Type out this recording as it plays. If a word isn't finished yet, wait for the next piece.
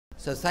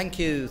So thank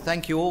you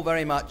all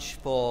very much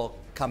for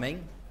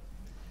coming.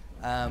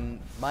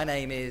 My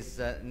name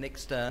is Nick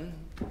Stern.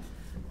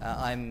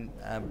 I'm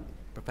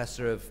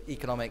Professor of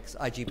Economics,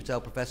 I.G. Patel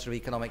Professor of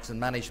Economics and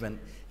Management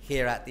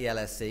here at the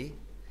LSE,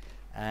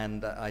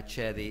 and I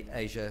chair the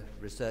Asia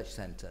Research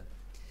Center.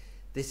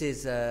 This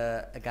is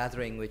a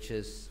gathering which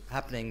is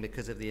happening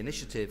because of the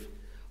initiative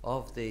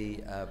of the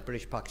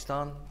British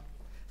Pakistan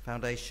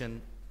Foundation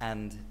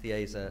and the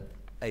Asia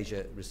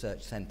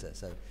Research Center.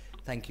 So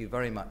thank you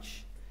very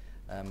much.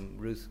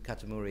 Ruth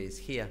Katamuri is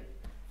here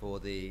for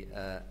the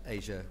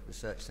Asia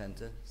Research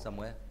Center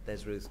somewhere.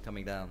 There's Ruth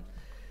coming down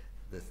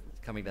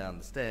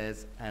the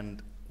stairs,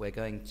 and we're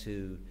going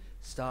to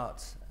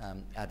start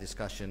our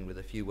discussion with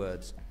a few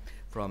words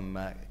from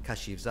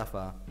Kashif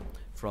Zafar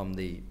from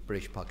the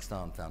British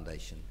Pakistan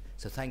Foundation.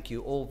 So thank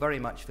you all very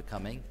much for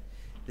coming.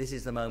 This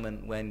is the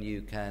moment when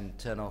you can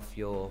turn off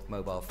your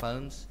mobile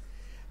phones,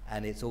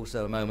 and it's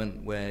also a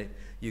moment where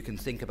you can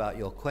think about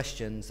your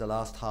questions. The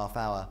last half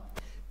hour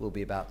will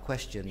be about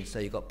questions, so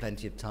you've got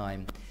plenty of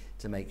time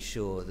to make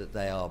sure that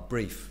they are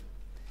brief.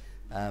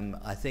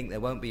 I think there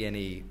won't be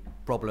any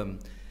problem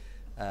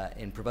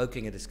in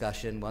provoking a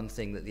discussion. One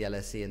thing that the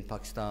LSE and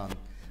Pakistan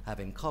have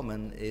in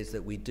common is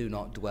that we do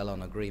not dwell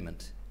on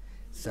agreement.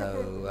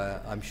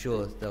 So I'm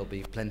sure there'll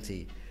be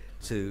plenty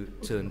to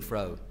and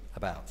fro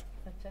about.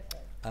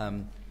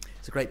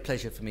 It's a great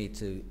pleasure for me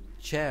to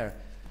chair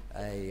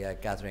a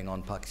gathering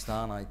on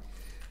Pakistan. I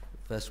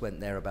first went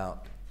there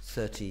about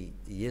 30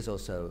 years or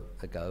so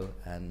ago,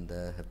 and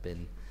have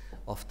been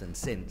often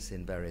since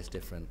in various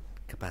different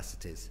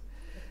capacities.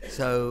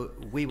 So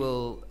we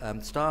will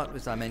start,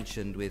 as I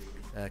mentioned, with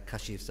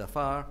Kashif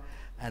Zafar,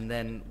 and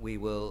then we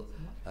will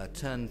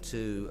turn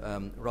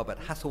to Robert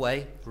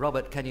Hathaway.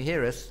 Robert, can you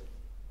hear us?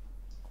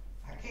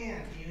 I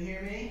can. Can you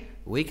hear me?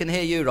 We can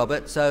hear you,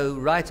 Robert. So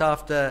right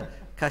after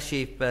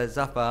Kashif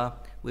Zafar,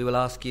 we will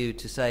ask you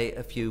to say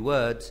a few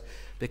words.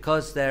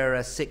 Because there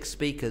are 6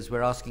 speakers,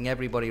 we're asking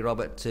everybody,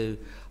 Robert, to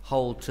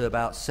hold to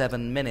about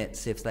 7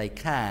 minutes if they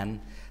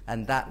can,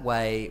 and that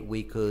way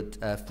we could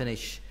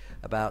finish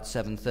about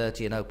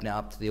 7:30 and open it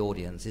up to the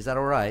audience. Is that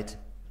all right?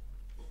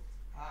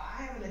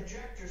 I have an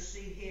ejector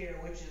seat here,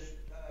 which is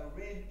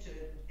rigged to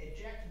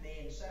eject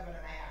me in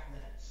 7.5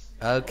 minutes.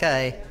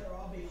 Okay.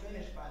 I'll be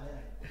finished by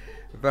then.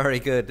 Very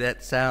good.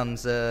 That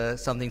sounds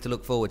something to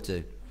look forward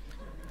to.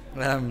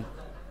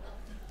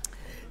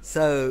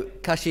 So,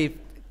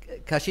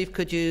 Kashif,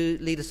 could you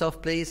lead us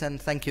off, please?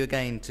 And thank you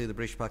again to the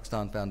British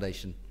Pakistan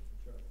Foundation.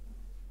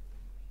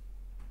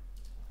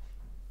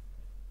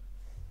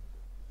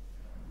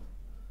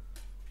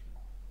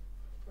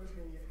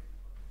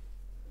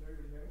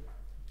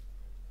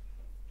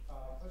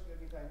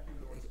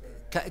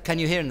 Can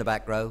you hear in the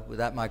back row with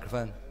that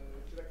microphone?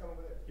 Should I come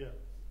over there?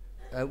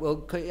 Yeah.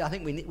 Well, I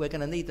think we're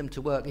going to need them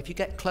to work. If you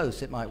get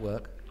close, it might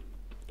work.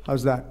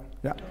 How's that?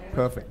 Yeah,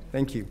 perfect.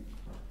 Thank you.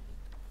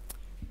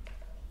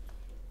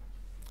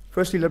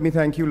 Firstly, let me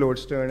thank you, Lord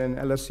Stern and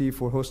LSE,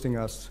 for hosting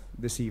us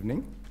this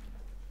evening.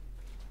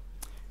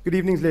 Good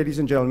evening, ladies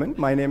and gentlemen.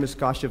 My name is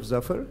Kashif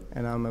Zafar,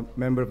 and I'm a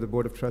member of the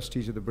Board of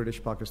Trustees of the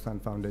British Pakistan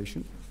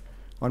Foundation.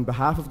 On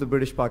behalf of the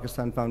British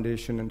Pakistan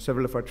Foundation and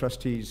several of our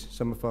trustees,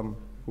 some of them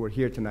who are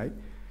here tonight,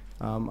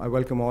 I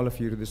welcome all of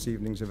you to this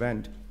evening's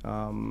event,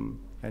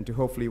 and to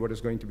hopefully what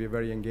is going to be a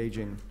very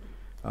engaging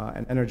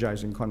and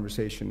energizing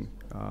conversation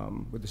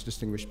with this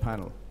distinguished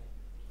panel.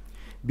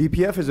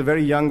 BPF is a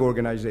very young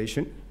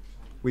organization.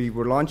 We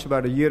were launched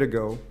about a year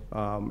ago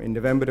in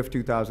November of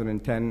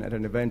 2010 at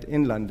an event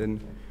in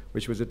London,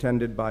 which was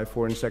attended by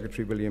Foreign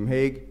Secretary William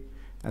Hague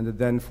and the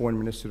then Foreign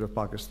Minister of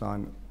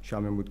Pakistan,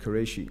 Shah Mahmood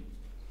Qureshi.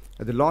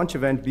 At the launch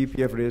event,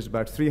 BPF raised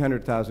about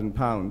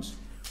 £300,000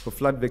 for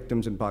flood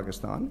victims in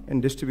Pakistan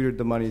and distributed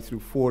the money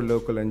through 4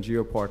 local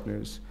NGO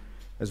partners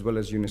as well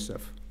as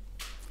UNICEF.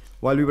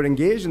 While we were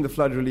engaged in the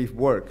flood relief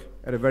work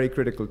at a very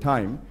critical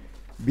time,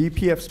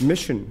 BPF's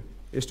mission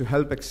is to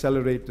help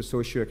accelerate the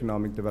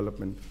socio-economic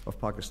development of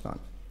Pakistan.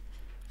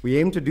 We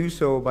aim to do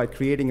so by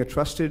creating a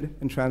trusted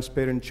and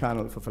transparent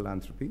channel for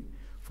philanthropy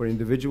for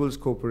individuals,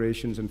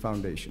 corporations, and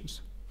foundations.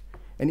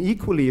 And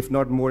equally, if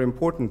not more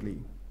importantly,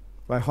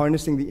 by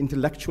harnessing the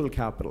intellectual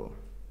capital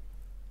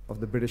of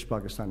the British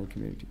Pakistani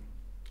community.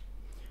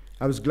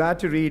 I was glad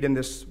to read in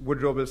this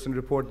Woodrow Wilson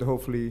report that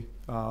hopefully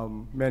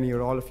many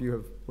or all of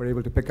you were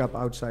able to pick up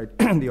outside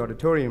the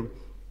auditorium,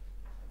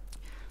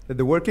 that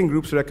the working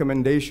group's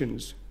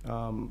recommendations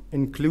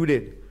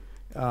included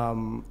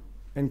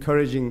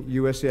encouraging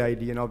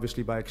USAID and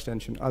obviously by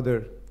extension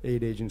other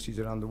aid agencies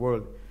around the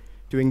world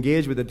to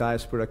engage with the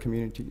diaspora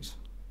communities.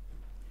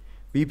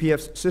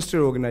 BPF's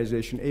sister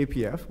organization,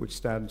 APF, which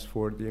stands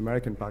for the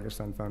American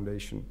Pakistan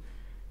Foundation,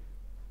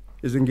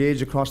 is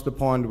engaged across the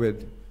pond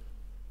with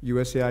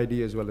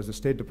USAID as well as the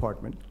State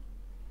Department.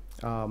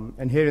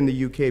 And here in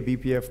the UK,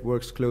 BPF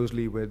works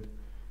closely with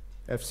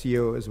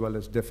FCO as well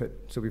as DFID.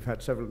 So we've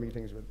had several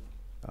meetings with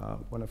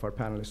one of our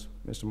panelists,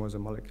 Mr. Moza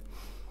Malik.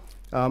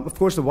 Of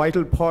course, the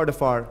vital part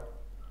of our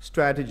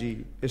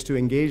strategy is to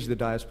engage the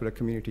diaspora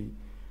community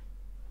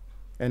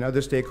and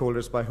other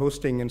stakeholders by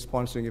hosting and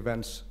sponsoring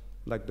events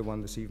like the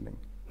one this evening.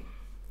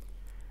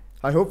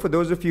 I hope for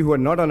those of you who are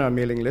not on our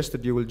mailing list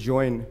that you will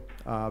join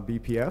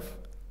BPF.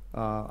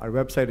 Our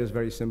website is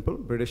very simple,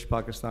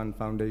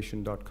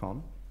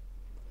 BritishPakistanFoundation.com.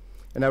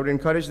 And I would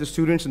encourage the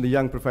students and the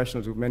young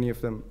professionals, who many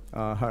of them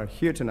are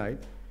here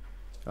tonight,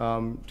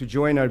 to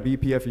join our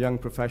BPF Young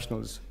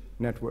Professionals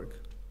Network.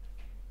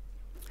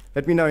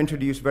 Let me now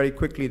introduce very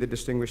quickly the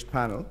distinguished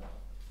panel.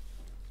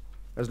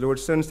 As Lord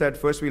Stern said,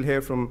 first we'll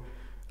hear from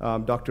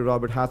Dr.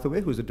 Robert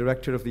Hathaway, who's the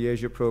director of the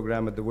Asia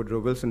program at the Woodrow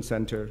Wilson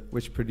Center,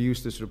 which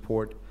produced this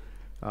report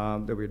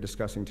that we're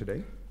discussing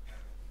today.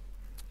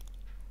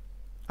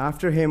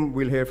 After him,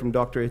 we'll hear from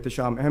Dr.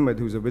 Ehtisham Ahmad,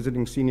 who's a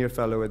visiting senior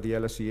fellow at the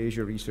LSE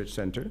Asia Research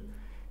Center.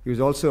 He was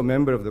also a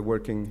member of the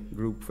working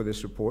group for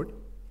this report.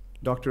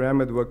 Dr.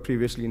 Ahmad worked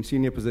previously in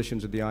senior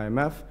positions at the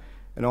IMF,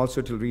 and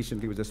also till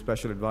recently was a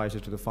special advisor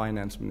to the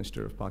finance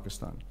minister of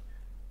Pakistan.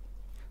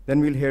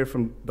 Then we'll hear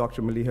from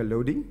Dr. Maleeha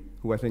Lodhi,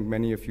 who I think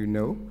many of you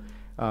know.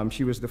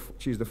 She's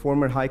the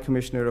former High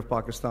Commissioner of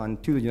Pakistan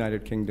to the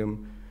United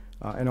Kingdom,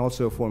 and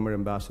also a former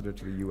ambassador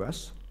to the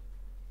US.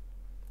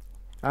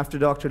 After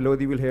Dr.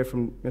 Lodhi, we'll hear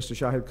from Mr.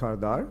 Shahid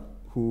Kardar,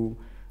 who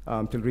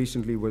till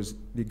recently was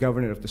the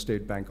governor of the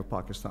State Bank of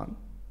Pakistan.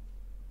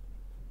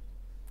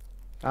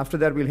 After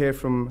that, we'll hear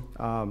from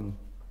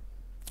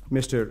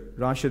Mr.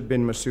 Rachid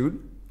Benmassoud,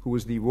 who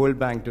was the World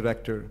Bank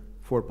director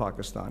for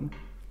Pakistan,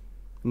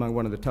 among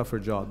one of the tougher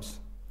jobs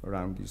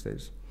around these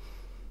days.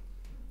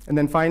 And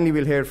then finally,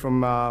 we'll hear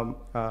from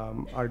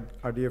our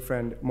dear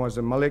friend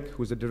Muazzam Malik,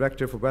 who's the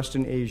director for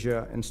Western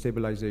Asia and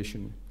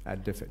Stabilization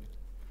at DFID.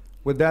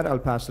 With that, I'll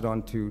pass it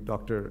on to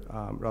Dr.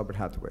 Robert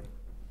Hathaway.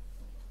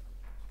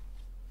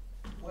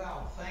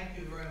 Well, thank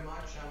you very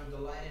much. I'm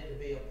delighted to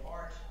be a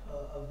part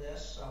of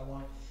this. I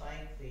want to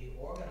thank the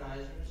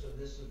organizers of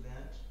this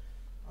event.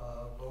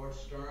 Lord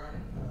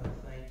Stern,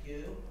 thank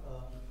you.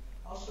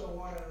 Also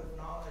want to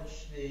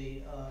acknowledge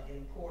the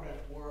important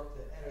work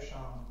that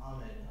Ehtisham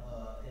Ahmad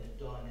has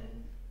done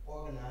in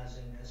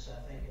organizing this.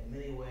 I think in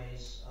many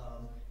ways,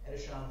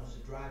 Ehtisham was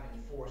the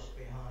driving force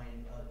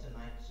behind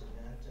tonight's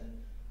event, and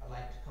I'd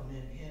like to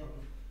commend him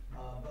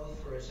both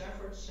for his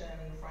efforts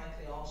and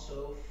frankly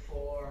also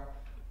for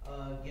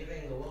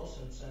giving the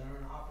Wilson Center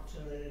an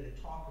opportunity to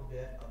talk a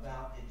bit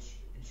about its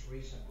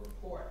recent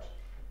report.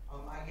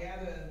 I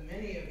gather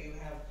many of you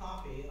have a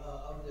copy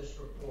of this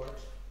report,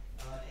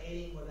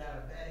 Aiding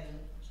Without Abetting,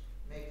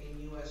 Making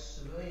U.S.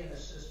 Civilian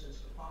Assistance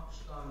to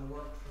Pakistan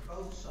Work for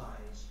Both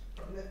Sides.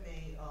 Permit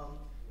me,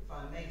 if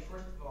I may,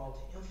 first of all,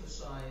 to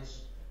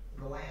emphasize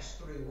the last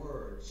three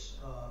words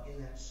in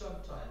that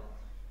subtitle.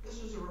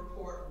 This is a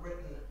report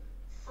written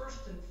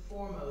first and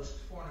foremost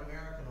for an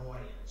American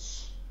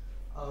audience,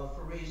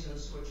 for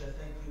reasons which I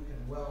think you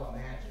can well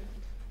imagine.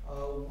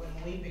 When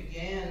we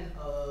began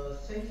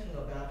thinking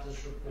about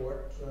this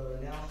report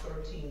now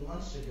 13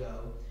 months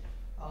ago,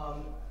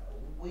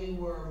 we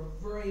were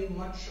very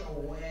much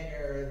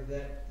aware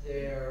that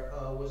there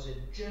was a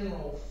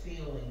general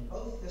feeling,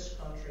 both this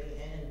country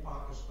and in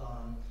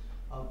Pakistan,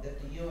 that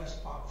the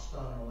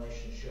U.S.-Pakistan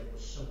relationship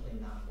was simply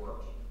not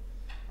working.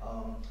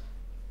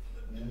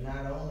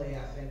 Not only,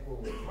 I think, were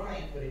we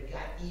right, but it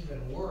got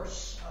even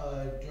worse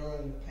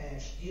during the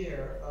past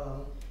year.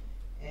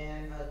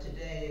 And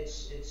today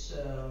it's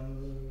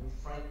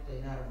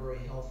frankly not a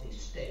very healthy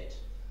state.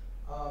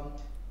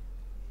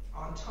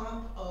 On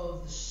top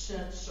of the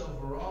sense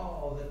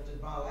overall that the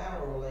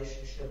bilateral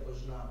relationship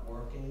was not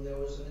working, there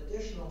was an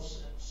additional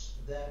sense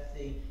that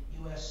the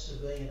U.S.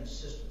 Civilian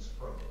Assistance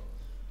Program,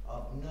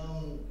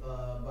 known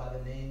by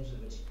the names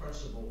of its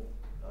principal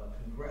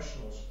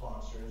congressional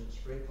sponsors, it's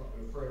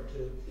frequently referred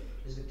to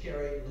as the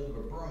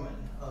Kerry-Lugar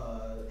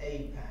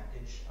aid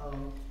package.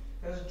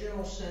 There's a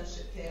general sense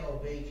that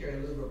KLB,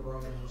 Kerry-Lugar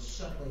was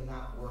simply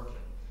not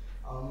working.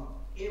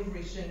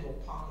 Every single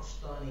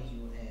Pakistani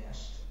you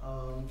asked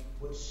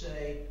would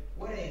say,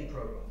 what aid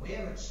program? We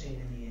haven't seen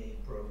any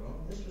aid program.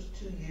 This was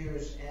 2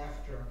 years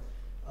after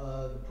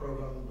the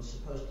program was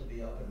supposed to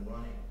be up and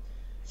running.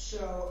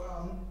 So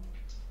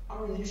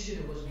our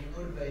initiative was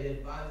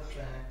motivated by the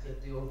fact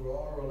that the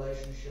overall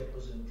relationship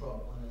was in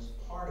trouble, and as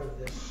part of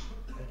this,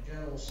 a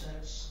general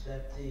sense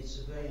that the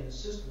civilian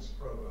assistance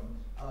program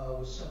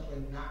was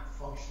simply not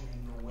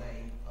functioning the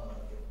way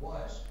it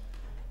was.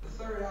 The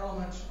third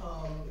element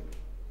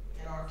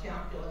in our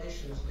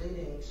calculations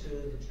leading to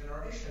the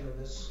generation of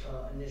this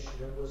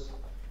initiative was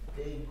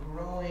the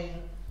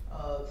growing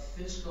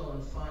fiscal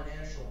and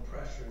financial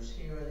pressures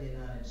here in the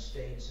United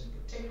States, and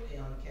particularly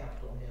on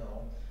Capitol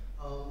Hill.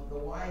 The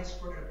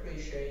widespread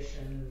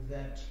appreciation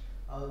that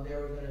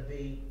there are going to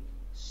be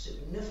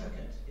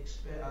significant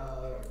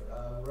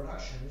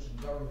reductions in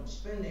government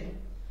spending,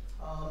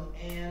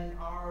 and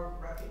our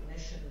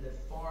recognition that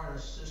foreign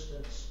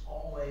assistance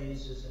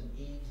always is an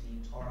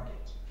easy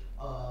target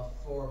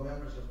for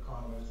members of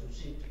Congress who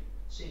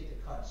seek to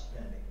cut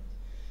spending.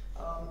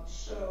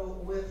 So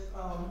with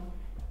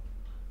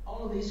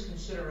all of these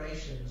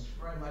considerations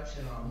very much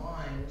in our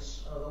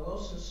minds, the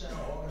Wilson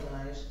Center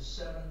organized a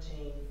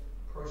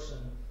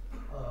 17-person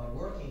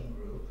working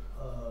group,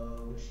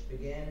 which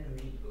began to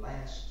meet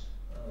last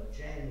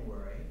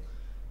January,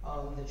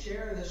 The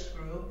chair of this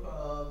group,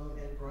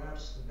 and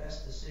perhaps the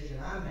best decision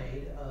I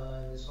made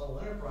in this whole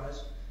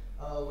enterprise,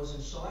 was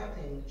in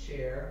selecting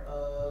chair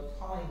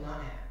Polly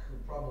Nyack, who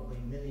probably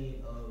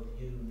many of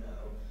you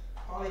know.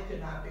 Polly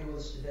could not be with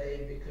us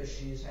today because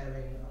she's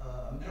having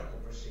a medical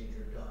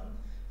procedure done,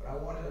 but I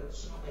wanted to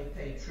certainly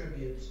pay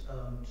tribute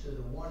to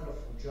the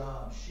wonderful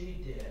job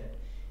she did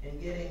in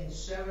getting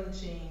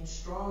 17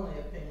 strongly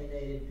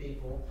opinionated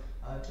people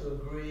to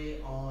agree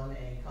on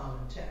a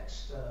common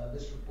text.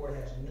 This report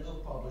has no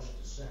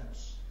published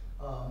dissents.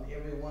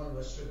 Every one of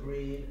us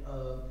agreed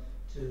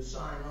to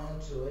sign on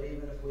to it,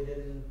 even if we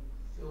didn't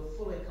feel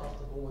fully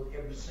comfortable with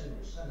every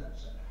single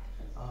sentence in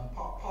it.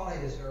 Polly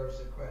deserves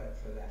the credit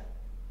for that.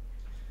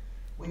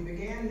 We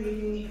began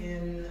meeting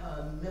in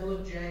middle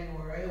of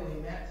January. We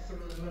met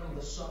through the middle of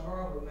the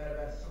summer. We met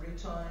about 3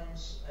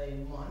 times a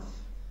month.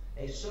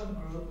 A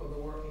subgroup of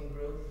the working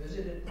group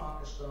visited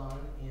Pakistan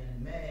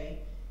in May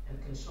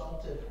and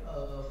consulted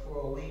for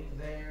a week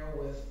there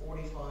with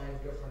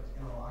 45 different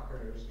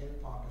interlocutors in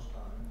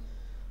Pakistan.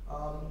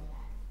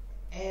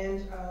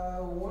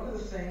 One of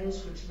the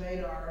things which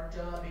made our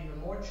job even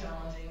more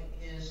challenging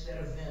is that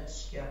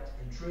events kept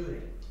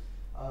intruding.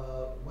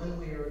 When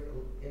we were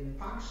in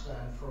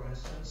Pakistan, for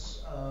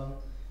instance,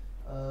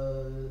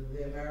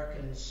 the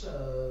Americans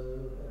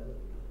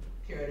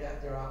carried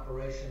out their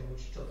operation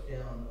which took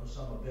down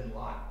Osama bin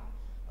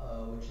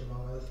Laden, which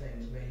among other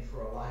things made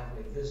for a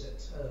lively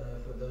visit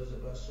for those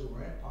of us who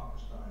were in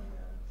Pakistan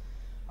then.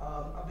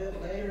 A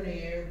bit later in the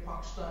year, the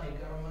Pakistani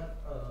government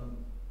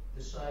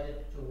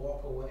decided to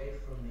walk away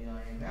from the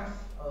IMF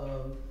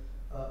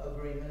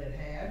agreement it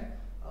had,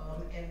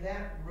 and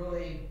that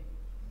really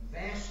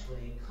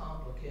vastly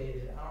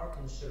complicated our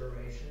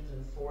considerations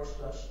and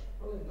forced us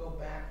to really go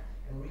back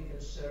and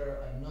reconsider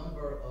a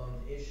number of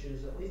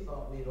issues that we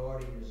thought we'd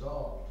already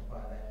resolved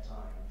by that time.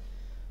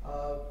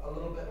 A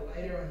little bit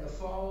later in the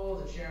fall,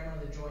 the chairman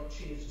of the Joint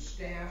Chiefs of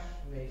Staff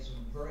made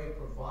some very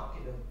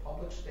provocative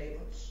public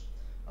statements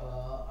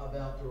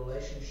about the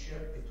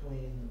relationship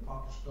between the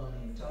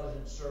Pakistani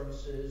intelligence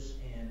services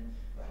and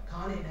the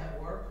Haqqani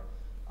network.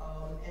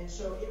 And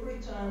so every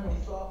time we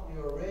thought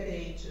we were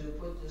ready to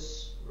put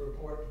this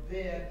report to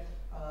bed,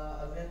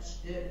 events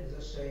did, as I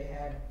say,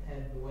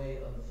 had the way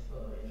of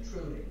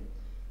intruding.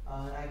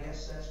 And I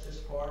guess that's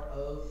just part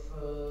of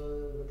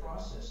the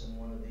process in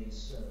one of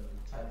these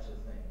types of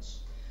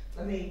things.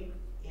 Let me,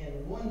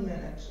 in 1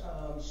 minute,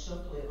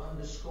 simply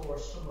underscore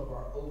some of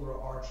our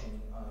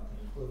overarching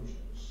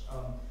conclusions.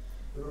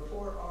 The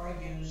report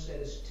argues that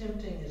as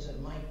tempting as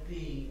it might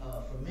be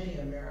for many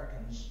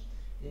Americans,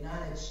 the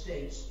United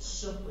States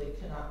simply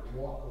cannot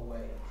walk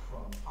away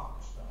from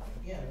Pakistan.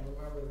 Again,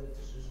 remember that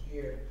this is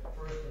geared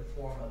first and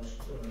foremost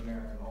to an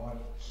American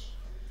audience.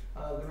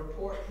 The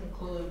report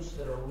concludes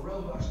that a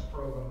robust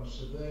program of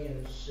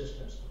civilian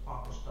assistance to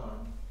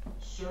Pakistan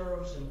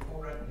serves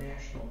important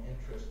national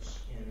interests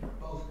in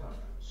both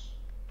countries.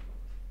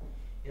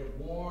 It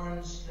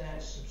warns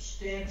that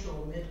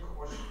substantial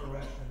mid-course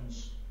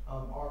corrections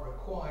are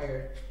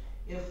required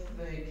if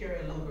the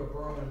Kerry-Lugar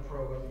Burman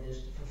program is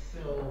to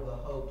fulfill the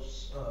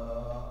hopes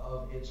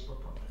of its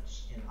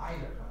proponents in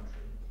either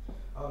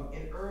country.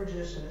 It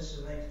urges, and this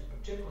is, I think, a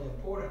particularly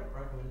important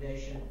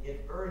recommendation,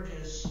 it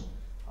urges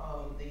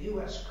the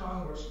U.S.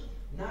 Congress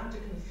not to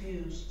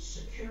confuse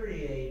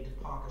security aid to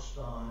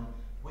Pakistan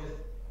with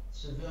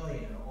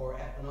civilian or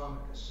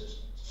economic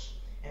assistance,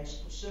 and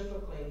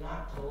specifically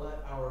not to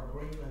let our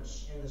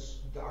agreements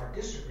our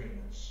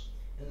disagreements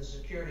in the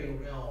security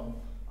realm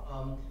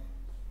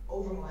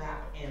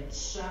overlap and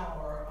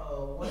sour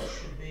what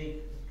should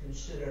be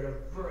considered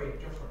a very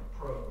different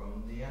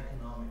program, the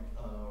economic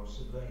or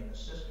civilian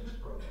assistance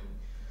program.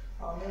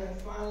 And then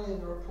finally,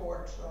 the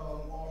report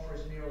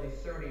offers nearly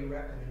 30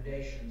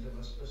 recommendations of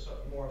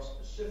a more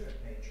specific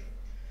nature.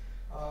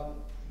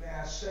 May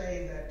I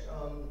say that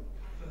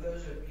for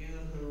those of you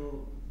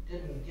who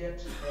didn't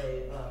get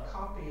a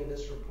copy of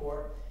this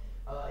report,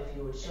 if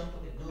you would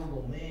simply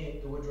Google me,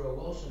 the Woodrow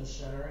Wilson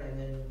Center, and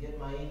then get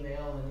my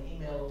email and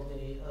email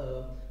me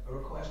a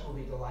request, we'll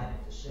be delighted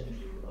to send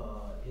you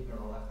either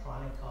an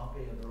electronic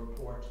copy of the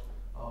report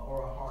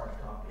or a hard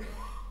copy.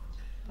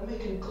 Let me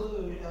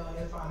conclude,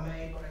 if I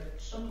may, by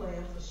simply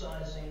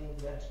emphasizing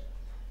that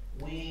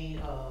we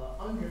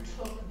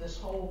undertook this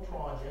whole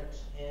project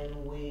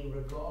and we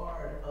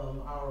regard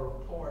our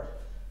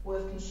report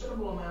with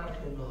considerable amount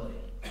of humility.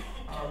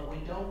 We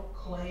don't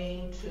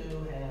claim to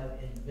have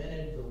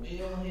invented the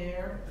wheel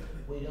here.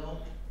 We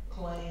don't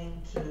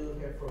claim to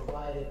have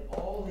provided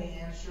all the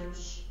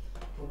answers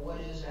to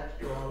what is,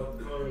 after all, a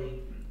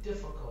very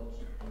difficult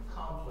and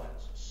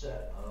complex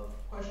set of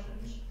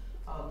questions.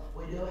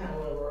 We do,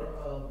 however,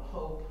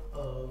 hope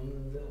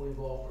that we've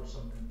offered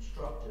some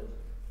constructive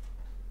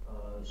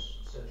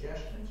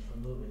suggestions for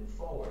moving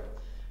forward.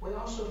 We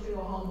also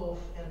feel humble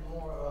in a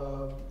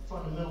more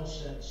fundamental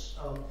sense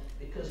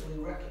because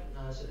we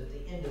recognize that at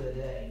the end of the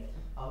day,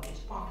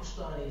 it's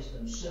Pakistanis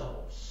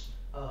themselves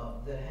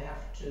that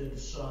have to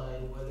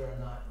decide whether or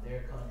not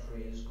their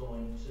country is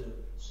going to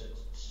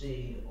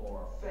succeed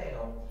or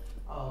fail.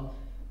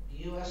 The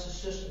U.S.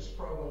 assistance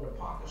program to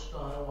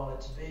Pakistan, while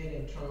it's big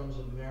in terms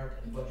of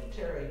American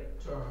budgetary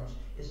terms,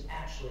 is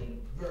actually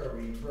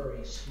very,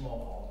 very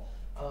small.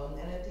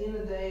 And at the end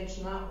of the day, it's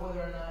not whether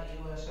or not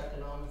U.S.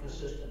 economic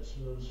assistance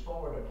moves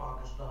forward to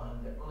Pakistan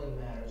that really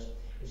matters.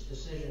 It's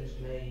decisions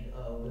made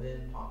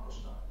within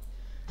Pakistan.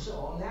 So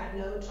on that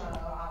note,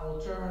 I will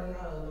turn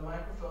the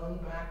microphone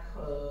back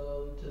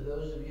to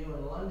those of you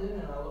in London,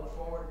 and I look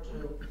forward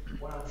to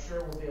what I'm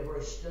sure will be a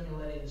very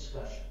stimulating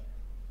discussion.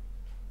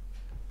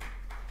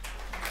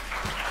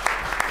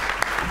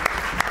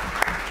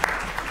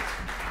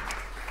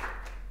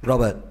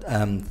 Robert,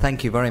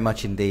 thank you very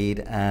much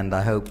indeed, and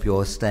I hope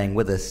you're staying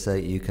with us so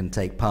you can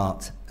take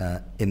part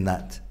in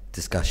that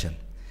discussion.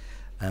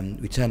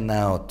 We turn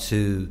now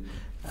to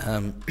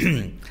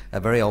a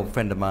very old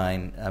friend of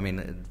mine, a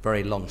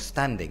very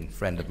long-standing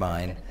friend of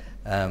mine,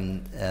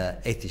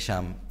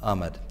 Ehtisham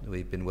Ahmad.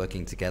 We've been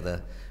working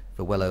together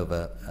for well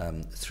over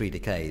 3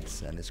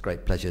 decades, and it's a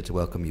great pleasure to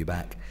welcome you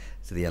back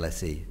to the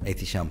LSE.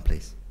 Ehtisham,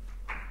 please.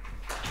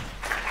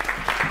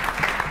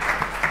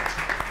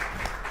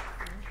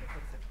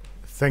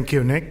 Thank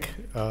you, Nick.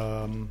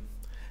 I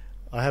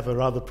have a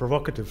rather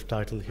provocative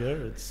title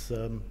here. It's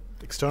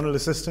External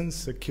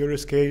Assistance, a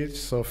Curious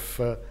Case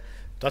of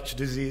Dutch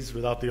Disease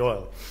Without the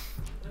Oil.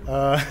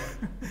 I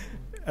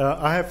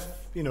have,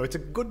 it's a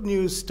good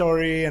news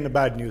story and a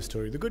bad news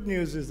story. The good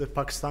news is that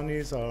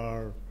Pakistanis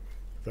are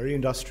very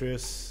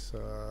industrious,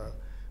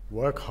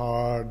 work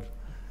hard,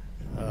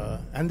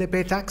 and they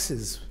pay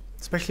taxes,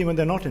 especially when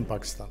they're not in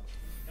Pakistan.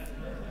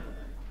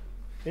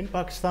 In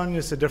Pakistan,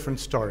 it's a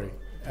different story.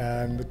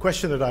 And the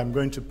question that I'm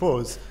going to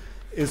pose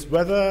is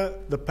whether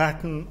the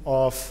pattern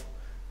of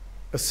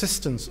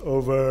assistance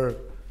over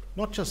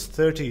not just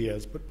 30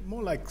 years, but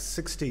more like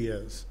 60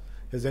 years,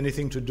 has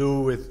anything to do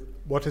with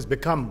what has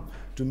become,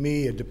 to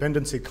me, a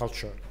dependency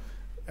culture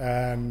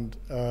and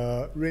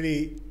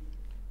really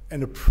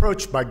an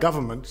approach by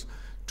government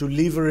to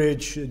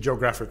leverage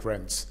geographic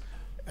rents.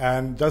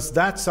 And does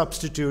that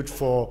substitute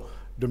for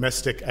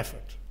domestic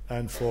effort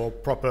and for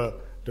proper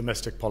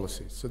domestic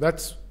policies? So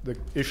that's the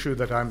issue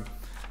that I'm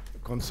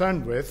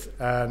concerned with,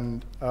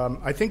 and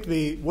I think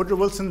the Woodrow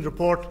Wilson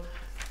report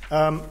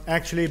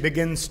actually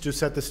begins to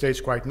set the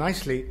stage quite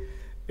nicely.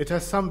 It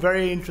has some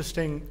very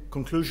interesting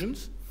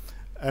conclusions,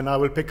 and I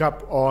will pick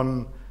up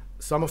on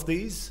some of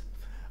these.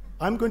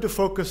 I'm going to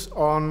focus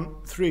on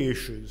 3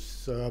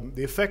 issues.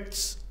 The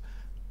effects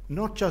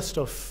not just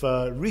of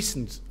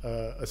recent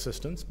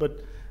assistance,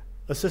 but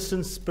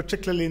assistance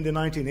particularly in the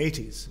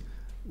 1980s,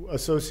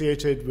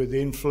 associated with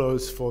the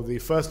inflows for the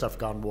first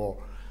Afghan war,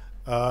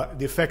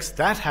 the effects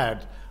that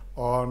had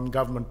on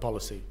government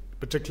policy,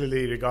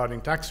 particularly regarding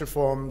tax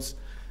reforms,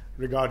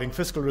 regarding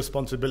fiscal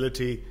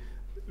responsibility,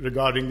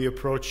 regarding the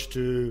approach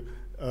to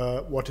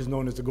what is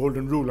known as the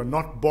golden rule, and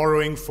not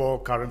borrowing for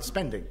current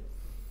spending.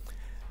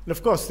 And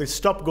of course, the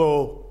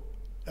stop-go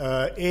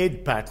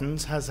aid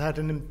patterns has had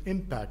an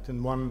impact,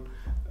 and one,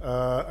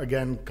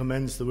 again,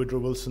 commends the Woodrow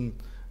Wilson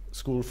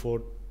School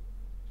for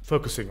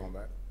focusing on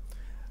that.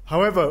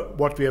 However,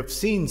 what we have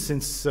seen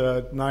since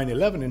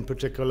 9/11 in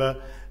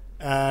particular,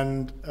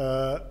 and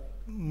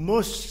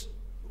most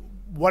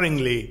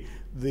worryingly,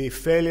 the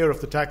failure of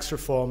the tax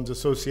reforms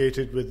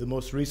associated with the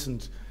most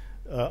recent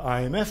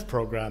IMF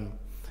program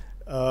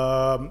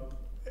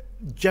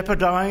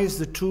jeopardized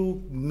the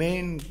 2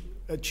 main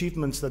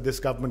achievements that this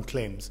government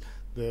claims,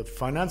 the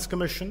Finance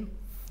Commission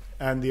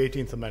and the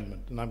 18th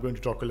Amendment. And I'm going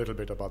to talk a little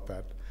bit about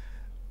that.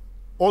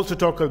 Also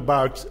talk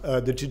about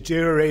the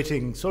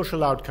deteriorating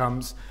social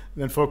outcomes,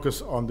 and then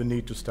focus on the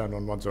need to stand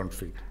on one's own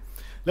feet.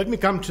 Let me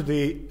come to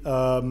the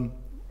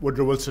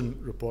Woodrow Wilson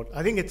report.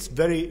 I think it's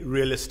very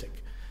realistic.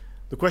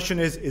 The question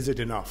is it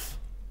enough?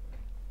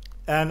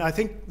 And I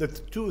think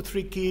that 2 or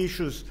 3 key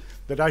issues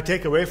that I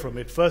take away from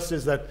it. First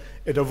is that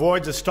it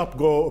avoids a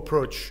stop-go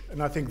approach,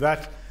 and I think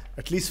that,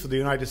 at least for the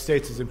United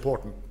States, is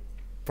important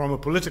from a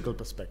political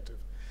perspective.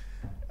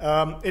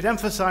 It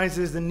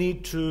emphasizes the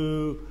need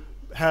to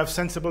have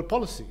sensible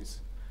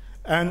policies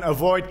and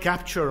avoid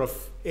capture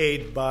of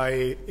aid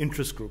by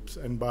interest groups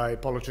and by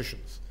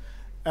politicians.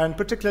 And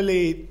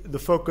particularly the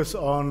focus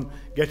on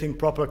getting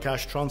proper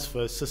cash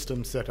transfer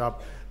systems set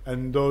up,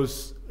 and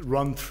those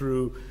run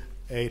through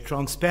a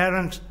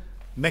transparent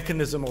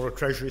mechanism or a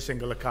treasury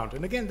single account.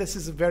 And again, this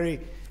is a very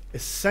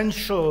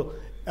essential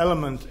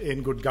element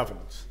in good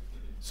governance.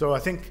 So I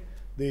think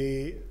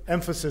the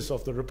emphasis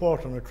of the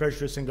report on a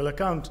treasury single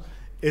account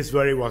is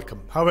very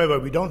welcome. However,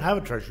 we don't have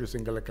a treasury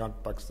single account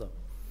in Pakistan.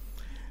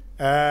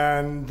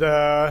 And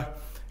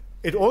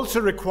it also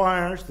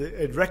requires,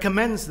 it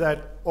recommends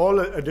that all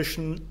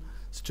additions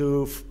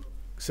to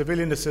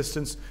civilian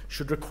assistance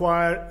should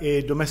require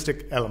a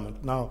domestic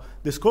element. Now,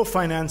 this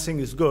co-financing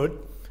is good.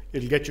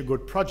 It'll get you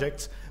good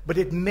projects, but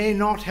it may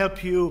not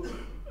help you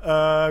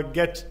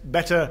get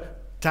better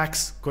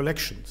tax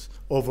collections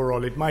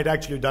overall. It might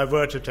actually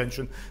divert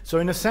attention. So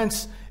in a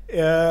sense,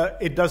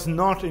 it does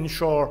not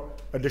ensure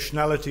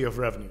additionality of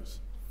revenues.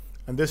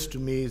 And this, to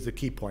me, is the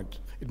key point.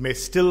 It may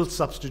still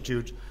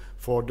substitute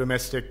for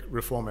domestic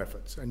reform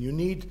efforts. And you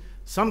need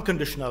some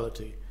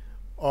conditionality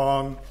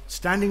on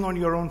standing on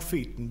your own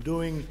feet and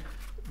doing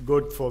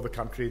good for the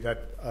country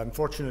that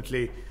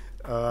unfortunately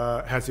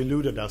has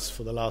eluded us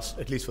for the last,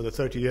 at least for the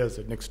 30 years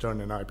that Nick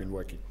Stern and I have been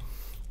working.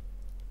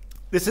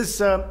 This is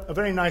a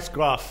very nice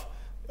graph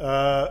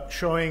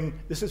showing,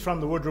 this is from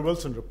the Woodrow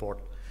Wilson report,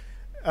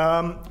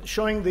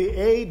 showing the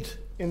aid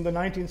in the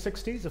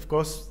 1960s. Of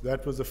course,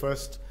 that was the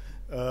first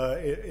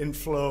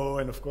inflow,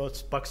 and of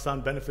course,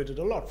 Pakistan benefited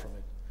a lot from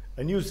it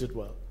and used it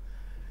well.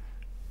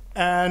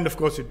 And of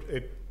course,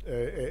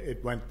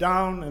 it went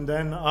down, and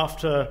then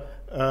after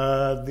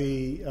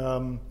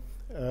the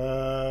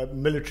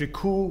military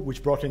coup,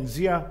 which brought in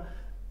Zia,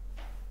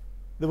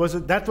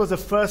 that was the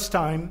first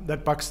time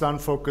that Pakistan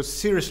focused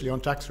seriously on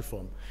tax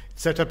reform. It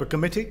set up a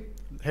committee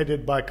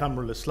headed by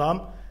Kamrul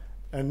Islam,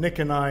 and Nick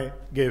and I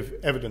gave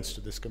evidence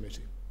to this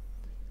committee.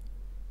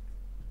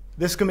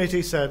 This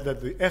committee said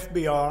that the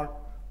FBR,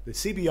 the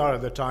CBR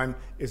at the time,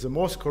 is the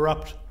most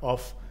corrupt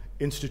of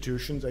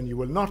institutions, and you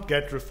will not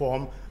get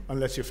reform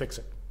unless you fix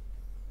it.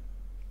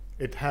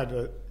 It had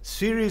a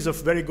series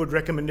of very good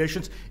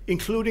recommendations,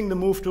 including the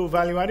move to a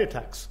value-added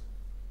tax.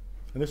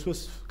 And this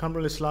was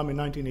Kamrul Islam in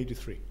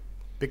 1983,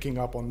 picking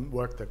up on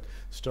work that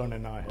Stern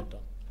and I had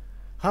done.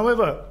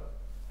 However,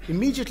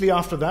 immediately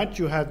after that,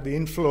 you had the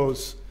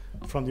inflows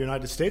from the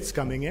United States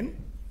coming in,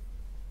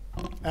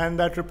 and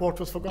that report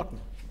was forgotten.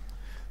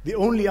 The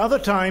only other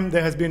time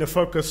there has been a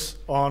focus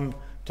on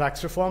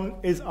tax reform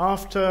is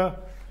after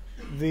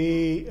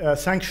the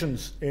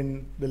sanctions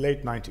in the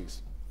late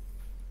 90s.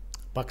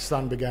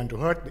 Pakistan began to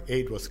hurt, the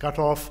aid was cut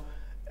off,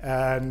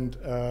 and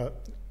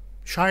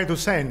Shahid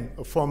Hussain,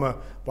 a former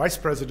vice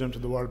president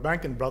of the World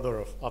Bank and brother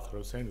of Athar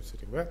Hussain, who's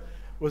sitting there,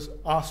 was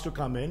asked to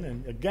come in,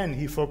 and again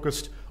he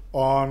focused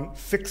on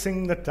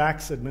fixing the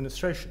tax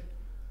administration.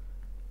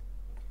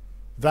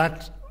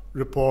 That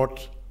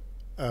report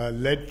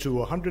led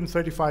to a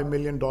 $135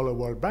 million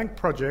World Bank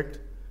project.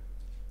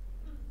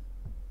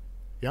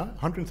 Yeah,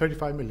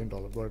 $135 million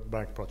World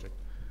Bank project.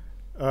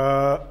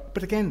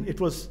 But again, it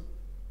was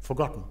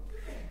forgotten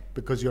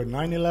because you're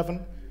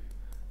 9/11.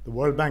 The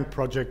World Bank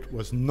project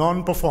was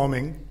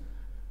non-performing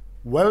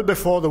well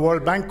before the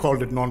World Bank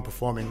called it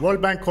non-performing.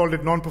 World Bank called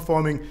it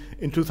non-performing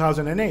in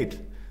 2008,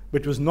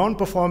 but it was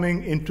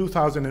non-performing in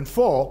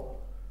 2004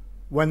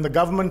 when the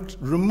government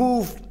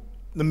removed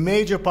the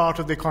major part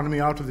of the economy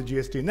out of the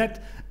GST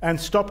net and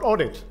stopped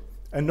audit,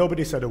 and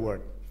nobody said a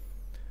word.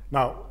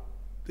 Now,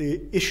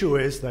 the issue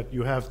is that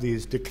you have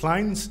these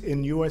declines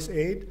in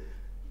USAid,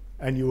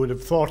 and you would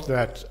have thought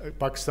that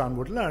Pakistan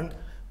would learn,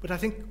 but I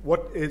think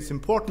what is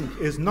important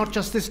is not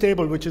just this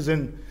table, which is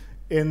in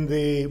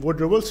the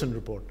Woodrow Wilson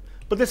report,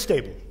 but this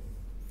table,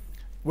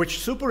 which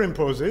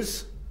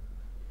superimposes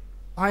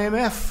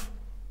IMF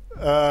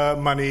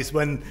monies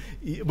when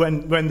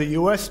the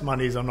US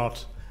monies are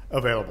not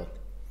available.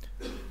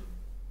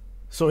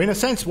 So in a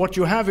sense, what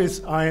you have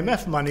is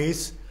IMF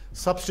monies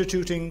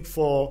substituting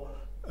for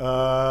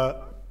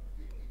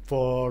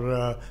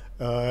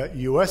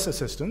US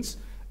assistance,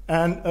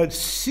 and a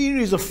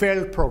series of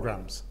failed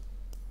programs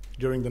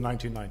during the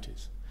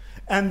 1990s.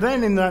 And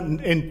then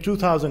in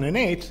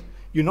 2008,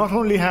 you not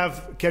only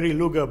have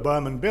Kerry-Lugar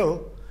Berman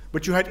bill,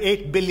 but you had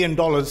 $8 billion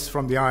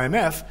from the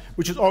IMF,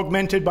 which was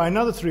augmented by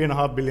another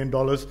 $3.5 billion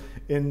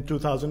in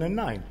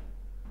 2009.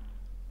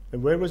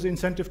 And where was the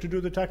incentive to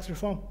do the tax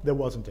reform? There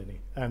wasn't any.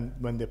 And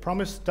when they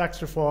promised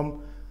tax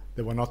reform,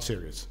 they were not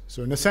serious.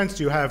 So in a sense,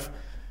 you have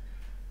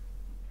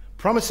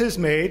promises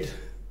made,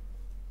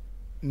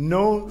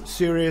 no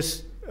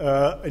serious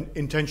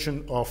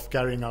intention of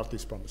carrying out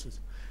these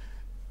promises.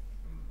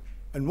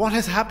 And what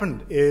has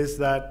happened is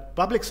that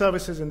public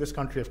services in this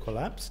country have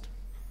collapsed.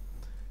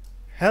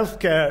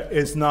 Healthcare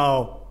is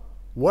now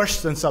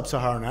worse than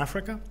sub-Saharan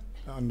Africa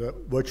under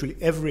virtually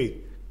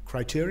every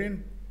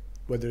criterion,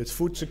 whether it's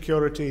food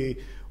security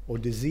or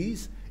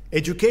disease.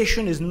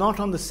 Education is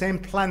not on the same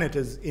planet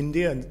as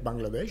India and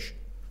Bangladesh.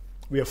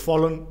 We have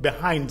fallen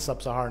behind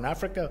sub-Saharan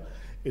Africa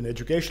in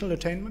educational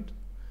attainment.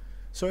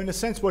 So in a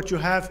sense, what you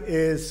have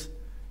is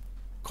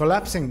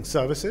collapsing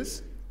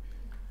services.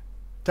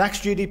 Tax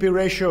GDP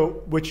ratio,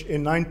 which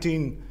in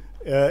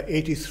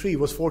 1983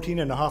 was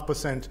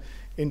 14.5%,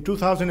 in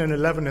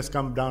 2011 has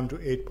come down to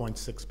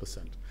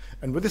 8.6%.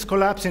 And with this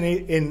collapse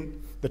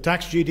in the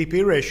tax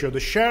GDP ratio, the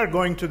share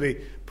going to the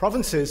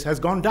provinces has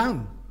gone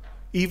down,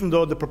 even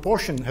though the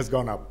proportion has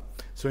gone up.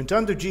 So in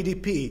terms of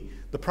GDP,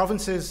 the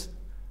provinces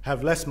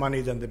have less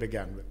money than they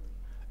began with.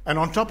 And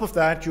on top of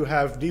that, you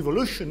have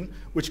devolution,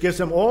 which gives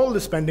them all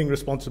the spending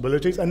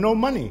responsibilities and no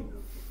money.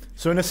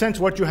 So in a sense,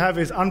 what you have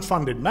is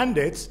unfunded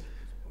mandates,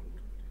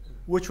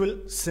 which will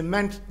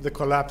cement the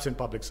collapse in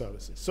public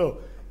services. So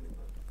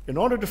in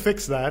order to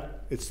fix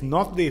that, it's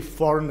not the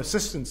foreign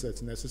assistance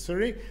that's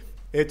necessary,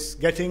 it's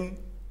getting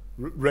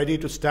ready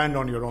to stand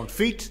on your own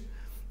feet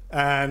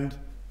and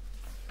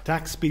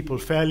tax people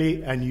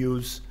fairly and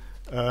use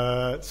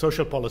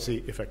social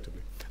policy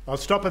effectively. I'll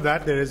stop at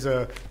that. There is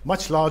a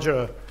much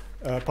larger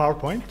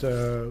PowerPoint.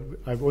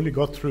 I've only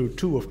got through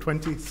 2 of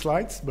 20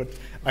 slides, but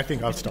I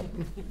think I'll stop.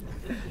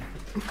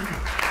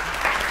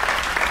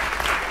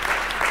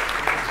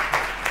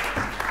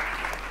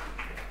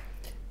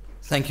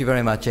 Thank you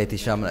very much,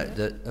 Ehtisham.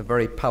 A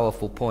very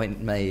powerful point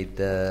made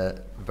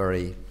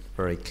very,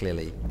 very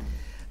clearly.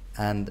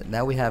 And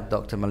now we have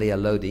Dr. Maleeha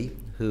Lodhi,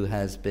 who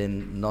has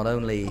been not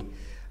only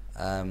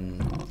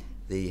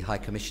the High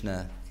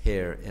Commissioner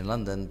here in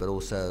London, but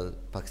also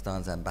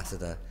Pakistan's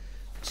ambassador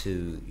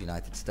to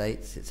United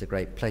States. It's a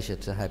great pleasure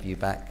to have you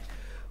back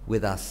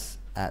with us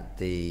at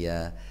the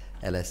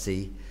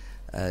LSE.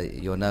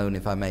 You're known,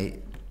 if I may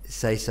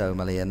say so,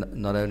 Maleeha,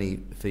 not only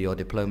for your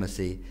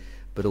diplomacy,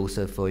 but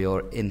also for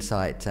your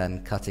insight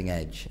and cutting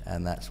edge,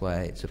 and that's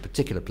why it's a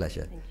particular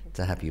pleasure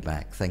to have you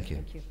back. Thank you.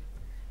 Thank you.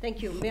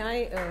 Thank you. May I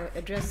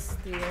address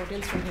the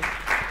audience from here?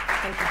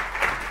 Thank you.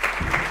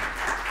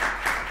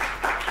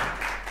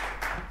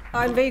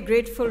 I'm very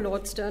grateful,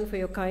 Lord Stern, for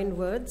your kind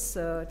words,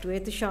 to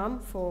Ehtisham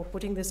for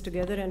putting this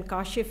together, and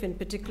Kashif in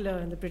particular,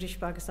 and the British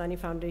Pakistani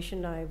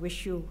Foundation. I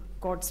wish you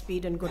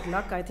Godspeed and good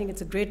luck. I think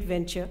it's a great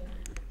venture,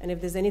 and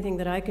if there's anything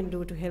that I can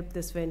do to help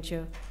this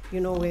venture,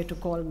 you know where to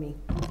call me.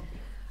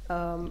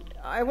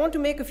 I want to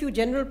make a few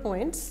general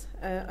points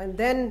and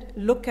then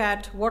look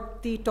at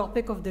what the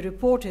topic of the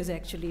report is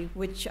actually,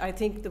 which I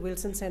think the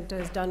Wilson Center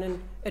has done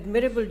an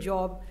admirable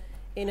job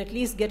in at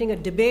least getting a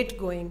debate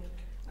going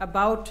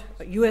about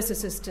US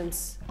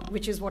assistance,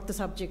 which is what the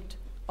subject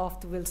of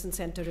the Wilson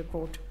Center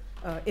report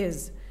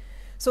is.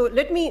 So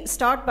let me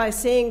start by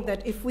saying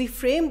that if we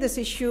frame this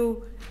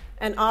issue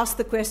and ask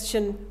the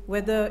question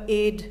whether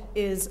aid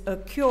is a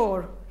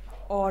cure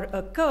or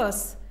a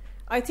curse,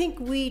 I think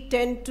we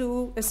tend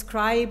to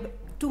ascribe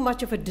too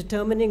much of a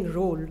determining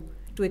role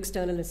to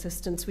external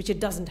assistance, which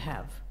it doesn't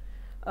have.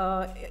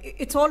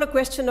 It's all a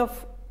question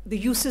of the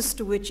uses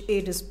to which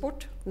aid is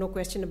put, no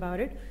question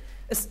about it.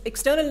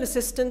 External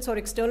assistance or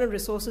external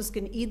resources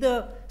can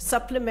either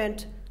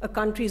supplement a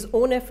country's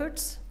own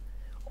efforts,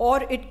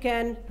 or it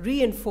can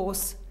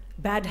reinforce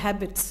bad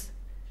habits,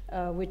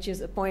 which is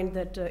a point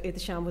that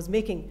Ehtisham was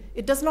making.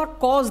 It does not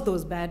cause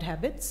those bad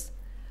habits,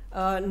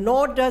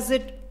 nor does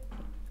it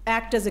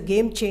act as a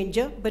game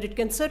changer, but it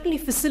can certainly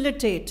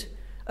facilitate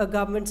a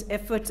government's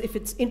efforts if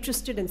it's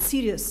interested and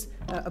serious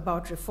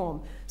about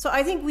reform. So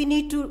I think we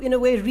need to, in a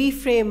way,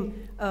 reframe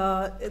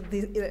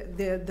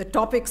the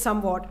topic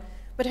somewhat.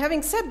 But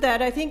having said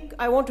that, I think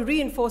I want to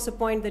reinforce a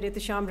point that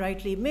Ehtisham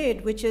rightly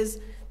made, which is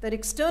that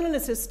external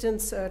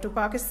assistance to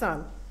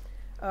Pakistan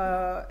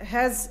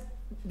has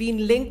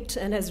been linked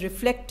and has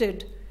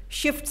reflected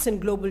shifts in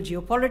global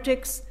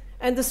geopolitics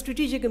and the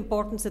strategic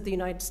importance that the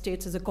United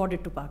States has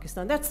accorded to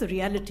Pakistan. That's the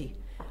reality.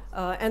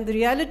 And the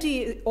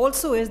reality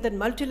also is that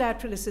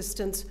multilateral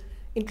assistance,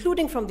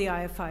 including from the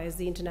IFIs,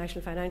 the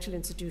international financial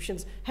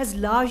institutions, has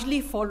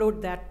largely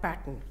followed that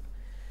pattern.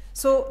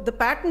 So the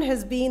pattern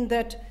has been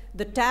that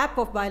the tap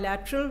of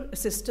bilateral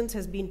assistance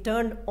has been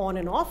turned on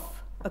and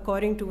off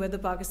according to whether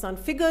Pakistan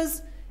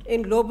figures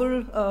in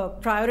global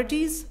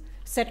priorities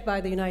set by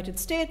the United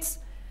States,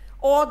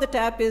 or the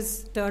tap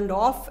is turned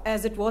off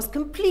as it was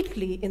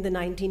completely in the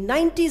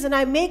 1990s. And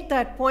I make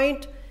that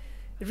point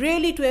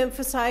really to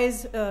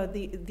emphasize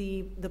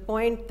the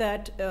point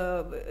that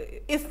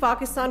if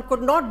Pakistan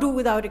could not do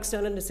without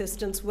external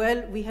assistance,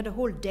 well, we had a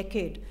whole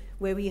decade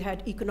where we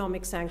had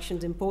economic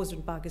sanctions imposed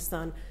on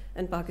Pakistan,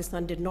 and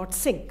Pakistan did not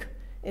sink.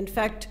 In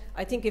fact,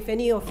 I think if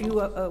any of you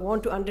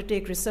want to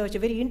undertake research, a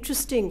very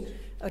interesting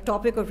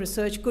topic of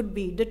research could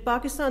be, did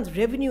Pakistan's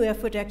revenue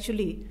effort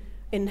actually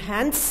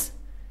enhance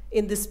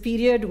in this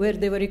period where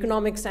there were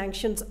economic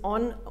sanctions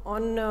on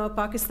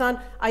Pakistan?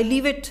 I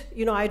leave it,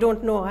 I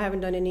don't know, I haven't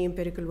done any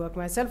empirical work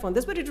myself on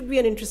this, but it would be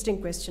an interesting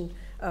question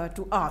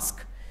to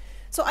ask.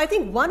 So I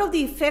think one of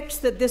the effects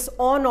that this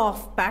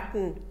on-off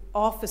pattern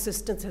of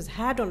assistance has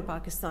had on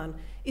Pakistan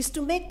is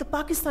to make the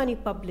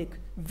Pakistani public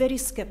very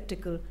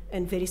skeptical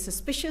and very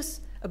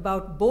suspicious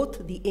about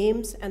both the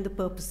aims and the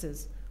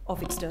purposes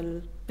of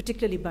external,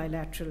 particularly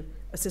bilateral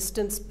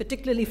assistance,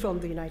 particularly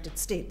from the United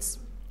States.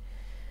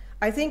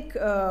 I think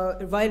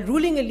while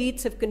ruling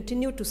elites have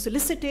continued to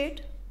solicit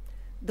aid,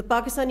 the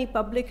Pakistani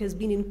public has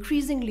been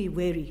increasingly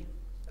wary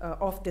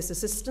of this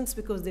assistance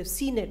because they've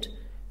seen it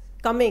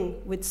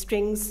coming with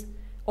strings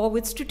or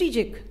with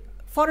strategic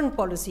foreign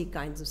policy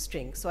kinds of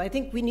strings. So I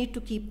think we need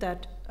to keep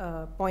that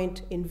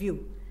point in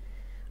view.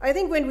 I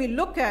think when we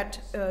look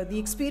at the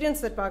experience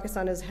that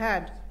Pakistan has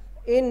had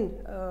in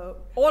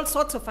all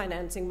sorts of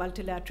financing,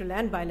 multilateral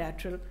and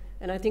bilateral,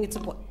 and I think it's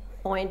a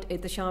point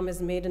Ehtisham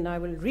has made, and I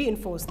will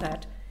reinforce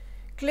that.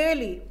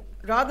 Clearly,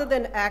 rather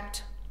than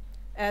act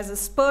as a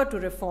spur to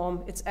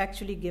reform, it's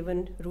actually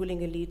given ruling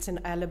elites an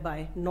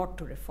alibi not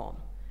to reform.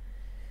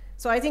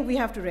 So I think we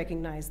have to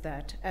recognize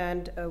that.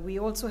 And we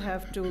also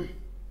have to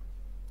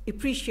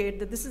appreciate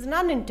that this is an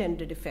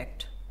unintended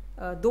effect.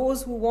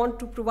 Those who want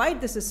to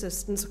provide this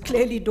assistance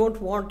clearly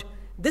don't want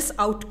this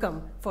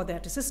outcome for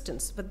that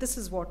assistance. But this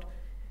is what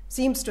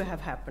seems to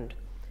have happened.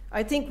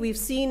 I think we've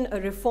seen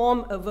a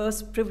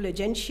reform-averse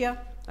privilegentia.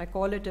 I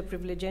call it a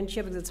privilegentia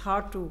because it's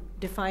hard to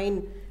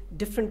define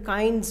different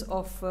kinds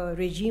of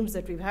regimes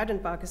that we've had in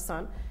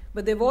Pakistan,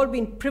 but they've all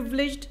been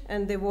privileged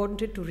and they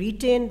wanted to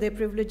retain their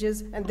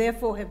privileges and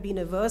therefore have been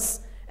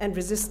averse and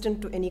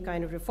resistant to any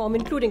kind of reform,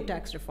 including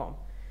tax reform.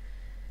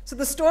 So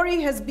the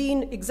story has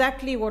been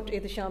exactly what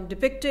Ehtisham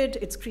depicted.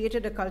 It's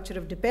created a culture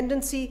of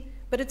dependency,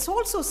 but it's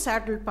also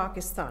saddled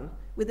Pakistan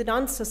with an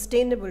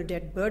unsustainable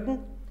debt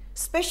burden,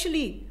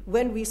 especially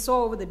when we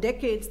saw over the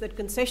decades that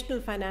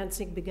concessional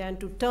financing began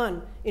to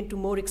turn into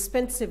more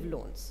expensive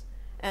loans.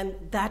 And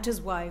that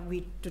is why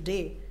we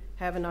today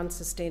have an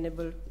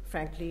unsustainable,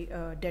 frankly,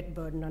 debt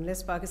burden.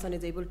 Unless Pakistan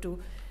is able to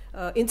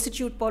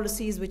institute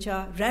policies which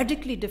are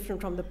radically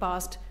different from the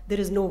past, there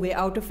is no way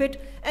out of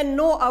it. And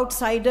no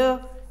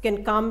outsider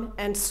can come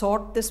and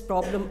sort this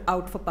problem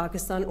out for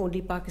Pakistan.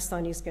 Only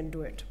Pakistanis can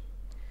do it.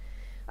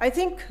 I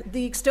think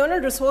the external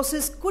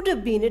resources could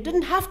have been, it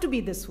didn't have to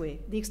be this way.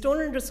 The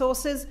external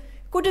resources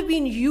could have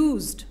been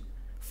used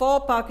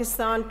for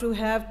Pakistan to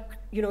have,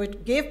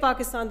 it gave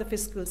Pakistan the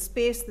fiscal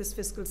space. This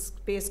fiscal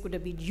space could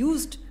have been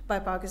used by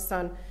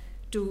Pakistan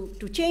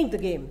to change the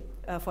game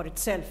for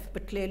itself.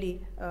 But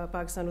clearly,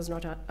 Pakistan was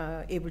not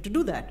able to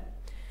do that.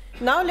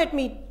 Now let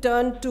me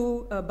turn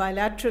to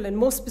bilateral and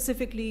more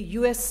specifically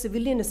US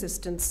civilian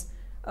assistance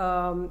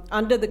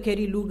under the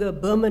Kerry-Lugar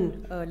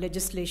Burman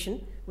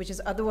legislation, which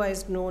is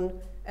otherwise known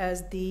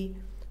as the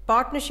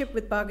Partnership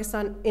with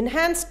Pakistan,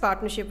 Enhanced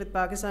Partnership with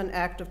Pakistan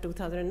Act of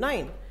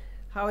 2009.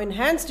 How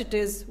enhanced it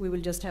is, we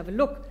will just have a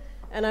look.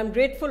 And I'm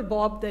grateful,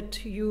 Bob,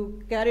 that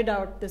you carried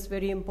out this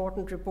very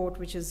important report,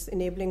 which is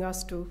enabling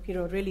us to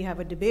really have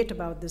a debate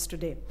about this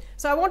today.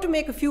 So I want to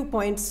make a few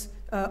points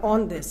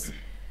on this.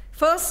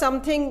 First,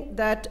 something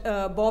that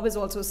Bob has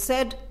also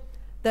said,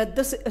 that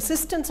this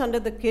assistance under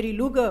the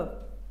Kerry-Lugar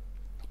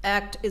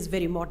Act is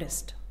very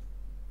modest.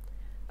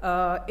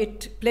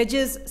 It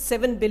pledges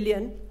 $7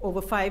 billion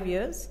over 5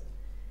 years,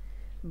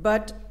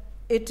 but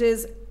it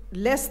is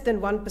less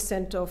than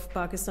 1% of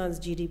Pakistan's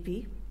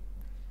GDP.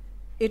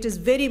 It is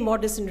very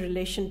modest in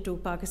relation to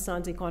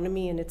Pakistan's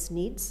economy and its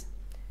needs.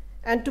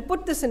 And to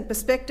put this in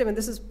perspective, and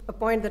this is a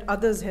point that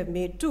others have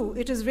made too,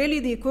 it is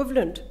really the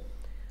equivalent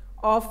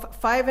of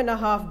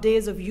 5.5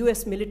 days of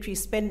US military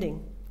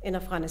spending in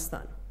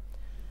Afghanistan.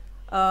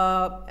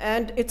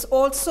 And it's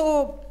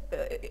also,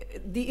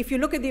 if you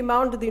look at the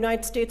amount that the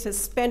United States has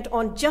spent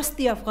on just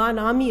the Afghan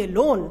army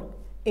alone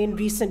in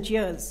recent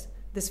years,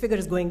 this figure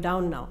is going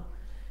down now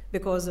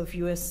because of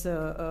US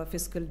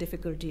fiscal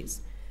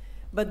difficulties.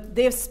 But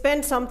they've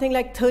spent something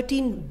like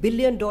 $13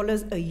 billion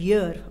a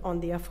year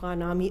on the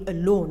Afghan army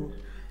alone.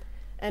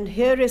 And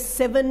here is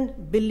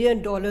 $7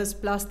 billion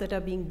plus that are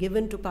being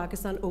given to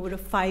Pakistan over a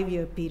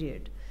 5-year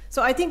period.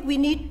 So I think we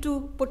need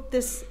to put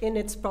this in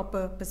its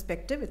proper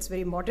perspective. It's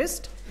very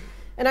modest.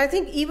 And I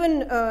think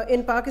even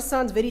in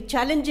Pakistan's very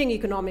challenging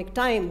economic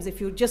times,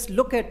 if you just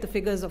look at the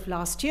figures of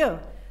last year,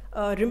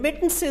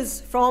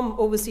 remittances from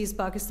overseas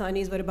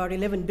Pakistanis were about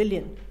 11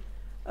 billion.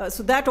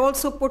 So that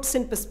also puts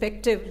in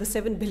perspective the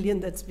 7 billion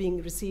that's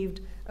being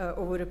received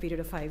over a period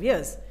of 5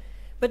 years.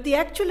 But the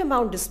actual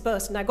amount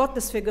dispersed, and I got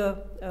this figure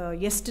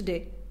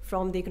yesterday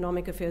from the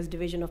Economic Affairs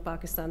Division of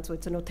Pakistan, so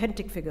it's an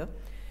authentic figure.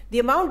 The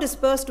amount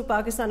dispersed to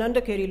Pakistan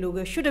under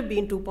Kerry-Lugar should have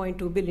been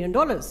 $2.2 billion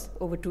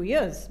over 2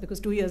 years,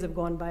 because 2 years have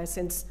gone by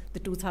since the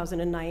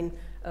 2009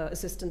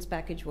 assistance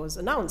package was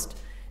announced.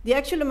 The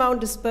actual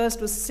amount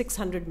dispersed was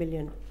 $600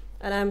 million.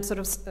 And I'm sort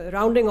of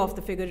rounding off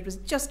the figure. It was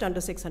just under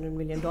 $600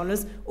 million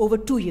over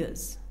 2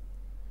 years.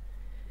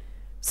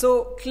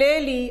 So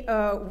clearly,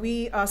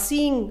 we are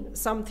seeing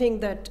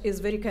something that is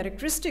very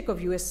characteristic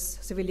of US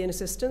civilian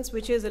assistance,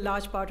 which is a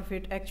large part of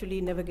it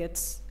actually never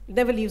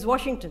leaves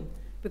Washington,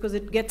 because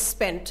it gets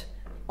spent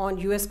on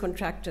US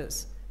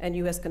contractors and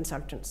US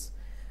consultants.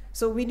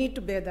 So we need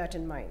to bear that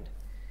in mind.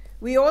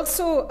 We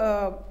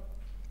also,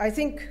 I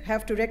think,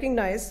 have to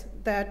recognize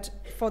that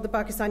for the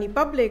Pakistani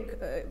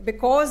public,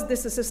 because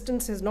this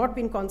assistance has not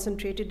been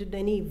concentrated in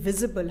any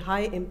visible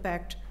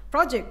high-impact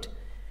project,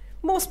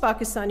 most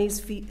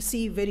Pakistanis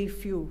see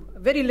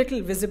very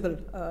little visible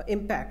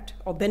impact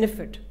or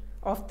benefit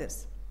of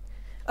this.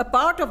 A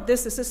part of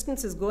this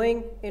assistance is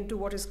going into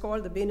what is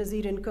called the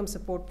Benazir Income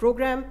Support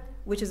Program,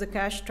 which is a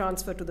cash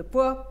transfer to the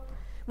poor,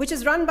 which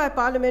is run by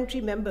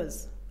parliamentary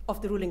members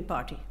of the ruling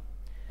party,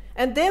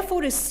 and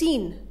therefore is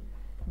seen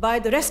by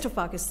the rest of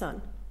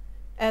Pakistan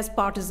as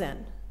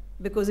partisan,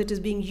 because it is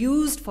being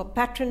used for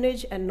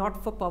patronage and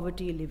not for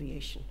poverty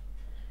alleviation.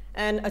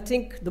 And I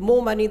think the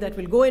more money that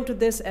will go into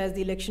this as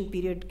the election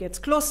period gets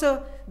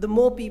closer, the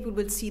more people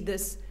will see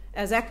this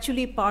as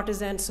actually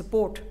partisan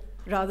support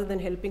rather than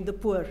helping the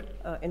poor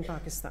in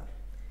Pakistan.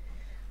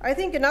 I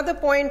think another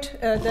point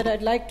that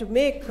I'd like to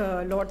make,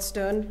 Lord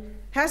Stern,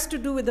 has to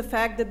do with the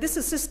fact that this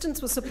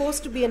assistance was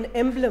supposed to be an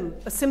emblem,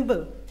 a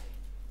symbol,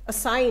 a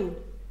sign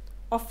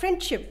of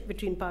friendship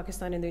between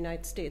Pakistan and the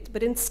United States.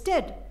 But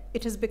instead,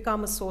 it has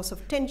become a source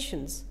of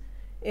tensions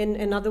in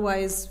an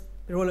otherwise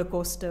roller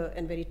coaster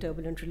and very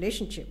turbulent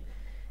relationship.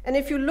 And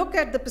if you look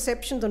at the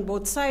perceptions on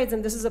both sides,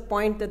 and this is a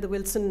point that the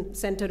Wilson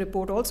Center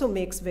report also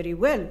makes very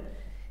well,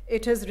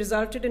 it has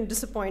resulted in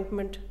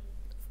disappointment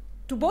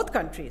to both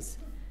countries,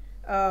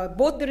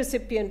 both the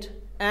recipient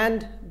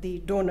and the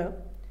donor.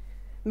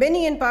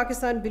 Many in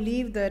Pakistan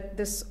believe that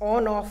this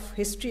on-off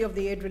history of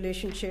the aid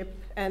relationship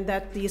and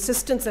that the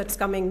assistance that's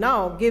coming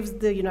now gives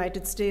the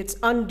United States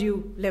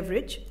undue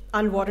leverage,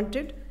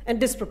 unwarranted and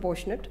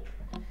disproportionate.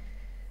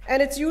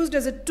 And it's used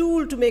as a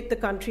tool to make the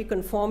country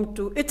conform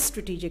to its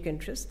strategic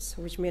interests,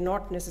 which may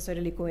not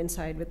necessarily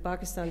coincide with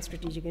Pakistan's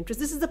strategic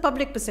interests. This is the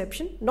public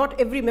perception.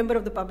 Not every member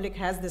of the public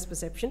has this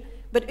perception,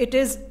 but it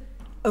is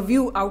a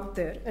view out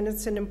there, and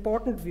it's an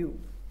important view.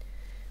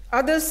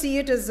 Others see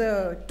it as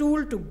a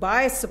tool to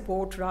buy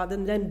support rather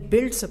than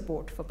build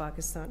support for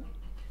Pakistan,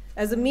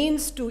 as a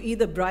means to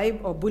either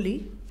bribe or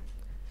bully.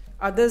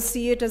 Others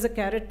see it as a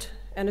carrot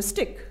and a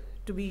stick,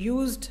 to be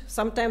used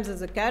sometimes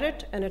as a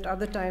carrot and at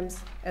other times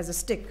as a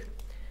stick.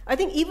 I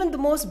think even the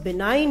most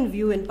benign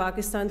view in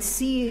Pakistan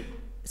sees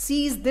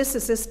this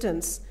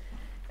assistance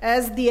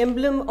as the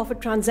emblem of a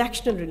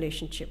transactional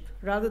relationship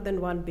rather than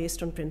one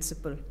based on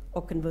principle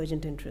or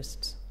convergent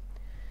interests.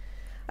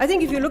 I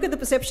think if you look at the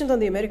perceptions on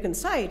the American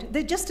side,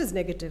 they're just as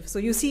negative. So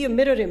you see a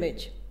mirror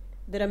image.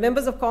 There are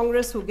members of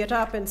Congress who get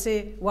up and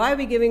say, why are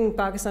we giving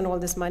Pakistan all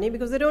this money?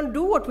 Because they don't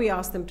do what we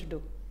ask them to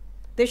do.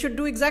 They should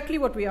do exactly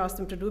what we ask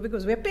them to do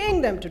because we're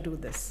paying them to do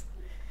this.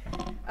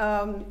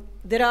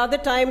 There are other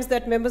times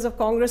that members of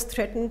Congress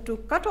threaten to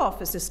cut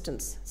off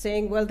assistance,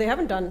 saying, well, they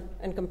haven't done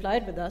and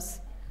complied with us,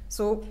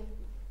 so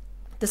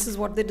this is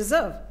what they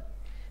deserve.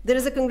 There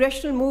is a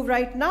congressional move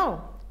right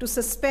now to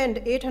suspend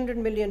 $800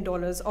 million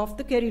of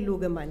the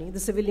Kerry-Lugar money, the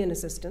civilian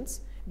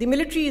assistance. The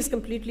military is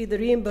completely, the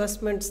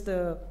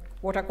reimbursements,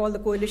 what are called the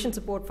coalition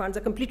support funds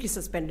are completely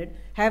suspended,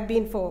 have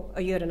been for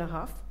a year and a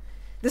half.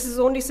 This is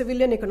only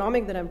civilian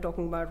economic that I'm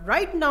talking about.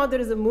 Right now,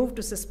 there is a move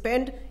to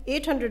suspend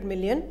 $800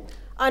 million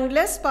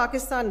unless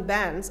Pakistan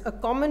bans a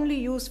commonly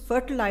used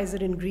fertilizer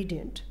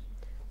ingredient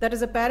that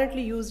is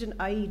apparently used in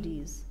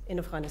IEDs in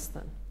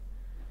Afghanistan.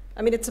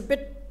 I mean, it's a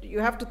bit, you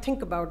have to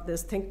think about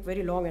this, think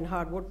very long and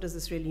hard, what does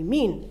this really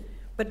mean?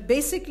 But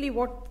basically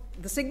what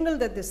the signal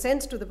that this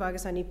sends to the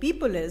Pakistani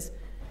people is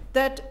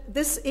that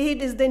this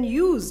aid is then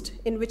used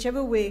in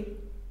whichever way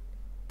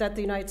that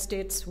the United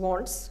States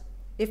wants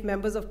if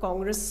members of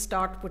Congress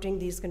start putting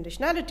these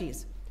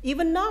conditionalities.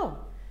 Even now,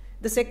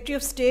 the Secretary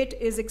of State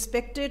is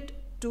expected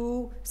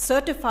to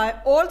certify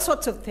all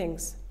sorts of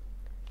things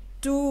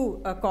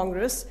to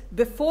Congress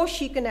before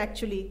she can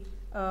actually,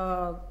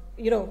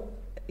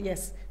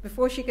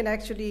 before she can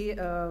actually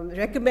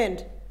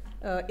recommend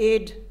the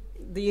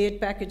aid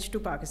package to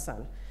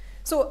Pakistan.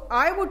 So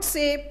I would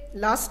say,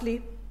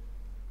 lastly,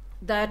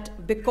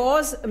 that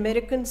because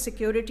American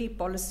security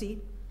policy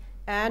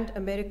and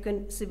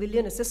American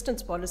civilian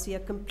assistance policy are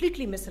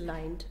completely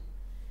misaligned,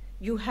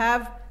 you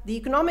have the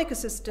economic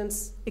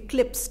assistance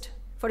eclipsed.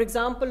 For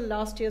example,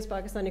 last year's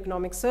Pakistan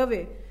Economic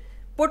Survey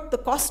put the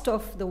cost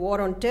of the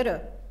war on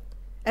terror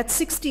at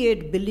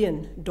 $68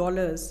 billion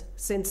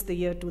since the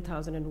year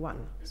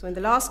 2001. So in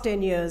the last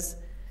 10 years,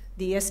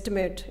 the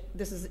estimate,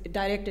 this is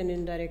direct and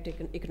indirect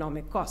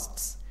economic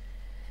costs.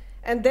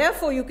 And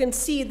therefore, you can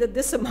see that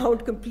this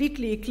amount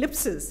completely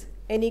eclipses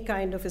any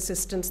kind of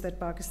assistance that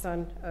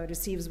Pakistan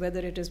receives, whether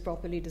it is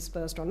properly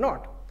dispersed or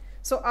not.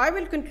 So I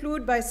will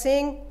conclude by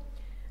saying,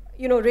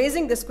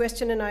 raising this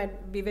question, and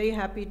I'd be very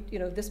happy,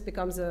 this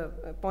becomes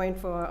a point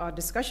for our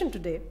discussion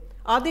today.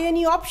 Are there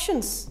any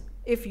options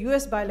if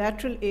US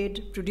bilateral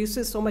aid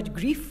produces so much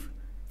grief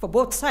for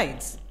both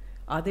sides?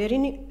 Are there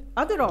any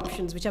other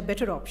options which are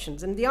better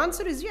options? And the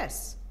answer is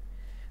yes.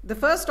 The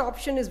first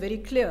option is very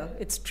clear.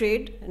 It's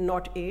trade and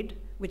not aid,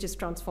 which is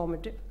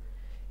transformative.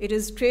 It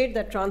is trade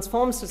that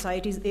transforms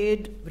societies.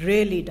 Aid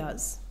rarely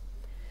does.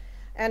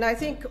 And I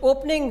think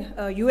opening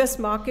US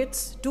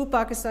markets to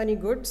Pakistani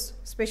goods,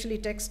 especially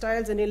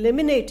textiles, and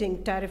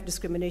eliminating tariff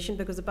discrimination,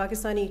 because the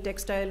Pakistani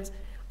textiles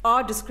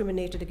are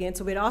discriminated against.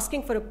 So we're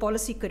asking for a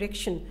policy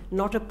correction,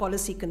 not a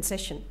policy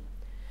concession.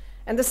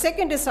 And the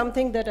second is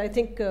something that I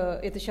think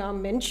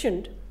Ehtisham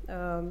mentioned,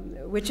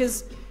 which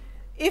is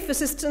if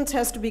assistance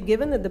has to be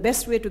given, then the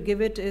best way to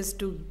give it is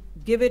to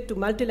give it to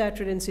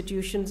multilateral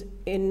institutions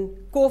in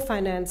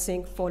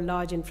co-financing for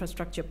large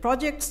infrastructure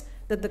projects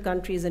that the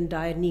country is in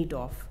dire need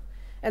of.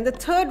 And the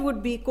third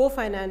would be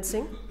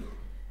co-financing,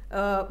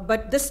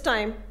 but this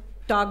time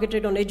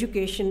targeted on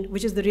education,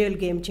 which is the real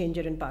game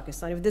changer in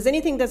Pakistan. If there's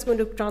anything that's going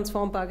to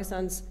transform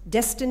Pakistan's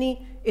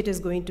destiny, it is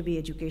going to be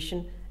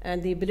education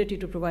and the ability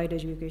to provide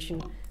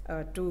education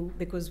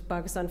because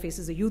Pakistan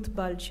faces a youth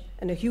bulge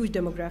and a huge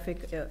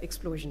demographic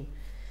explosion.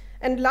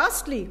 And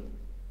lastly,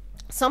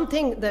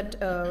 something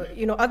that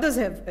others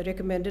have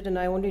recommended, and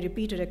I only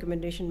repeat a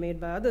recommendation made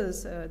by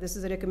others. This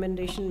is a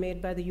recommendation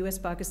made by the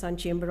US-Pakistan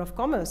Chamber of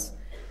Commerce.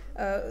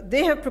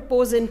 They have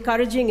proposed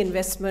encouraging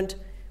investment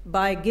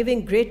by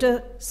giving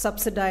greater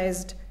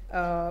subsidized,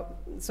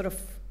 sort of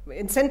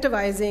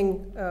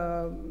incentivizing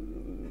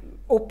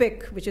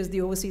OPEC, which is the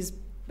Overseas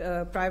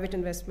Private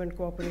Investment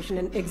Corporation,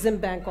 and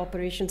Exim Bank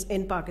operations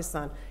in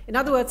Pakistan. In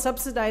other words,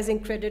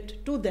 subsidizing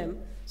credit to them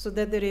so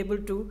that they're able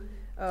to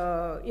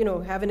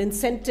have an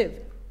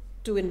incentive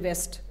to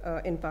invest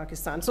in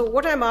Pakistan. So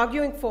what I'm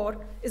arguing for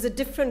is a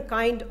different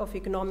kind of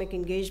economic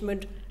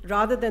engagement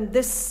rather than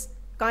this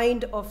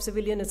kind of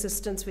civilian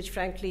assistance which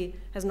frankly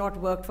has not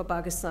worked for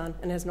Pakistan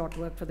and has not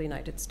worked for the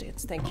United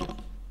States. Thank you.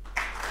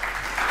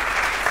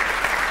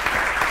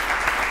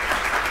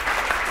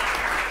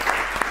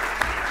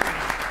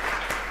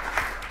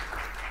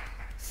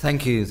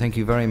 Thank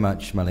you very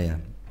much, Maleeha.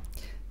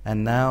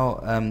 And now,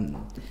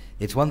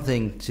 it's one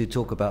thing to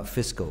talk about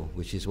fiscal,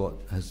 which is what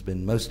has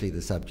been mostly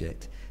the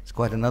subject. It's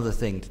quite another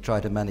thing to try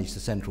to manage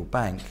the central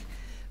bank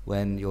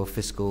when your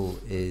fiscal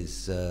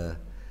is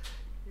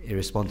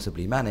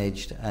irresponsibly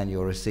managed and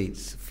your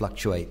receipts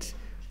fluctuate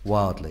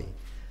wildly.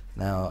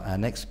 Now, our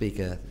next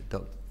speaker,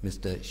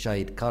 Mr.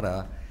 Shahid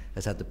Kardar,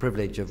 has had the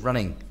privilege of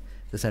running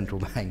the central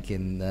bank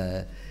in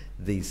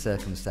these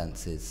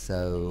circumstances.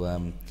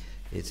 So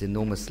it's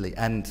enormously,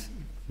 and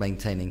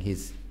maintaining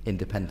his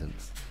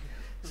independence.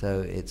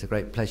 So it's a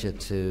great pleasure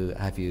to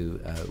have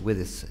you with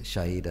us,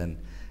 Shahid, and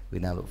we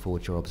now look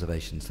forward to your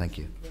observations. Thank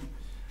you.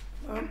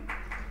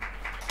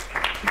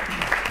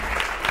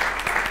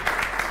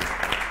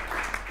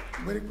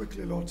 Very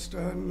quickly, Lord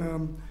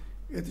Stern,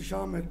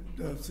 Ehtisham had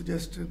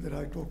suggested that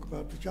I talk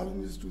about the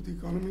challenges to the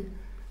economy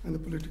and the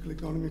political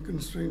economy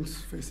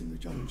constraints facing the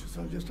challenges.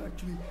 I'll just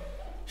actually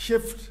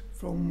shift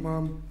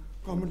from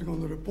commenting on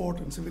the report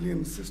and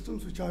civilian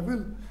systems, which I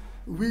will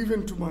weave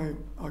into my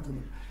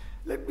argument.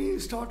 Let me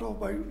start off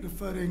by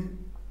referring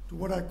to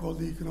what I call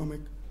the economic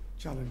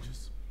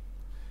challenges.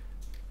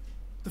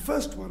 The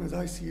first one, as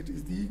I see it,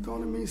 is the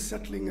economy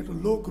settling at a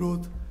low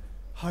growth,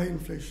 high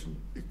inflation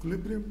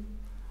equilibrium,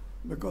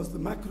 because the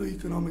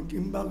macroeconomic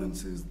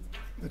imbalances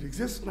that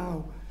exist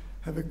now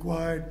have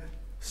acquired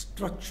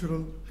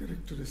structural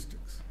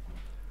characteristics.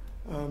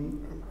 I've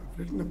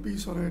written a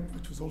piece on it,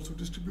 which was also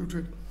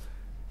distributed.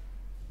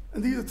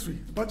 And these are three: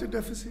 the budget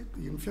deficit,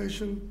 the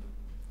inflation,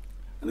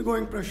 and the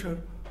growing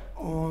pressure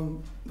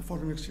on the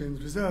foreign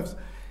exchange reserves.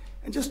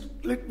 And just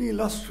let me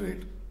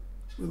illustrate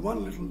with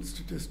one little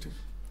statistic.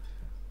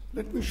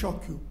 Let me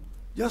shock you.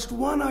 Just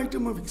one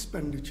item of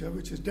expenditure,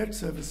 which is debt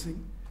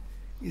servicing,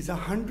 is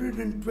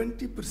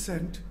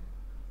 120%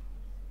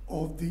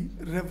 of the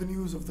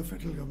revenues of the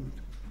federal government.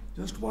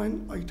 Just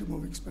one item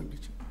of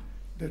expenditure,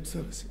 debt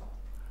servicing.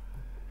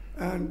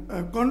 And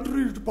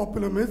contrary to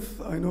popular myth,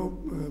 I know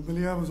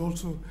Maleeha was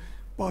also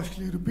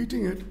partially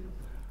repeating it,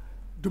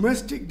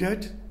 domestic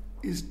debt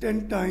is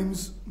 10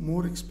 times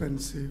more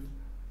expensive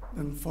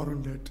than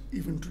foreign debt,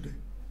 even today.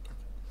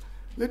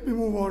 Let me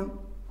move on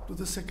to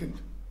the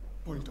second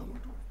point I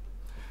want to make.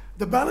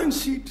 The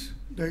balance sheet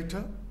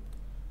data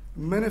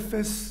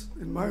manifests,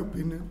 in my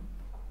opinion,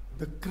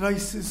 the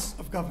crisis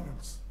of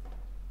governance.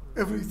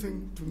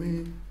 Everything, to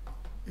me,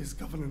 is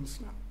governance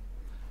now.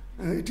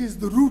 It is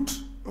the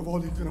root of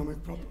all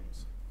economic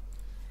problems.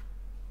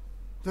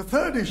 The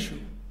third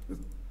issue,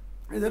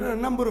 there are a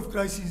number of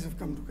crises have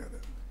come together.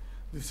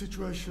 The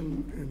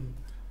situation in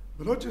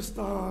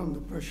Balochistan, the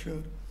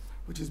pressure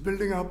which is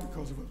building up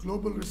because of a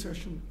global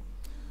recession.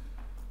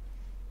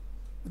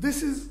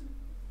 This is,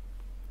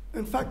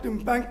 in fact,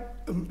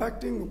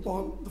 impacting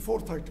upon the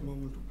fourth item I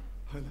want to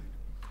highlight.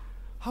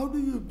 How do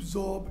you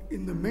absorb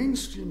in the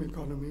mainstream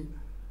economy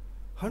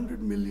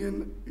 100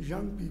 million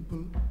young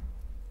people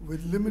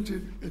with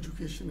limited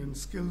education and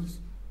skills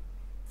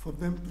for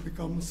them to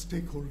become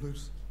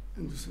stakeholders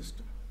in the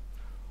system?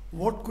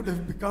 What could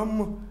have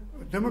become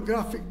a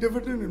demographic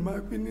dividend, in my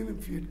opinion,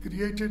 if we had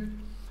created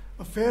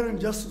a fair and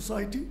just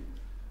society,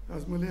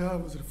 as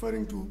Maleeha was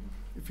referring to,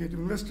 if we had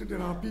invested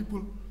in our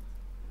people,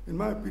 in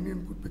my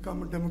opinion, could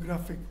become a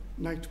demographic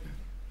nightmare.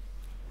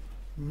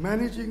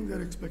 Managing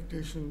their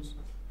expectations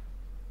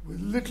with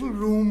little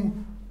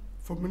room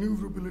for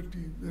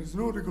maneuverability, there's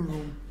no wiggle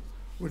room,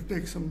 will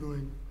take some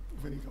doing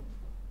of any government.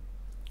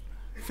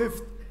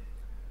 Fifth,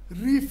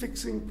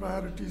 refixing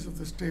priorities of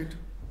the state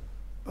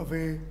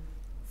away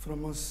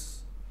from a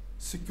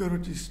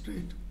security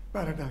state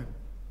paradigm.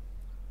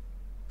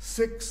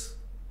 Six,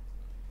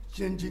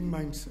 changing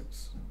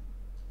mindsets.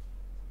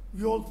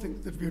 We all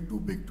think that we are too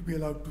big to be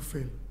allowed to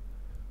fail.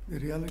 The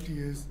reality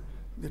is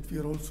that we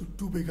are also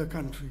too big a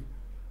country,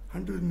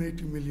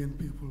 180 million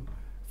people,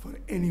 for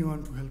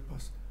anyone to help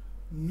us.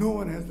 No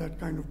one has that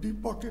kind of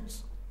deep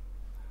pockets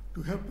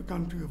to help a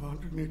country of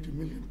 180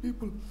 million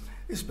people,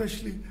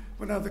 especially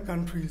when other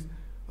countries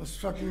are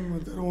struggling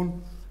with their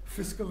own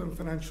fiscal and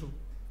financial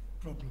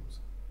problems.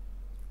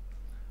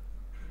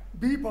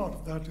 B part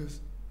of that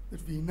is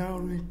that we now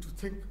need to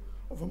think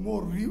of a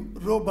more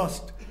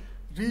robust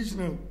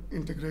regional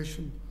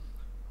integration.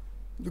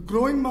 The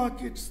growing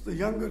markets, the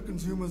younger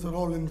consumers are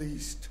all in the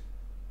East.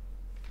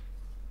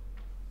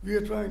 We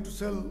are trying to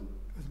sell,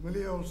 as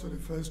Maleeha also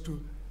refers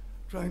to,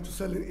 trying to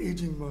sell in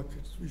aging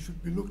markets. We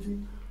should be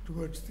looking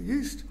towards the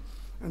East,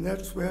 and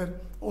that's where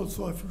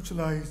also our future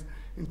lies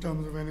in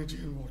terms of energy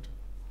and water.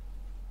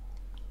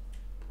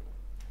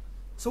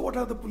 So what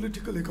are the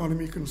political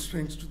economy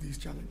constraints to these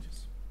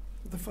challenges?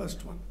 The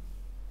first one,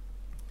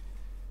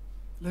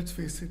 let's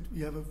face it,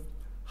 we have a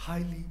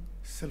highly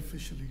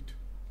selfish elite.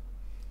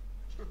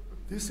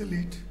 This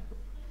elite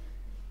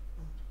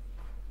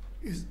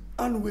is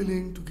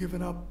unwilling to give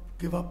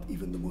up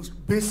even the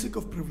most basic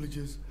of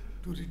privileges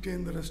to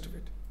retain the rest of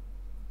it.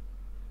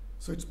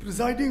 So it's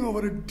presiding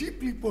over a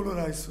deeply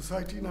polarized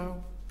society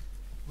now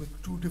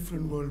with two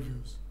different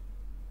worldviews.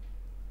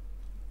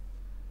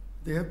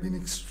 They have been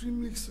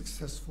extremely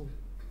successful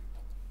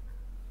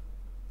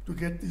to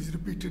get these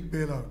repeated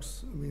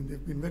bailouts. I mean,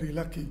 they've been very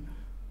lucky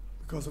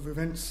because of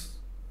events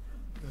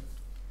that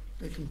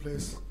taken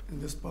place in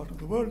this part of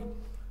the world.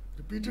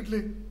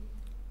 Repeatedly,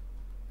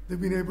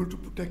 they've been able to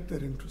protect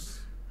their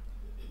interests.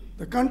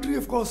 The country,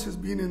 of course, has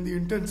been in the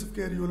intensive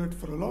care unit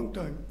for a long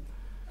time,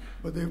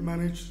 but they've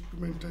managed to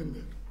maintain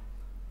that,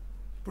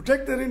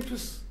 protect their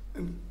interests,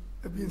 and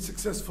have been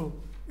successful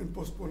in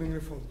postponing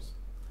reforms.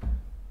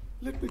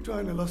 Let me try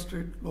and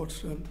illustrate, Lord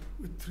Stern,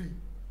 with three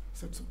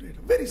sets of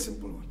data, very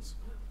simple ones.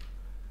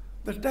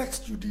 The tax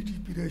to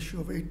GDP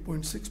ratio of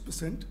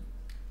 8.6%,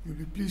 you'll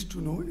be pleased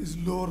to know, is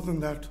lower than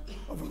that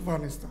of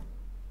Afghanistan.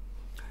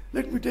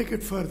 Let me take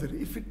it further,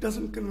 if it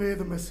doesn't convey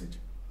the message.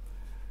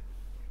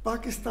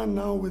 Pakistan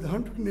now, with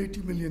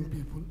 180 million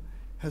people,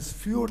 has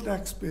fewer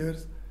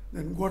taxpayers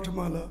than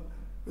Guatemala,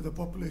 with a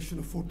population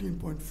of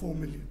 14.4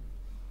 million.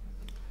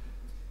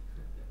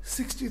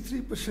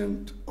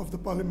 63% of the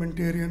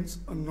parliamentarians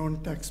are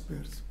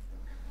non-taxpayers.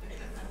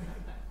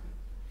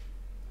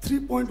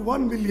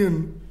 3.1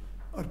 million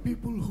are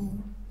people who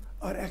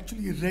are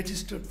actually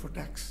registered for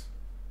tax.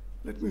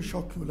 Let me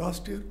shock you,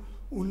 last year,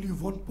 only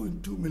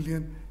 1.2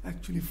 million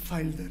actually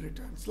filed their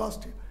returns.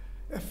 Last year,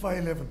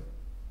 FY11.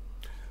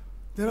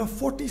 There are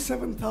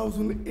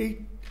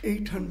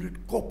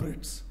 47,800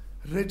 corporates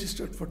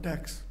registered for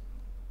tax.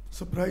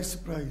 Surprise,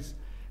 surprise,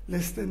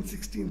 less than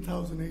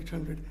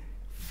 16,800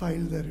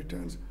 filed their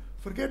returns.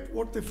 Forget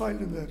what they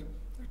filed in their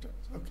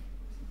returns. Okay.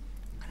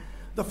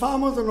 The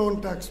farmers are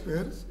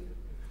non-taxpayers,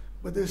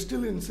 but they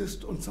still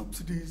insist on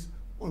subsidies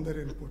on their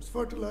inputs,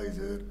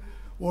 fertilizer,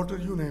 water,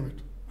 you name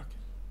it. Okay.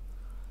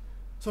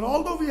 So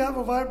although we have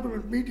a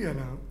vibrant media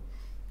now,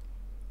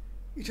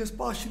 it has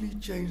partially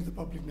changed the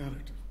public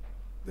narrative.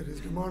 There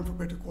is demand for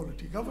better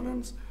quality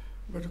governance,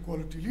 better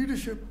quality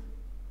leadership,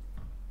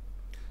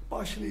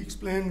 partially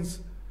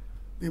explains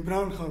the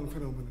Imran Khan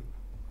phenomenon,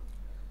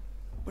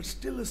 but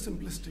still a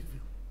simplistic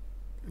view,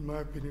 in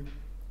my opinion,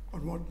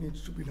 on what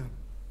needs to be done.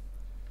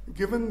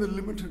 Given the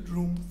limited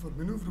room for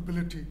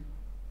maneuverability,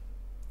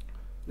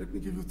 let me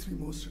give you three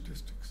more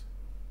statistics,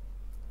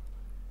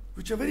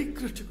 which are very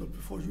critical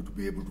for you to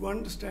be able to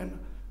understand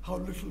how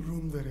little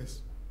room there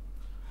is.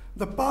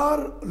 The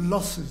power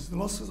losses, the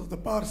losses of the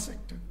power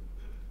sector,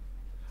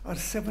 are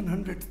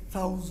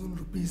 700,000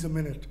 rupees a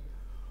minute,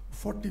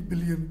 40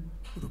 billion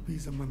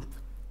rupees a month.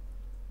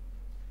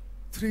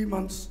 3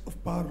 months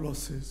of power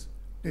losses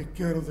take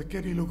care of the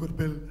Kerry-Lugar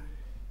bill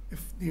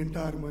if the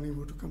entire money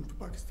were to come to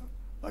Pakistan.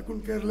 I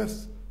couldn't care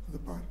less for the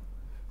power,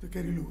 the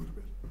Kerry-Lugar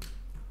bill.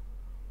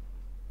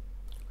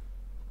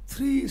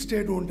 3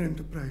 state-owned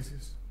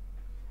enterprises,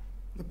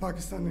 the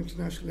Pakistan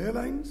International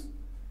Airlines,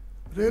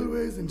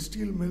 railways and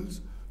steel mills,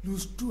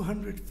 lose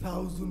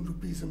 200,000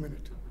 rupees a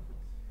minute.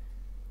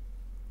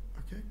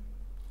 Okay?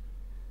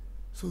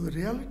 So the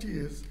reality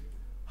is,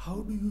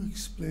 how do you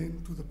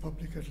explain to the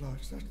public at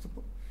large? That's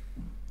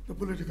the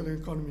political and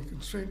economic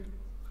constraint,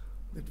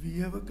 that we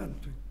have a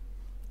country,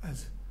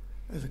 as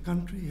a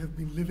country, have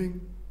been living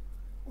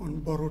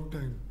on borrowed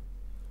time,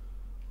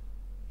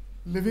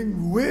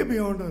 living way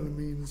beyond our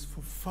means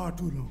for far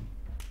too long.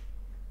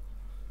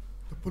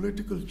 The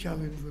political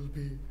challenge will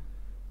be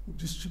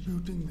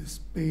distributing this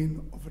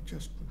pain of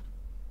adjustment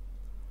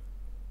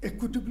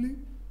equitably,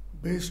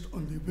 based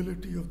on the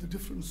ability of the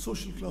different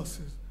social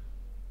classes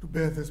to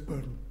bear this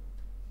burden.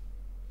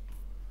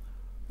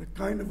 The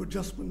kind of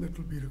adjustment that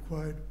will be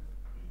required,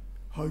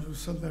 how you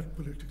sell that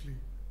politically,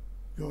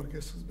 your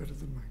guess is better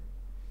than mine.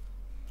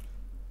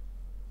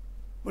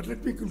 But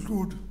let me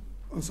conclude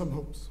on some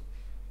hopes.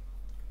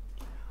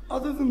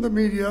 Other than the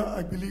media,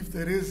 I believe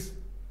there is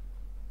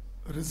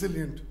a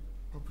resilient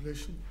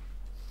population.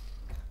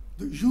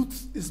 The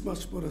youth is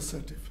much more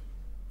assertive.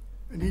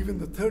 And even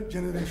the third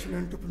generation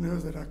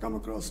entrepreneurs that I come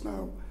across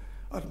now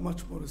are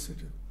much more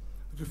assertive,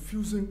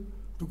 refusing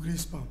to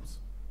grease palms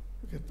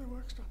to get their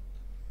works done.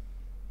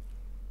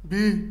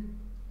 B,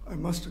 I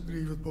must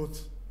agree with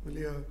both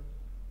Maleeha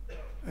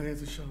and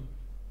Ehtisham.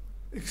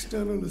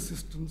 External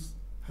assistance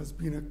has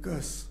been a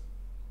curse.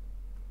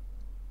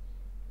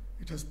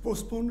 It has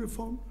postponed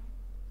reform.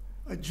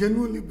 I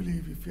genuinely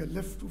believe if we are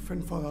left to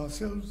fend for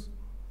ourselves,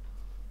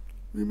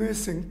 we may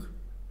sink.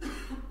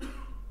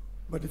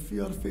 But if we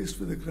are faced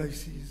with a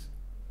crisis,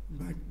 we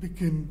might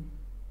begin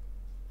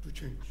to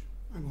change,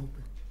 I'm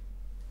hoping.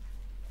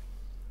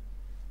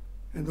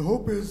 And the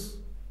hope is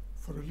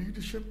for a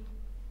leadership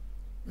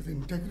with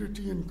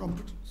integrity and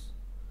competence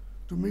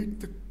to meet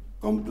the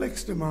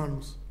complex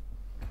demands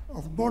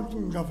of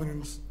modern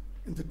governance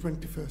in the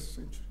 21st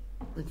century.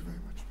 Thank you very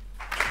much.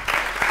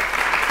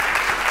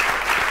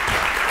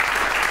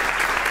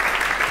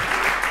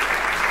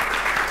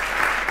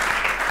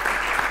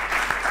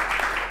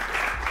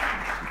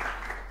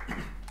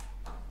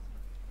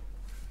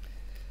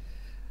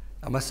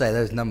 I must say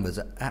those numbers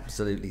are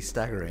absolutely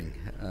staggering.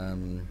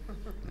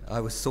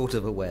 I was sort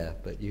of aware,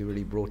 but you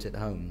really brought it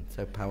home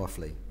so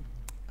powerfully.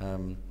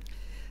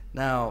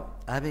 Now,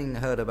 having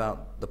heard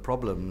about the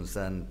problems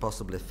and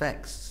possible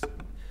effects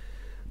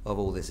of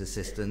all this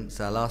assistance,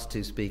 our last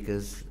two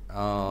speakers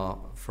are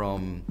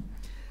from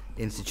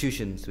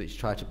institutions which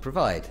try to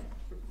provide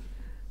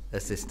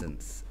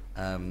assistance.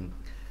 And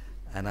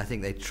I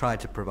think they try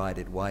to provide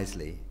it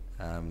wisely.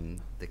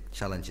 The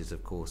challenges,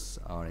 of course,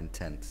 are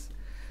intense.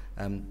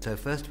 So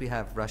first we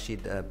have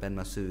Rachid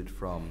Benmassoud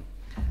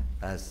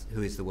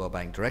who is the World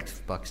Bank Director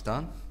for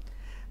Pakistan.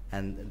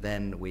 And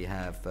then we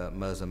have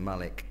Mirza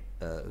Malik,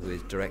 who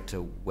is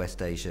Director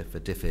West Asia for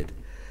DFID.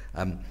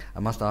 I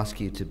must ask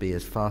you to be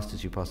as fast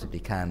as you possibly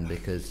can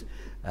because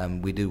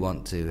we do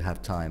want to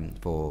have time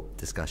for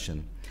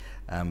discussion.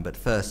 But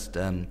first,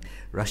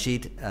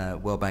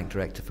 Rachid, World Bank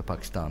Director for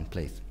Pakistan,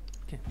 please.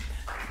 Okay.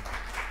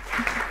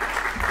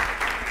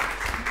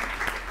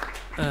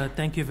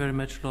 Thank you very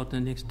much, Lord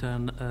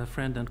Nixton,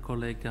 friend and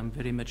colleague. I'm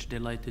very much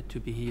delighted to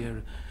be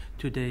here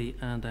today,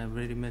 and I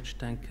very much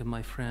thank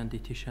my friend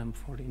Ehtisham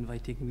for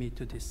inviting me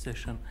to this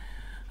session.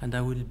 And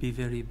I will be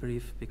very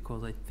brief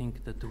because I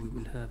think that we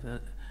will have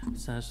a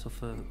sense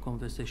of a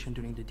conversation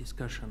during the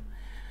discussion.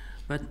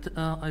 But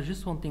I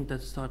just wanting to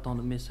start on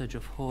a message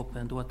of hope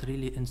and what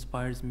really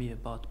inspires me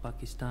about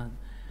Pakistan.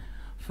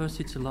 First,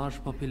 it's a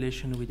large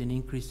population with an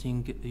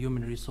increasing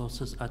human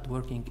resources at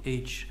working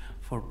age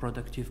for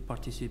productive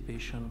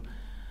participation.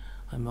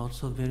 I'm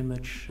also very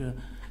much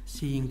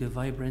seeing the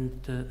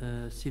vibrant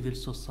civil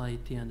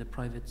society and the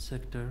private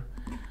sector.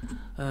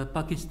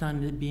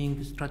 Pakistan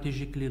being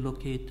strategically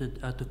located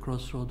at the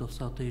crossroad of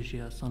South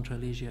Asia,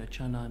 Central Asia,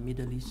 China, and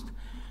Middle East,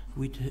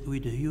 with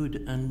a huge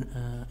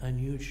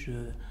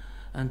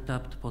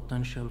untapped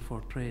potential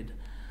for trade,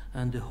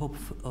 and the hope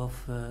of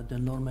the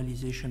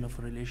normalization of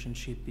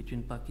relationship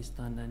between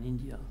Pakistan and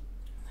India.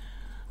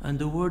 And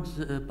the world's,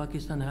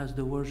 Pakistan has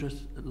the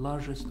world's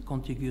largest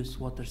contiguous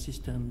water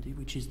system,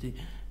 which is the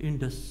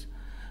Indus,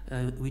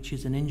 which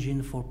is an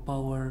engine for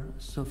power,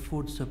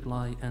 food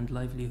supply, and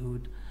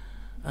livelihood.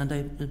 And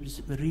I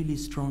really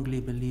strongly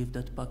believe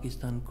that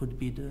Pakistan could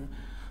be the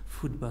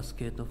food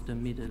basket of the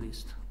Middle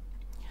East.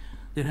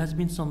 There has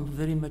been some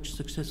very much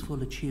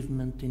successful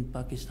achievement in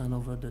Pakistan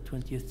over the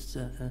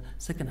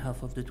second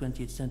half of the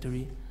 20th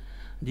century.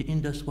 The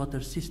Indus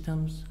water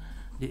systems,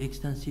 the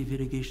extensive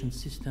irrigation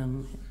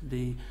system,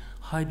 the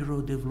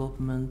hydro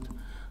development,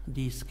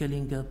 the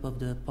scaling up of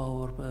the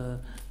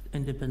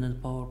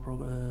independent power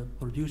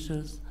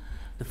producers,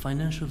 the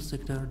financial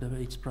sector,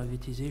 its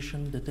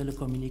privatization, the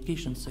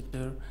telecommunications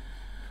sector,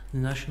 the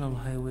national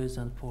highways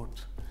and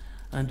ports.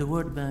 And the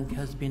World Bank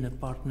has been a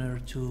partner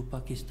to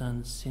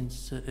Pakistan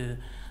since the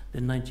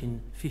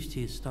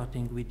 1950s,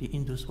 starting with the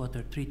Indus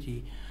Water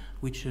Treaty,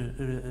 which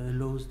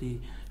allows the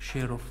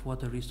share of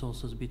water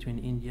resources between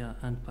India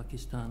and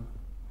Pakistan.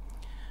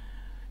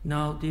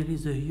 Now, there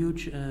is a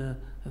huge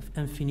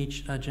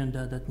unfinished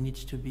agenda that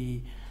needs to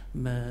be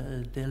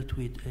dealt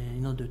with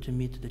in order to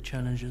meet the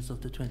challenges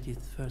of the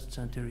 21st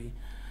century.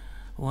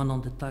 One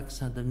on the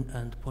tax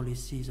and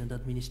policies and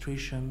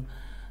administration,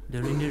 the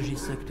energy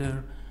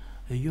sector,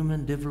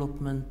 human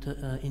development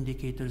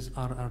indicators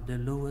are the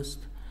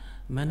lowest,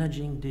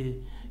 managing the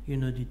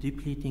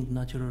depleting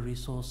natural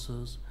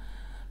resources,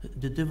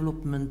 the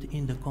development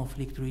in the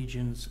conflict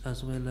regions,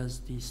 as well as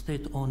the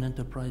state-owned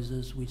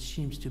enterprises, which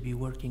seems to be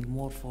working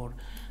more for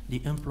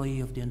the employee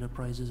of the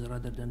enterprises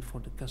rather than for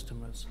the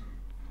customers.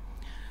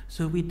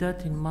 So with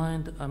that in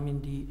mind, I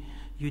mean,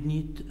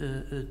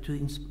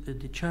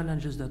 the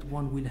challenges that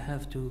one will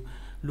have to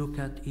look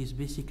at is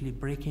basically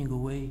breaking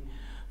away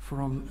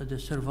from the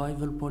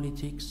survival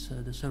politics,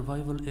 the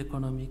survival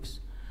economics,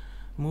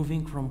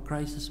 moving from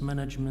crisis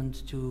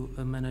management to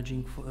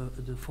managing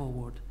the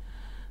forward,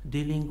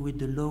 dealing with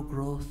the low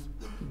growth,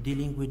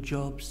 dealing with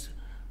jobs,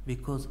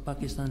 because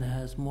Pakistan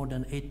has more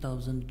than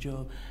 8,000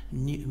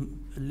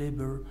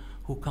 labor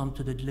who come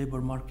to the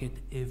labor market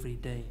every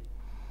day.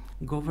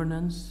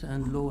 Governance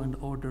and law and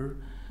order,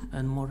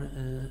 and more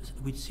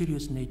with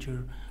serious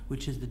nature,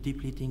 which is the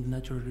depleting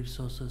natural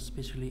resources,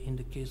 especially in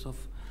the case of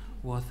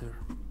water.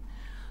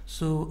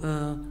 So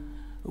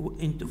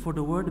for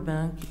the World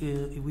Bank,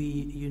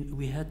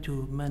 we had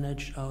to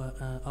manage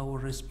our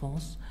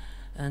response,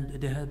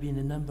 and there have been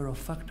a number of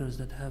factors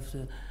that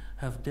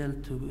have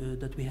dealt to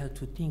that we had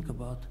to think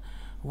about.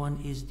 One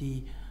is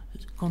the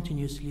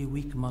continuously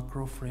weak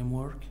macro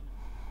framework.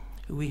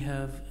 We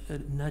have a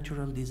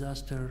natural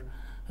disaster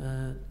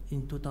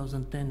in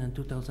 2010 and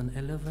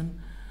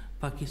 2011.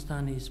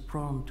 Pakistan is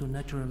prone to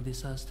natural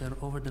disaster.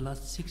 Over the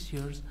last 6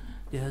 years,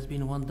 there has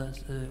been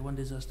one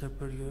disaster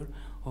per year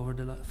over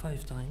the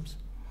 5 times.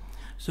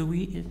 So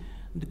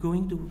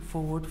going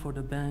forward for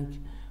the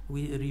bank,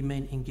 we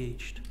remain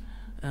engaged,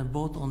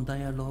 both on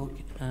dialogue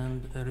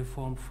and a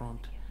reform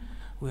front.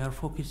 We are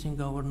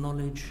focusing our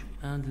knowledge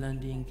and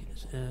lending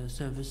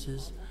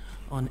services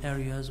on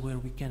areas where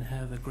we can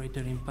have a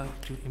greater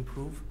impact to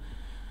improve.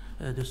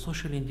 The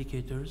social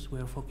indicators, we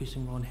are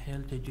focusing on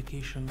health,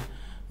 education,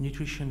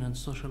 nutrition, and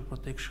social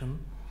protection.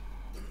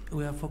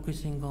 We are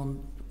focusing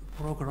on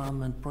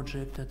program and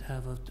projects that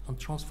have a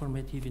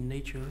transformative in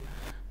nature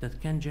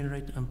that can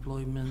generate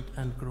employment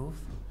and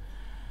growth.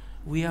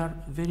 we are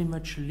very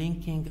much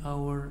linking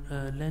our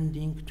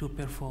lending to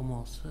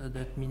performance.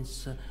 That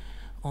means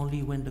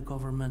only when the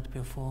government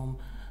perform,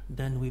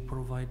 then we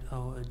provide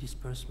our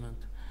disbursement.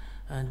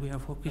 And we are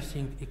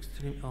focusing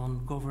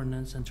on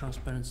governance and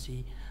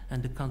transparency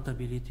and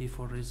accountability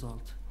for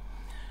result.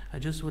 I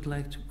just would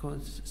like to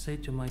say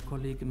to my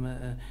colleague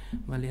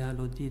Maleeha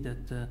Lodhi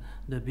that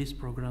the BIS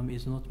program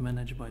is not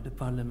managed by the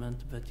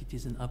parliament, but it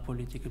is an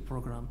apolitical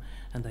program,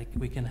 and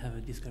we can have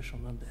a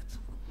discussion on that.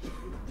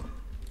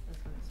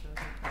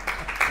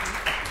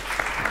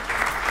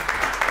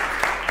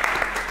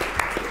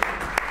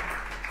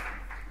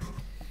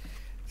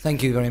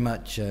 Thank you very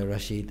much,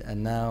 Rachid.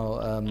 And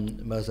now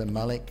Mirza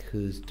Malik,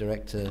 who's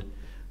director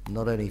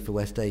not only for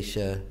West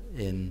Asia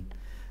in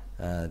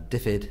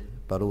DFID,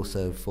 but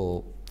also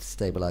for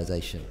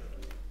stabilization.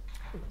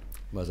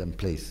 Mirza,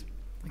 please.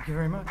 Thank you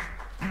very much.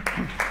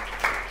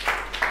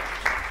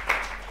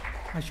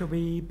 I shall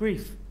be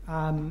brief.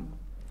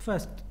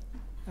 First,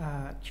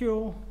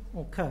 cure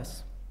or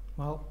curse?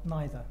 Well,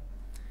 neither.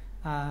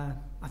 I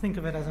think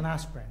of it as an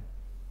aspirin.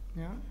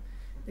 Yeah?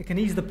 It can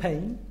ease the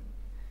pain.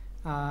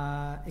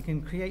 It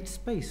can create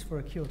space for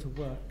a cure to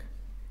work,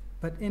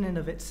 but in and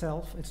of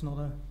itself, it's not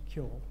a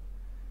cure.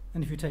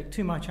 And if you take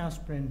too much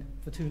aspirin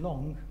for too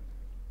long,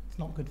 it's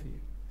not good for you.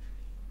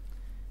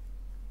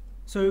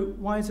 So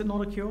why is it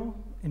not a cure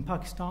in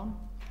Pakistan?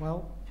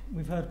 Well,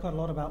 we've heard quite a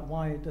lot about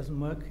why it doesn't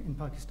work in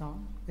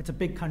Pakistan. It's a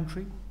big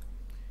country.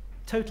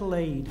 Total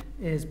aid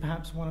is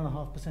perhaps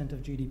 1.5%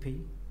 of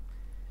GDP.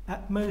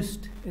 At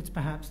most, it's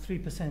perhaps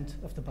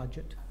 3% of the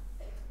budget.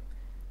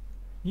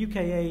 UK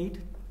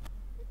aid,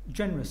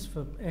 generous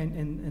for,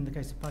 in the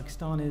case of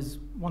Pakistan, is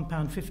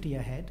 £1.50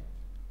 a head.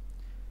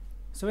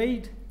 So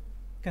aid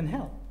can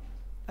help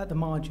at the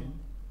margin,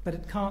 but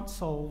it can't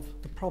solve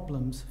the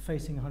problems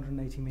facing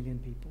 180 million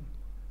people.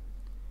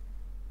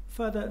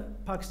 Further,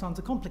 Pakistan's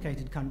a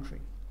complicated country,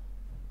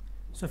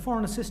 so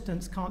foreign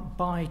assistance can't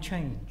buy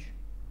change.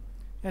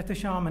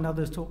 Ehtisham and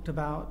others talked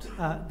about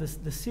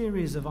the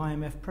series of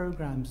IMF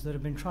programs that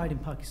have been tried in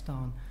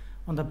Pakistan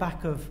on the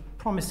back of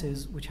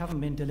promises which haven't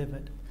been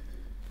delivered.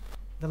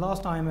 The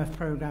last IMF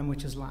program,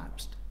 which has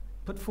lapsed,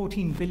 put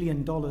 $14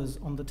 billion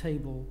on the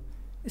table,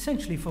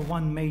 essentially for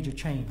one major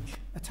change,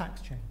 a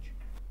tax change,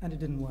 and it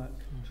didn't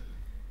work.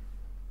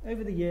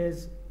 Over the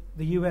years,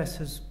 the US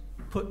has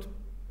put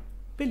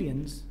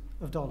billions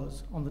of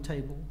dollars on the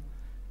table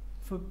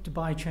to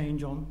buy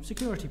change on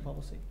security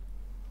policy.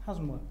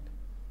 Hasn't worked.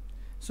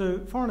 So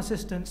foreign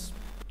assistance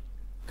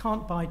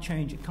can't buy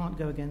change, it can't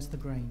go against the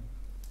grain.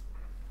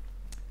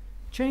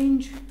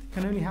 Change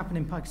can only happen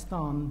in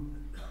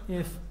Pakistan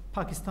if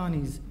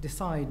Pakistanis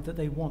decide that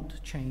they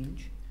want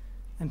change,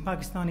 and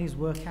Pakistanis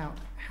work out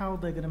how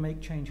they're going to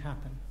make change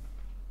happen.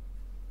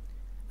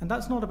 And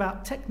that's not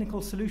about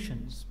technical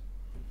solutions.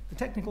 The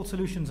technical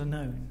solutions are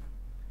known.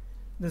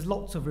 There's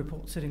lots of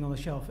reports sitting on the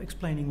shelf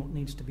explaining what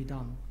needs to be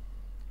done.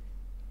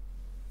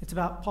 It's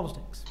about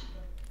politics,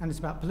 and it's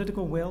about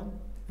political will,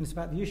 and it's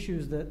about the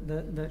issues that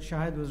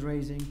Shahid was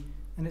raising,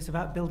 and it's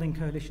about building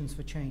coalitions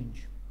for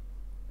change.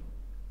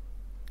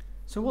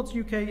 So what's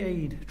UK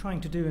aid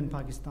trying to do in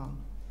Pakistan?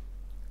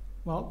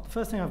 Well, the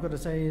first thing I've got to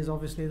say is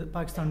obviously that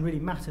Pakistan really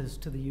matters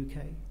to the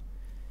UK.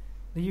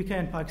 The UK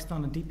and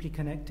Pakistan are deeply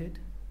connected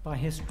by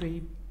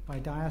history, by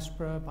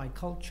diaspora, by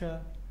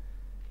culture,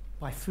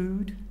 by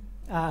food,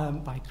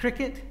 by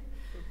cricket.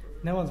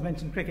 No one's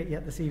mentioned cricket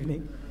yet this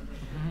evening.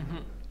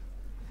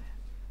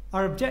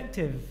 Our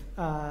objective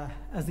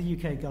as the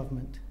UK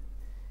government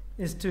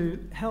is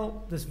to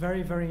help this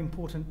very, very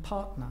important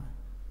partner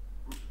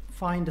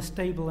find a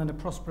stable and a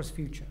prosperous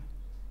future.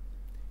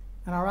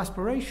 And our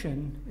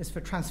aspiration is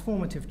for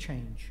transformative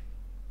change.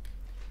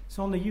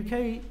 So on the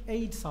UK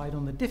aid side,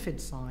 on the DFID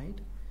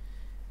side,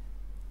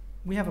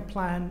 we have a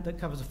plan that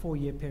covers a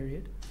 4-year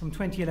period from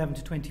 2011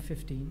 to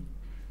 2015.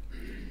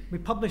 We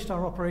published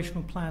our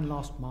operational plan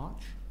last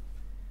March.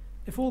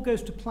 If all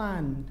goes to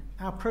plan,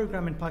 our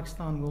program in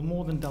Pakistan will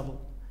more than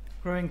double,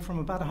 growing from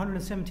about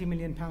 £170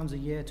 million a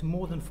year to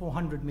more than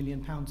 £400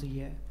 million a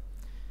year.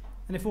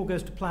 And if all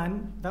goes to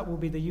plan, that will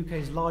be the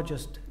UK's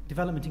largest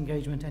development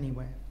engagement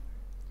anywhere.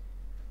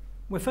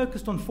 We're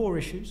focused on 4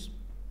 issues.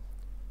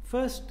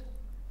 First,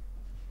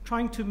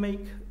 trying to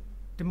make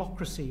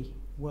democracy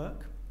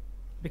work,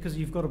 because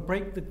you've got to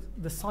break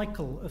the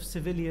cycle of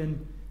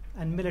civilian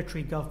and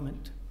military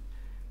government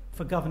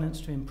for governance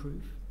to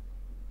improve.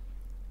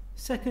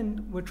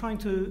 Second, we're trying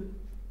to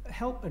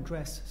help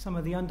address some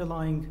of the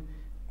underlying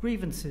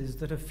grievances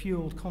that have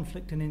fueled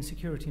conflict and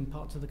insecurity in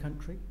parts of the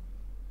country.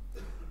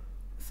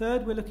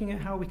 Third, we're looking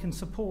at how we can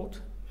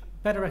support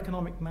better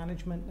economic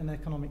management and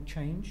economic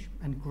change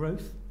and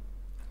growth.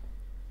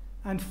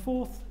 And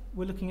fourth,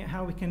 we're looking at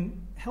how we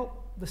can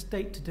help the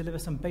state to deliver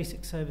some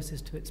basic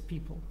services to its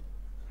people.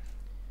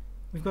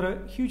 We've got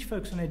a huge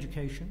focus on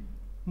education.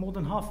 More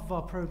than half of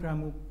our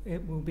program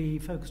will be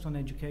focused on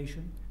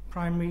education,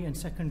 primary and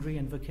secondary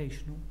and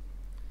vocational.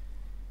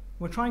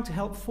 We're trying to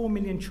help 4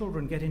 million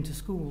children get into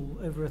school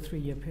over a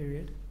 3-year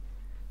period.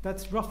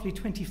 That's roughly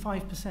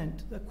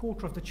 25%, a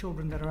quarter of the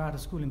children that are out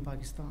of school in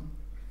Pakistan.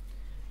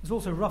 It's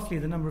also roughly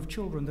the number of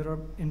children that are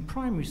in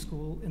primary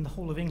school in the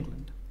whole of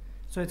England.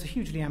 So it's a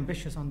hugely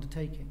ambitious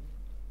undertaking.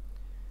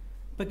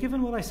 But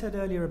given what I said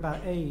earlier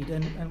about aid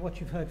and what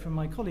you've heard from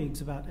my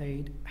colleagues about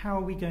aid, how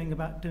are we going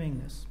about doing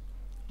this?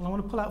 Well, I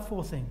want to pull out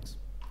 4 things.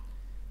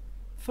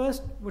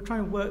 First, we're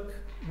trying to work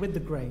with the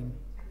grain.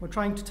 We're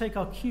trying to take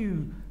our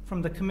cue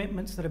from the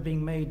commitments that are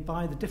being made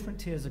by the different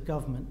tiers of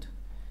government.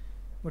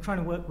 We're trying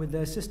to work with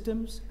their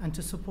systems and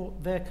to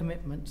support their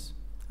commitments.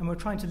 And we're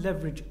trying to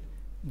leverage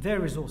their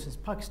resources,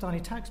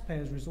 Pakistani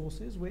taxpayers'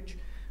 resources, which,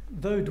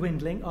 though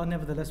dwindling, are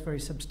nevertheless very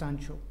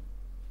substantial.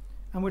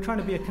 And we're trying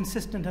to be a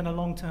consistent and a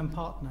long-term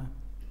partner.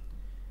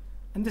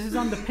 And this is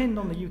underpinned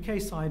on the UK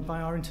side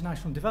by our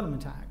International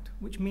Development Act,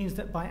 which means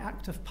that by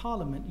Act of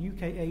Parliament,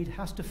 UK aid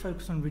has to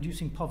focus on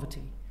reducing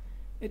poverty.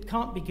 It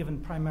can't be given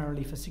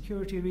primarily for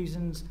security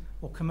reasons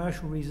or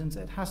commercial reasons.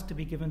 It has to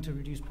be given to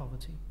reduce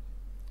poverty.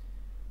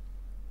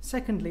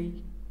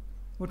 Secondly,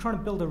 we're trying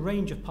to build a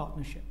range of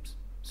partnerships.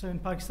 So in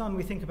Pakistan,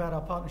 we think about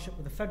our partnership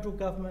with the federal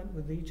government,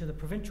 with each of the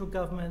provincial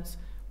governments,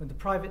 with the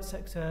private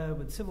sector,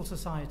 with civil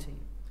society.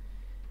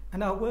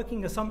 And our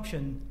working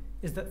assumption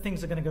is that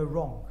things are going to go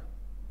wrong.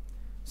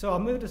 So our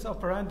modus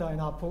operandi in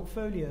our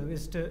portfolio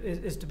is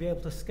to be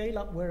able to scale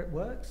up where it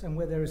works and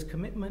where there is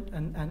commitment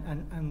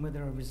and where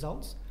there are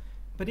results,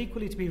 but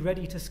equally to be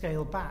ready to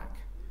scale back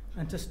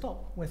and to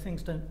stop where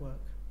things don't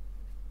work.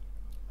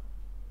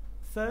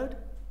 Third,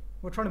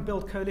 we're trying to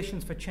build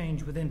coalitions for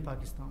change within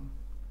Pakistan.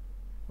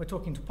 We're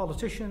talking to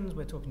politicians,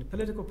 we're talking to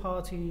political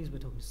parties, we're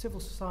talking to civil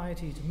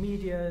society, to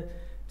media,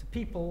 to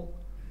people,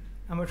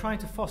 and we're trying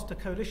to foster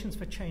coalitions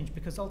for change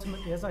because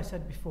ultimately, as I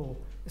said before,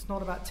 it's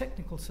not about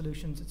technical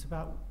solutions, it's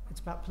about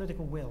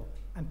political will,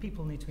 and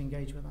people need to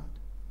engage with that.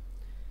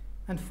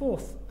 And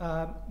fourth,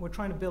 we're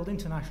trying to build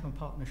international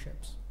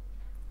partnerships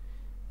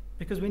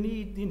because we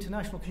need the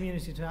international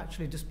community to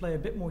actually display a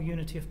bit more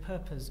unity of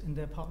purpose in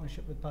their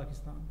partnership with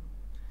Pakistan.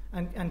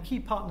 And key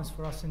partners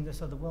for us in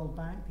this are the World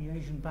Bank, the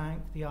Asian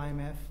Bank, the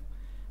IMF,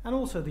 and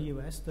also the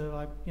US,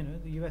 though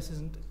the US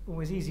isn't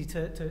always easy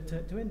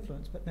to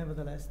influence, but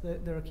nevertheless,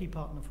 they're a key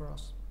partner for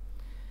us.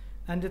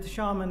 And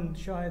Ehtisham and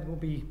Shahid will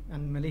be,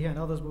 and Maleeha and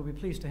others will be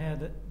pleased to hear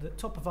that the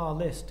top of our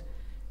list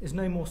is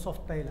no more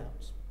soft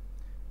bailouts,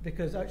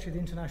 because actually the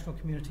international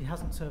community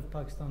hasn't served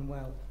Pakistan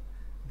well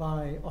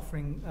by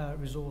offering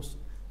resource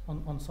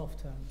on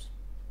soft terms.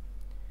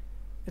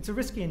 It's a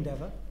risky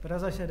endeavor, but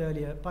as I said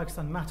earlier,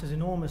 Pakistan matters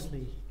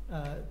enormously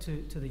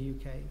to the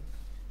UK.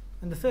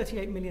 And the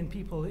 38 million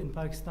people in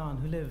Pakistan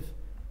who live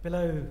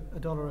below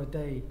 $1 a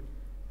day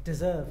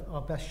deserve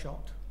our best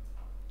shot.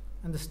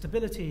 And the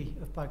stability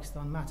of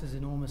Pakistan matters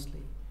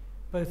enormously,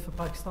 both for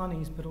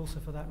Pakistanis but also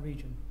for that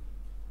region.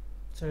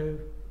 So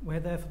we're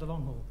there for the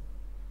long haul.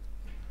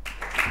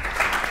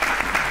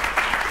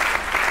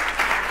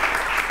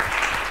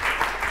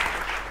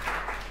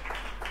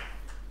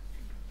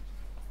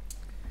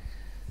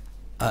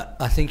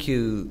 I think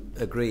you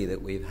agree that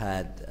we've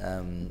had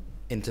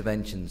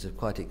interventions of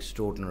quite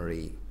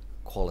extraordinary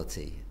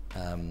quality.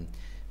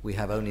 We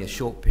have only a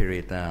short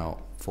period now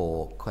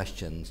for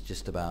questions,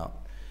 just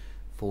about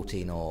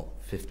 14 or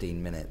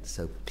 15 minutes,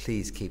 so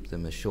please keep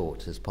them as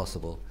short as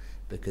possible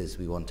because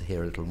we want to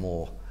hear a little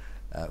more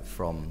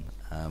from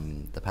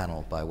the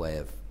panel by way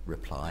of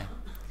reply.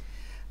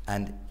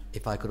 And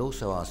if I could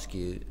also ask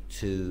you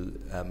to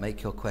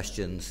make your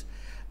questions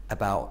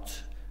about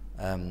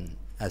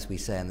as we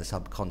say in the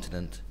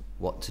subcontinent,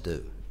 what to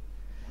do,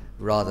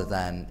 rather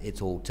than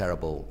it's all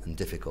terrible and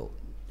difficult.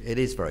 It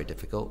is very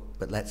difficult,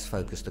 but let's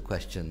focus the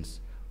questions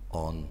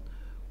on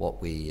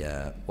what we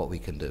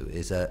can do.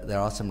 There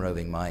are some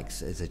roving mics.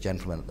 There's a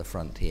gentleman at the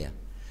front here,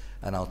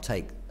 and I'll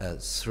take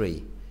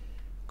 3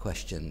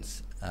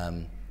 questions.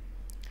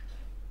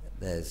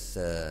 There's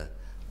a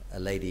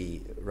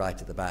lady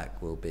right at the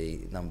back will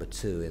be number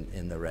 2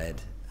 in the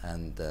red,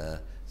 and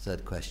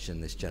third question,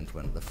 this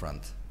gentleman at the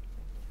front.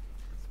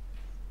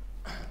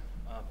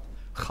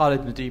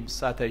 Khalid Nadeem,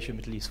 South Asia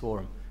Middle East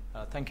Forum.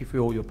 Thank you for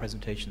all your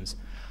presentations.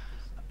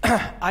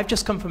 I've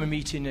just come from a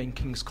meeting in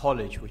King's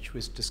College which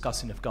was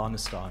discussing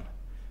Afghanistan.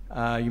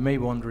 You may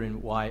be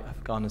wondering why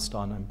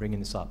Afghanistan I'm bringing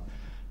this up.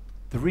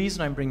 The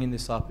reason I'm bringing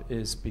this up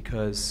is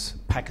because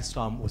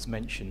Pakistan was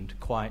mentioned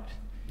quite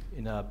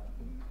in a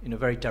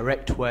very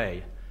direct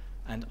way,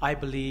 and I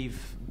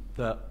believe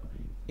that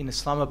in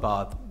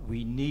Islamabad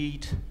we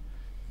need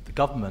the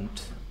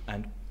government,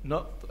 and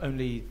not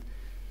only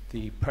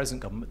the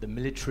present government, the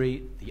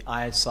military, the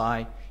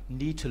ISI,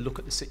 need to look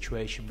at the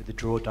situation with the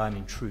drawdown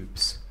in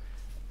troops,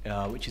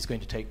 which is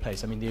going to take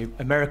place. I mean, the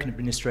American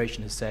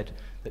administration has said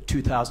that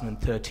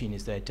 2013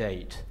 is their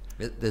date.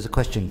 There's a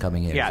question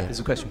coming in. Yeah, there's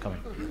a question coming.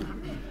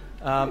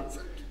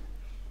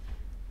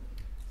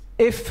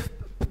 If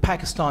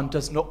Pakistan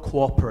does not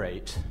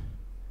cooperate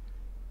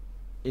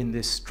in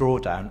this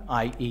drawdown,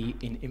 i.e.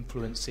 in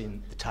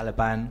influencing the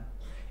Taliban,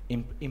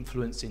 in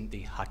influencing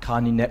the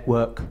Haqqani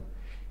network,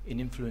 in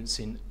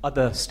influencing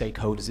other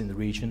stakeholders in the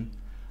region,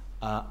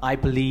 I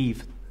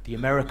believe the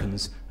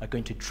Americans are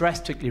going to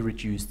drastically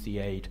reduce the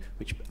aid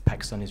which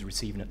Pakistan is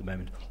receiving at the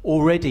moment.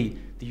 Already,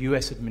 the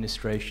US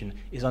administration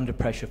is under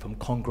pressure from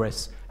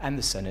Congress and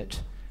the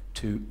Senate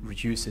to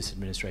reduce this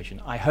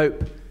administration. I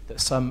hope that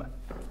some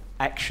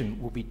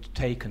action will be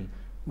taken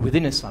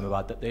within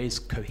Islamabad, that there is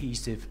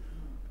cohesive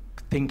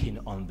thinking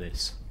on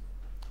this.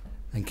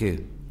 Thank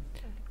you.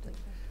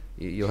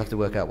 You'll have to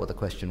work out what the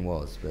question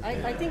was. But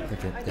I think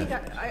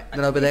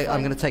I'm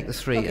going to take the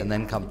three and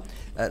then come.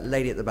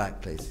 Lady at the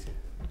back, please.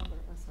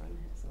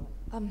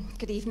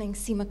 Good evening,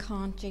 Seema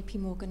Khan, JP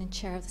Morgan and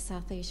Chair of the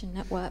South Asian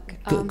Network.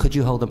 Could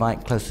you hold the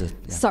mic closer?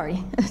 Yeah.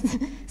 Sorry.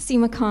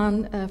 Seema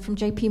Khan from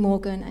JP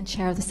Morgan and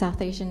Chair of the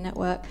South Asian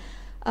Network.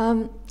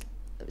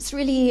 It's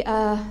really,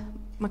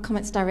 my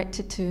comments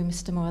directed to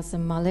Mr.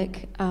 Muazzam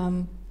Malik.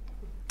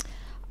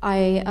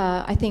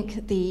 I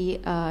think the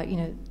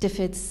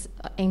DFID's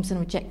aims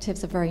and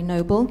objectives are very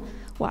noble.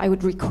 What I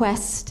would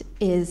request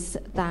is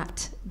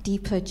that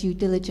deeper due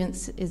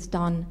diligence is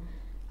done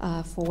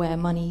for where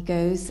money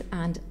goes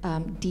and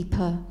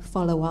deeper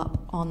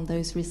follow-up on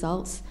those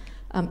results.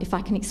 If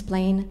I can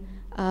explain.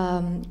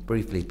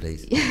 Briefly,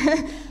 please.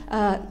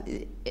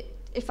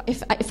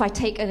 If I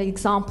take an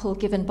example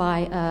given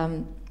by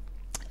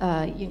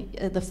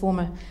the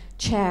former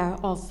chair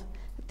of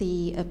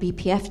the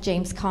BPF,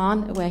 James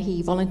Khan, where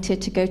he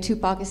volunteered to go to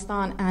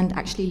Pakistan and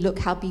actually look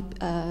how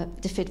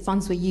DFID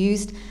funds were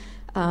used.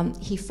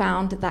 He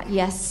found that,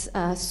 yes,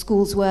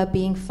 schools were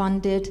being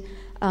funded,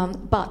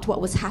 but what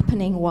was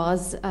happening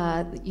was,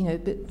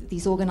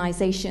 these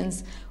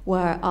organizations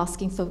were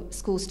asking for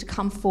schools to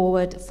come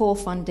forward for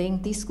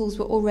funding. These schools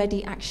were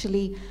already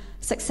actually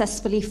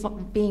successfully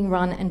being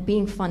run and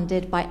being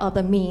funded by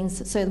other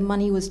means, so the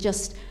money was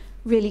just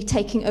really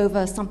taking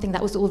over something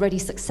that was already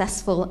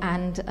successful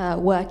and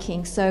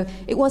working. So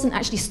it wasn't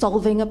actually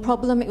solving a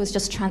problem, it was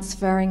just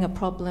transferring a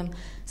problem.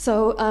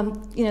 So,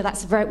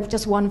 that's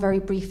just one very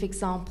brief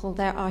example.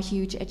 There are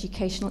huge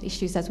educational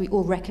issues, as we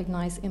all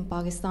recognize, in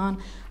Pakistan.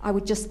 I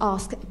would just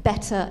ask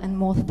better and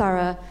more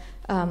thorough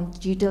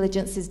due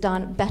diligence is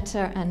done,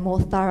 better and more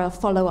thorough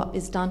follow-up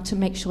is done to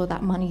make sure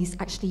that money is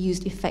actually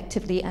used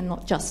effectively and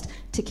not just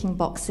ticking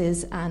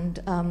boxes and,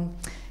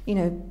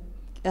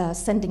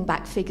 sending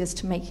back figures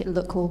to make it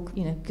look all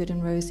good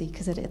and rosy,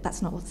 because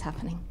that's not what's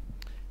happening.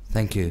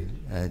 Thank you.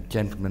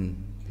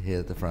 Gentleman here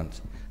at the front.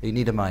 You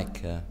need a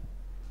mic.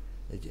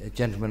 A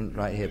gentleman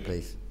right here,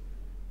 please.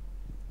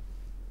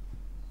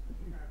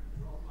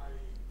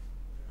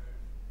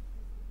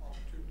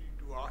 Opportunity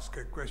to ask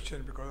a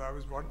question because I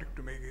was wanting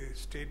to make a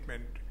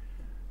statement.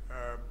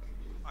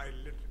 I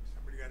let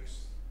somebody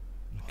else.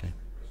 Okay.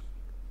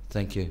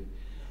 Thank you.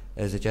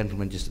 There's a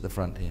gentleman just at the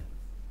front here.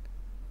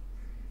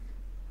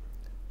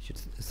 Should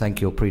thank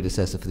your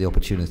predecessor for the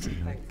opportunity.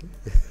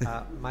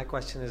 My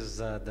question is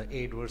the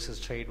aid versus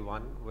trade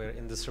one, where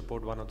in this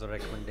report one of the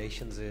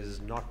recommendations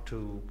is not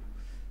to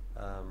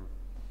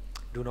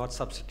do not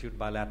substitute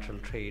bilateral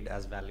trade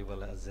as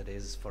valuable as it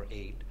is for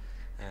aid.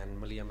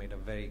 And Maleeha made a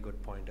very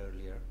good point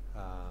earlier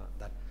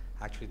that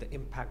actually the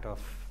impact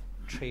of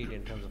trade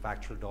in terms of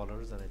actual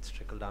dollars and its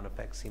trickle-down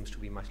effect seems to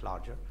be much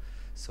larger.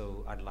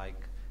 So I'd like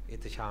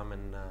Ehtisham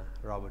and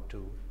Robert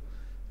to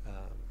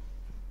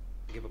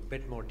give a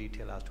bit more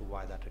detail as to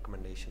why that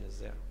recommendation is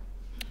there.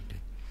 Okay.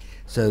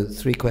 So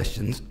 3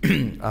 questions.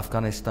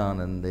 Afghanistan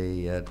and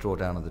the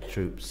drawdown of the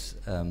troops,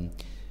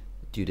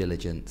 due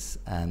diligence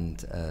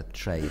and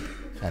trade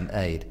and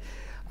aid.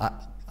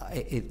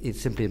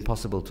 It's simply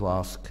impossible to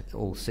ask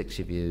all 6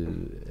 of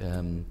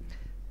you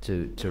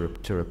to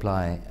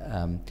reply.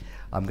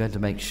 I'm going to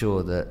make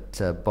sure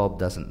that Bob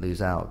doesn't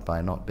lose out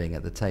by not being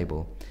at the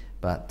table.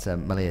 But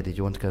Maleeha, did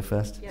you want to go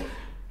first? Yeah.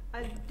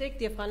 I'll take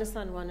the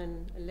Afghanistan one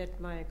and let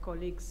my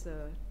colleagues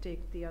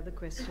take the other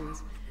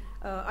questions.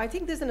 I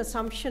think there's an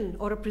assumption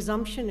or a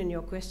presumption in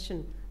your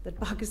question that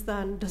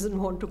Pakistan doesn't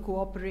want to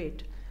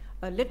cooperate.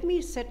 Let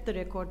me set the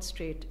record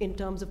straight in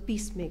terms of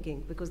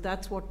peacemaking, because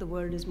that's what the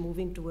world is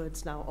moving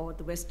towards now, or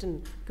the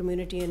Western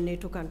community and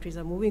NATO countries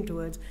are moving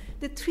towards.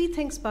 The 3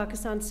 things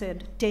Pakistan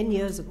said 10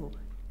 years ago.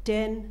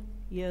 10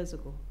 years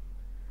ago.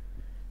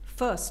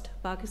 First,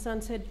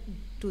 Pakistan said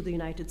to the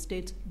United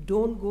States,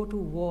 don't go to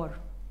war.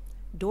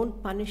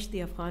 Don't punish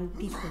the Afghan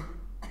people.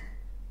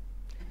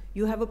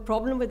 You have a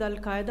problem with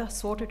Al-Qaeda,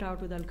 sort it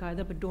out with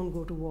Al-Qaeda, but don't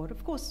go to war.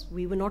 Of course,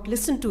 we were not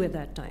listened to at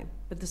that time,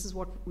 but this is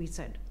what we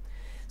said.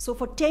 So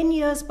for 10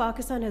 years,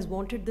 Pakistan has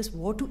wanted this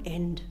war to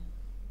end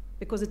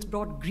because it's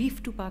brought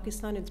grief to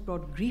Pakistan, it's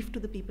brought grief to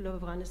the people of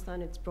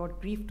Afghanistan, it's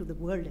brought grief to the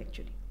world,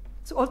 actually.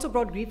 It's also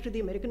brought grief to the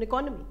American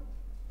economy.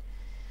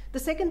 The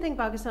second thing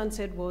Pakistan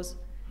said was,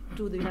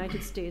 to the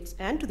United States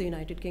and to the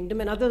United Kingdom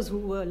and others who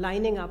were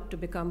lining up to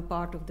become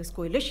part of this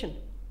coalition,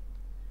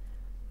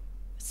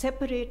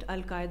 separate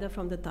Al-Qaeda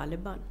from the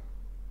Taliban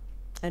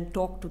and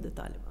talk to the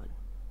Taliban.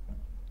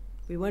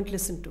 We weren't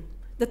listened to.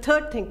 The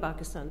third thing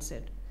Pakistan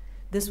said,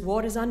 this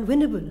war is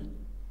unwinnable.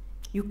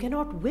 You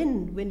cannot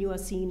win when you are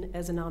seen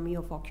as an army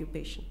of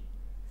occupation.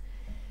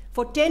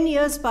 For 10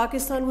 years,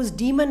 Pakistan was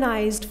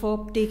demonized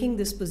for taking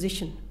this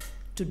position.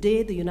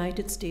 Today, the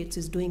United States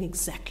is doing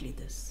exactly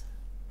this.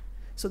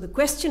 So the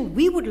question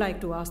we would like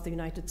to ask the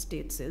United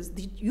States is,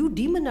 you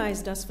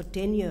demonized us for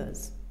 10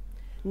 years.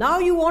 Now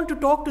you want to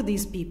talk to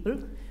these people,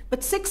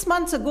 but 6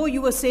 months ago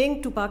you were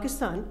saying to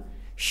Pakistan,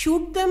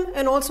 shoot them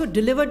and also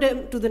deliver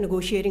them to the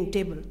negotiating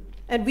table.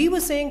 And we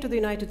were saying to the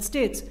United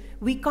States,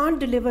 we can't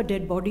deliver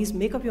dead bodies,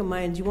 make up your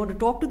minds. You want to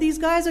talk to these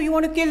guys or you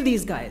want to kill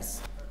these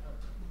guys?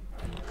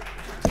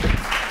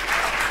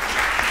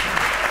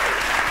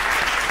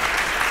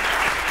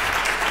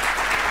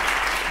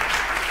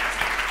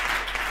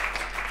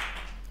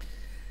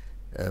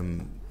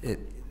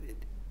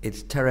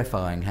 It's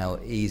terrifying how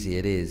easy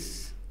it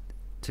is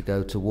to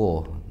go to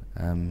war.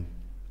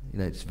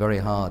 It's very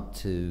hard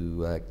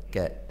to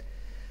get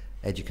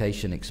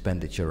education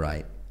expenditure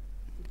right,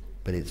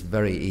 but it's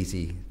very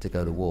easy to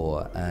go to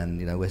war.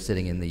 And we're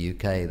sitting in the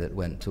UK that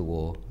went to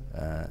war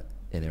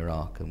in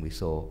Iraq, and we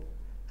saw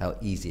how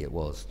easy it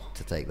was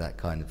to take that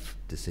kind of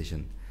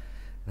decision,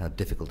 and how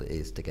difficult it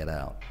is to get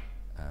out.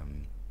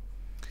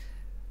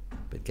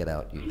 But get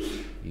out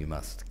you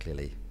must,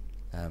 clearly.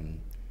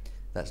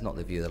 That's not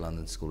the view of the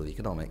London School of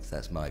Economics,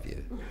 that's my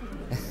view.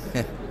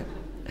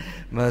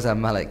 Mirza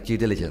Malik, due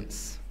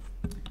diligence.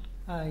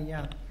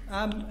 Yeah.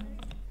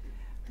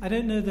 I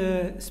don't know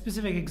the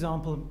specific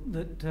example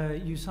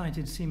that you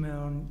cited, Seema,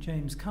 on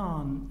James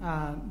Khan,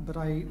 but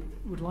I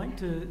would like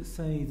to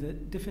say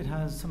that DFID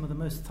has some of the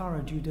most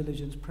thorough due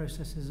diligence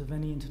processes of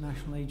any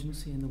international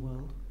agency in the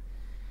world.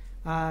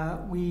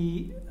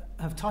 We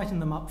have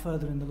tightened them up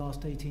further in the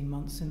last 18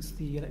 months since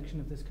the election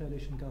of this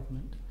coalition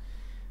government.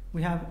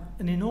 We have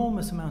an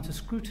enormous amount of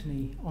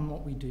scrutiny on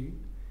what we do.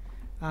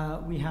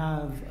 We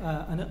have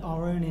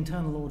our own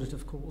internal audit,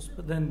 of course,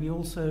 but then we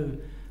also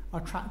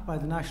are tracked by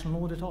the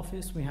National Audit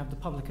Office. We have the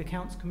Public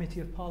Accounts Committee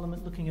of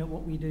Parliament looking at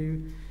what we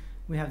do.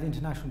 We have the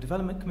International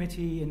Development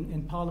Committee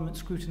in Parliament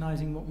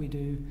scrutinising what we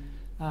do.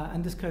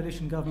 And this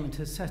coalition government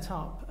has set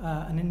up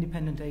an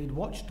independent aid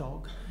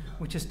watchdog,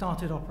 which has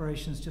started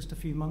operations just a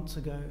few months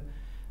ago.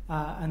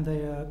 And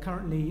they are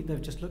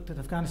they've just looked at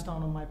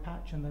Afghanistan on my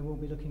patch, and they will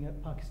be looking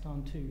at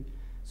Pakistan too.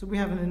 So we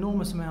have an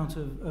enormous amount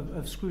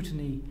of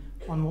scrutiny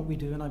on what we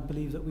do, and I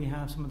believe that we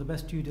have some of the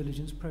best due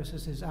diligence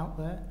processes out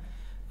there.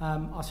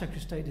 Our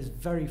Secretary of State is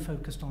very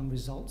focused on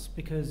results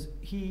because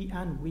he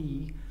and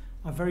we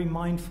are very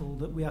mindful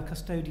that we are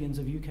custodians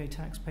of UK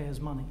taxpayers'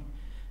 money.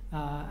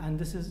 And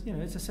this is,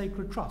 it's a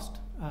sacred trust.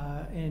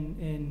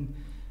 In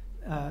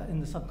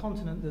the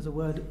subcontinent, there's a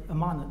word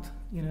amanat.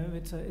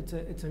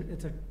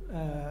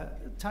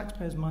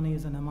 Taxpayers' money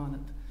is an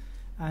amanat,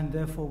 and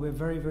therefore we're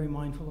very, very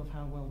mindful of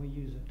how well we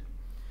use it.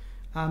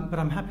 But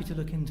I'm happy to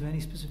look into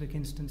any specific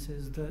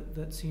instances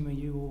that Seema,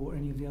 you or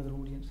any of the other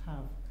audience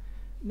have.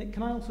 Nick,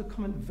 can I also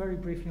comment very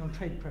briefly on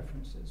trade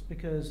preferences?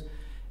 Because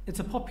it's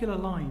a popular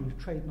line,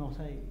 trade not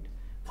aid,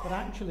 but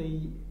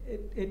actually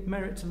it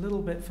merits a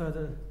little bit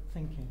further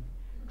thinking.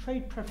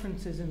 Trade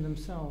preferences in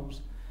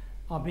themselves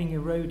are being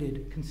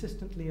eroded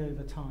consistently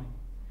over time.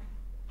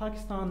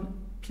 Pakistan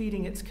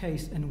pleading its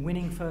case and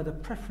winning further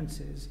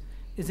preferences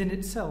is in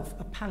itself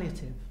a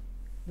palliative,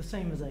 the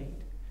same as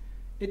aid.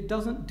 It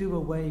doesn't do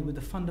away with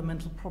the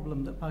fundamental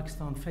problem that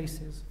Pakistan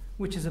faces,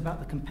 which is about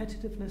the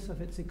competitiveness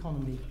of its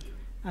economy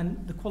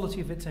and the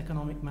quality of its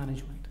economic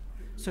management.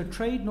 So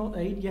trade, not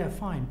aid, yeah,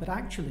 fine, but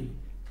actually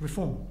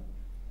reform.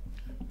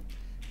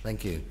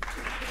 Thank you.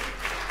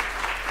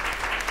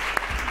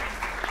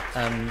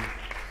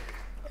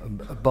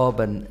 Bob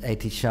and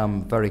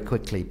Ehtisham, very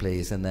quickly,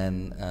 please, and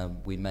then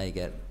we may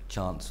get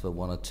chance for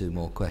one or two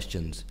more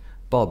questions.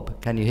 Bob,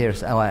 can you hear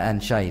us? Oh,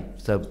 and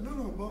Shahid. So,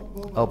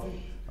 Bob.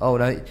 No,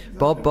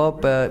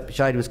 Bob.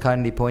 Shahid was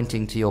kindly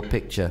pointing to your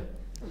picture.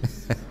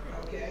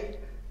 Okay.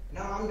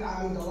 Now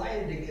I'm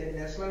delighted to get in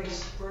this. Let me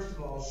first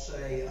of all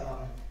say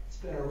it's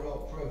been a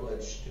real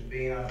privilege to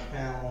be on a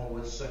panel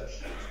with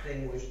such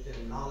distinguished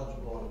and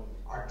knowledgeable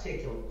and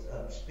articulate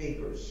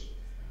speakers.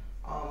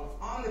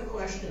 On the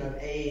question of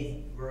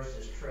aid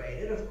versus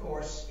trade, it of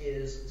course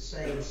is the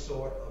same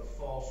sort of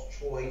false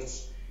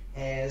choice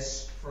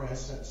as, for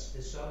instance,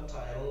 the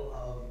subtitle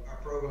of our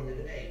program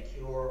today,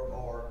 Cure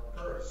or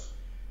Curse.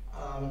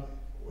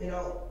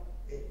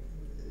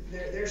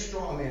 They're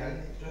straw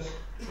men. Just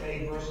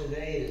trade versus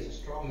aid is a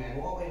straw man.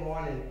 What we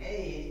want in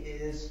aid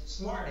is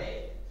smart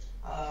aid.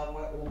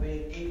 What will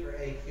be either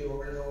a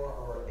cure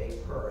or a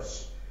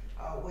curse.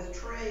 With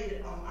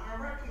trade, our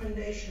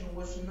recommendation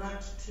was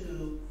not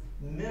to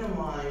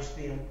minimize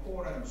the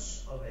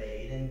importance of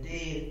aid.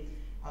 Indeed,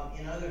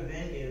 in other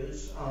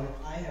venues,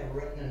 I have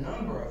written a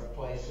number of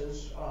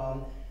places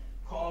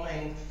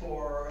calling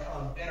for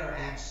better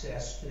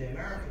access to the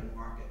American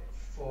market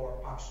for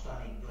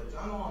Pakistani goods.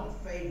 I'm all in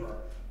favor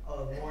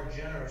of more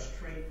generous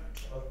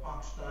treatment of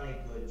Pakistani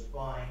goods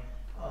by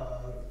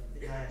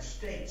the United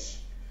States.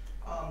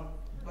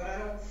 But I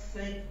don't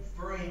think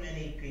very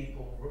many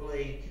people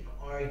really can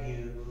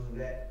argue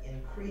that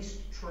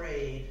increased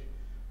trade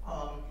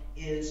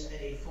is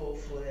a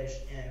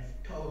full-fledged and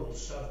total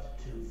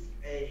substitute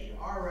for aid.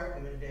 Our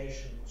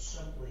recommendation was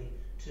simply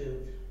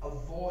to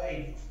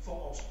avoid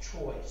false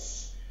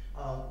choice.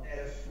 That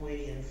if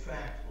we, in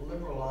fact,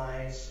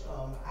 liberalize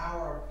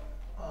our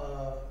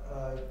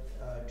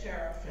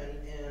tariff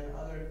and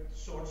other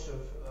sorts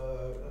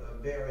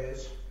of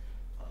barriers,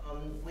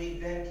 we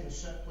then can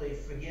simply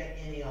forget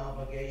any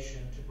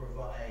obligation to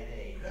provide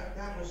aid.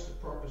 That was the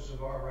purpose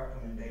of our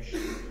recommendation.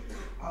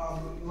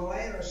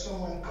 Maleeha,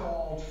 someone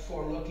called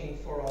for looking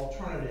for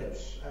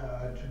alternatives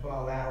to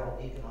bilateral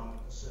economic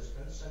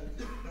assistance. And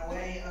in a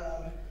way,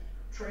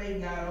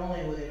 trade not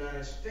only with the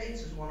United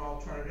States is one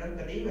alternative,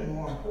 but even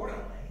more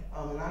importantly,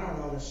 and I don't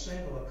know a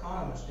single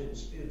economist who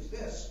disputes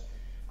this,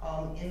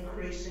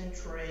 increasing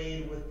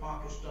trade with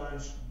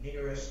Pakistan's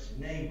nearest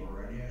neighbor,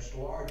 or nearest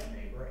large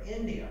neighbor,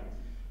 India.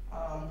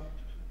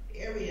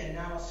 Every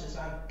analysis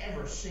I've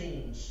ever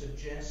seen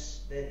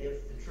suggests that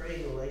if the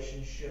trade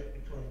relationship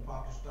between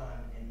Pakistan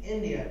and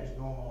India is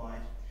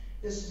normalized,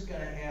 this is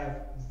going to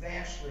have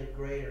vastly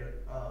greater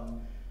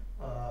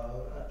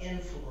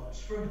influence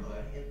for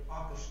good in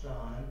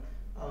Pakistan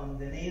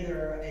than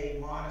either a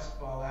modest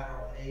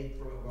bilateral aid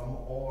program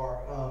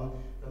or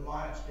the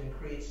modest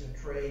increase in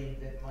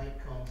trade that might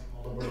come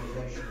from a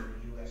liberalization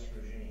of the U.S.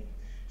 regime.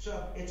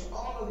 So it's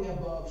all of the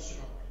above,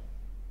 certainly.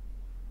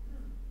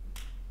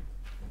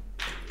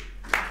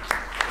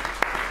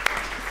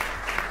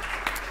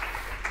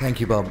 Thank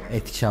you, Bob.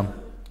 Ehtisham.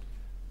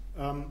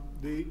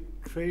 The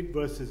trade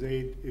versus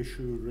aid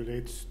issue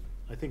relates,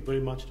 I think,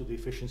 very much to the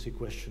efficiency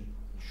question.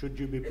 Should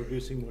you be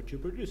producing what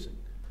you're producing?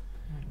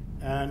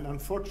 And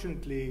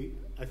unfortunately,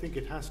 I think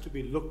it has to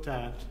be looked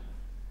at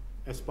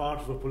as part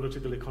of a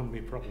political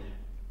economy problem,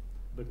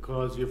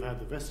 because you've had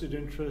the vested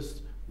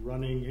interest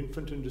running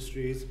infant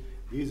industries.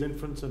 These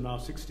infants are now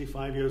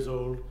 65 years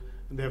old,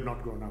 and they have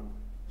not grown up.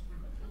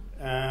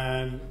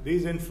 And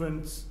these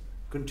infants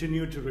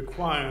continue to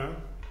require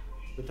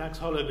the tax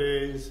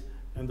holidays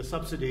and the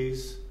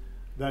subsidies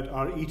that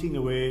are eating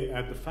away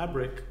at the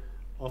fabric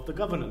of the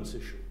governance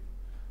issue.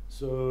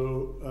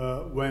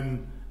 So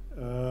when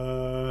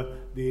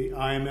the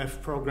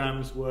IMF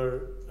programs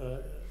were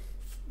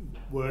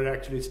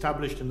actually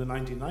established in the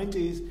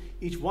 1990s,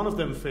 each one of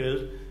them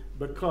failed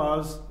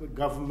because the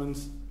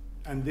governments,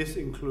 and this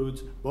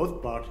includes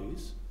both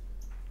parties,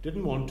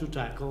 didn't want to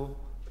tackle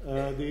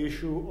the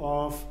issue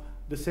of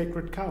the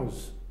sacred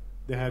cows.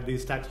 They had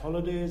these tax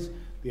holidays,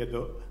 they had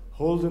the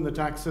holes in the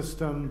tax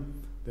system,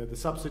 they had the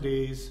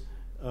subsidies,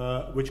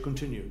 which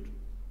continued.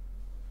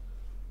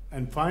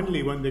 And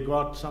finally, when they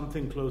got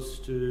something close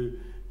to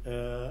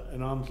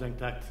an arm's length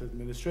tax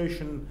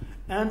administration,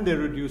 and they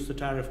reduced the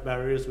tariff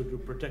barriers which were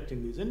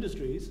protecting these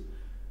industries,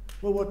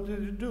 well, what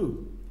did it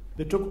do?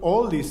 They took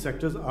all these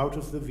sectors out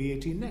of the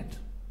VAT net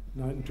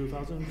in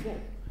 2004,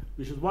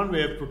 which is one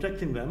way of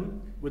protecting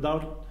them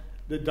without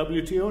the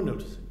WTO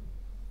noticing.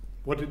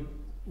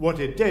 What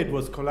it did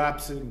was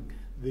collapsing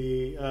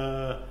the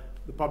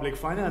public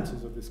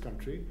finances of this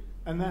country,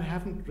 and that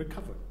haven't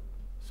recovered.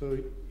 So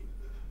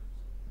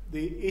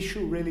the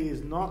issue really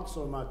is not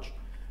so much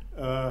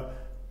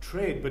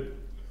trade, but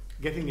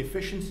getting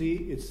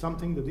efficiency is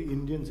something that the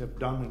Indians have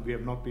done and we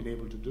have not been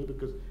able to do,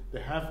 because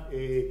they have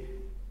a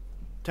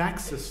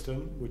tax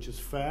system which is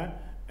fair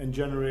and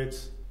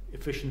generates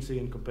efficiency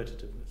and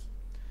competitiveness.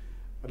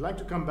 I'd like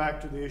to come back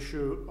to the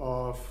issue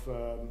of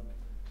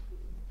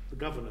the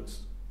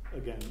governance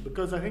again,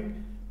 because I think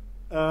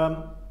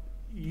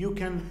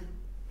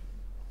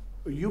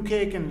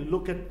UK can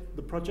look at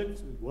the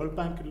projects, the World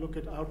Bank can look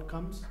at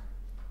outcomes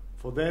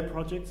for their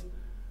projects,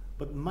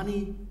 but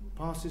money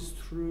passes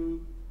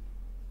through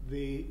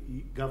the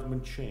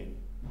government chain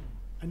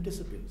and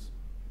disappears.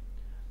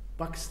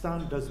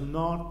 Pakistan does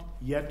not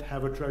yet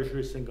have a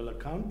treasury single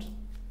account,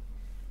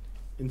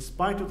 in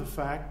spite of the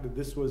fact that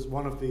this was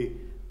one of the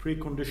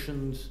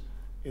preconditions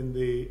in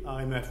the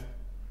IMF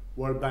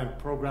World Bank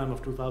program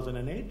of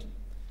 2008.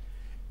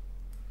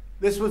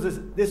 This was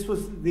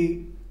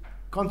the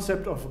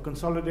concept of a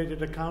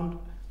consolidated account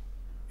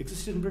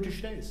existed in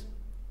British days.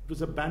 It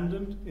was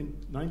abandoned in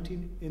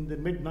the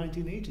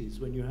mid-1980s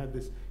when you had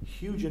this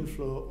huge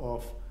inflow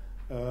of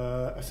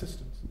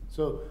assistance.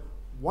 So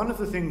one of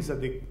the things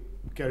that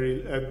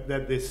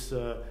this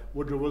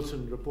Woodrow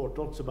Wilson report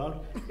talks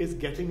about is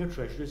getting a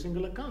treasury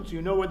single account. So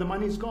you know where the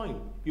money is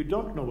going. You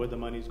don't know where the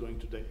money is going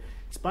today.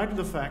 In spite of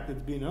the fact that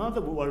there's been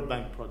another World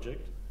Bank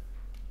project,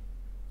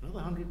 another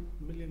 100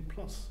 million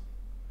plus,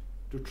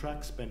 to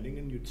track spending,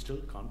 and you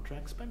still can't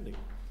track spending.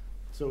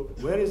 So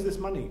where is this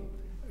money?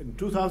 In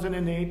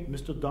 2008,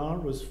 Mr. Dar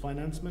was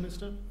finance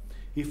minister.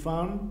 He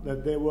found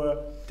that there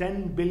were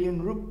 $10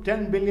 billion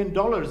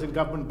in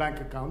government bank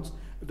accounts.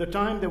 At the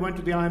time, they went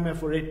to the IMF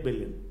for $8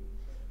 billion.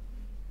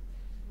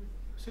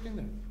 Sitting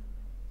there.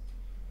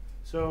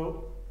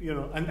 So,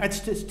 and it's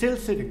still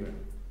sitting there.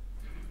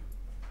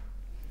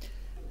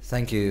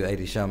 Thank you,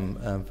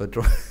 Ehtisham, for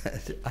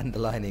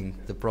underlining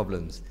the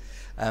problems.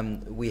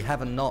 We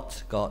have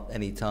not got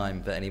any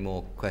time for any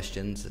more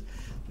questions.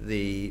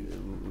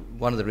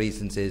 One of the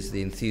reasons is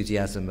the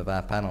enthusiasm of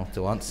our panel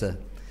to answer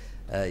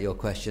your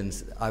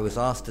questions. I was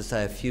asked to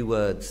say a few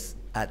words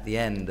at the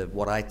end of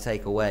what I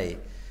take away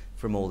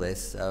from all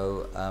this,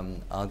 so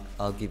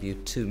I'll give you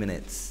 2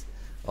 minutes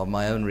of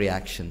my own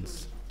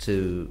reactions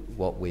to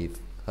what we've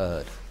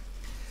heard.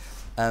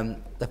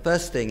 The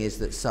first thing is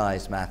that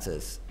size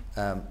matters.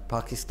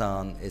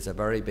 Pakistan is a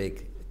very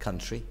big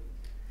country,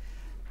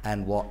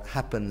 and what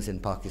happens in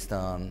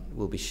Pakistan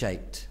will be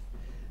shaped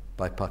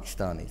by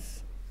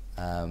Pakistanis.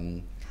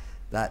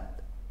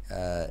 That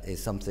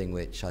is something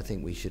which I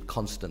think we should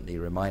constantly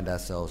remind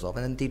ourselves of,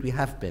 and indeed we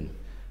have been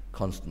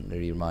constantly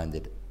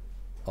reminded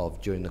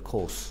of during the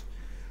course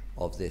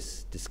of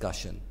this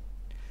discussion.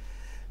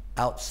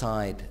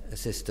 Outside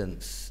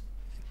assistance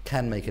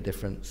can make a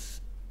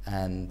difference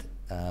and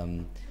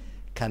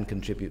can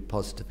contribute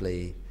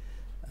positively,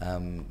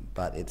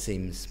 but it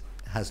seems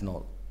has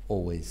not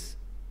always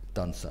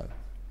done so.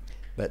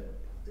 But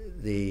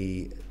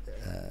the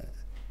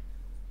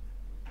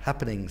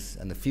happenings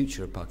and the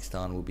future of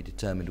Pakistan will be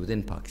determined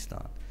within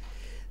Pakistan.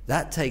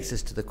 That takes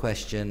us to the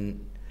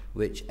question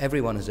which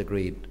everyone has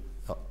agreed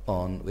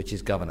on, which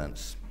is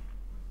governance.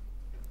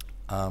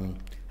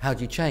 How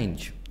do you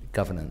change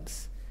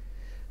governance?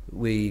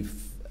 We've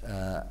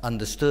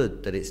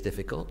understood that it's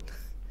difficult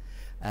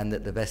and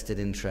that the vested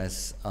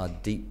interests are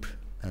deep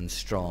and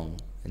strong,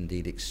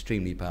 indeed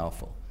extremely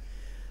powerful.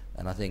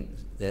 And I think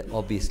there are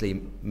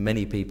obviously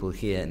many people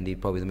here,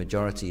 indeed probably the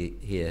majority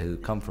here, who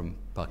come from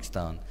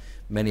Pakistan.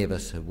 Many of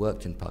us have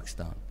worked in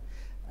Pakistan.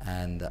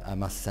 And I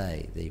must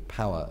say the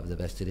power of the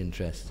vested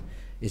interest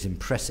is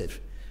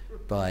impressive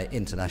by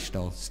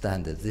international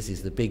standards. This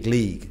is the big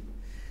league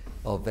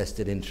of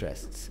vested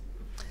interests.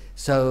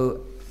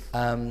 So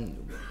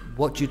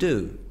what do you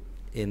do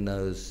in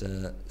those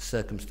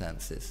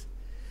circumstances?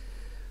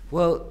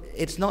 Well,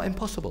 it's not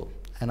impossible,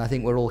 and I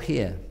think we're all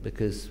here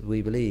because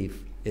we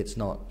believe it's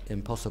not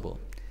impossible.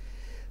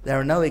 There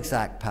are no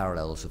exact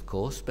parallels, of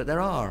course, but there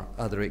are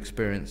other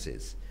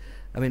experiences.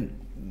 I mean,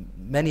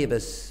 many of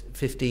us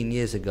 15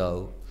 years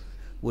ago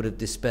would have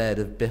despaired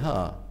of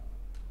Bihar.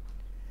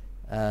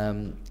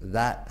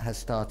 That has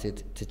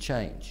started to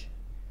change.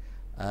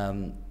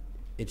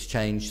 It's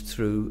changed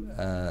through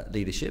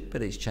leadership,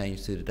 but it's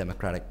changed through the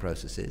democratic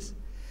processes.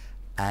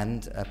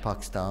 And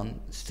Pakistan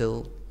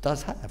still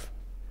does have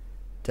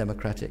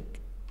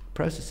democratic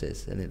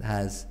processes, and it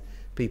has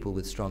people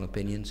with strong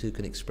opinions who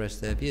can express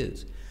their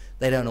views.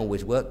 They don't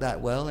always work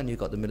that well, and you've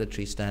got the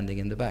military standing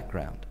in the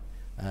background.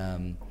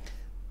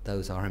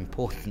 Those are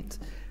important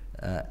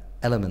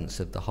elements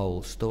of the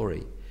whole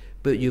story.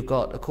 But you've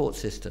got a court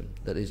system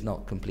that is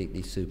not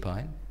completely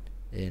supine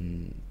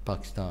in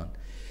Pakistan.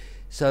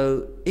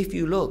 So if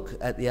you look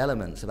at the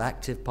elements of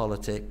active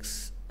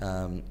politics,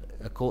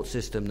 a court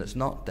system that's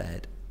not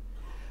dead,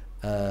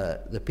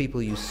 the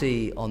people you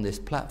see on this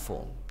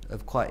platform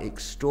of quite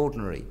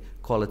extraordinary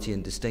quality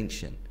and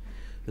distinction,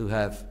 who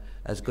have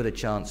as good a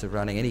chance of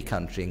running any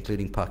country,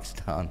 including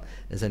Pakistan,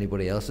 as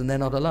anybody else, and they're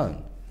not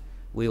alone.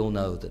 We all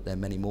know that there are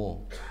many more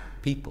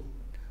people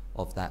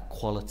of that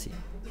quality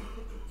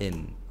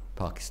in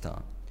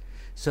Pakistan.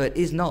 So it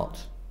is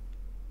not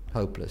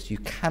hopeless. You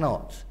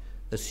cannot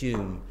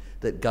assume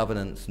that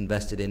governance and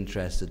vested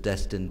interests are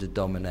destined to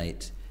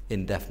dominate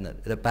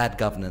indefinitely, that bad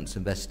governance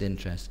and vested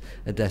interests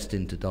are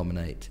destined to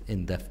dominate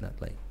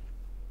indefinitely.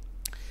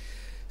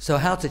 So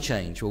how to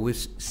change? Well,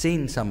 we've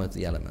seen some of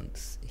the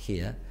elements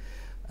here.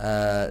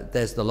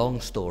 There's the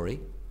long story,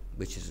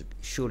 which is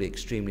surely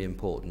extremely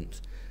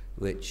important,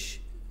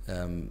 which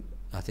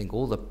I think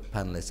all the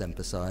panelists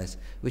emphasize,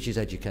 which is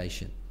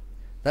education.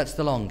 That's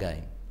the long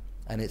game,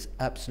 and it's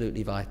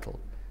absolutely vital.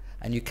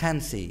 And you can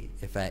see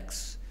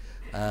effects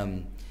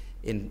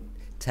in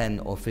 10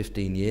 or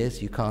 15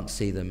 years. You can't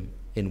see them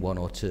in 1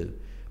 or 2.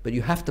 But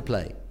you have to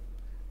play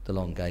the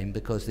long game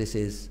because this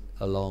is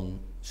a long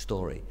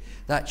story.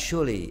 That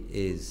surely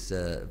is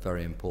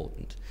very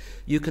important.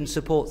 You can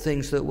support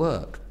things that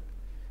work.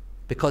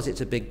 Because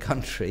it's a big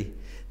country,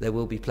 there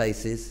will be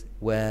places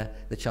where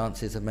the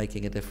chances of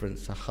making a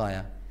difference are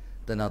higher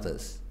than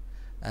others.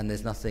 And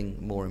there's nothing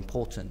more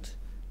important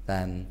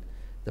than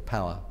the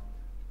power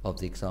of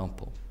the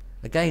example.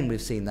 Again,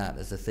 we've seen that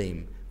as a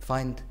theme.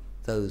 Find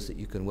those that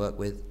you can work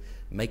with,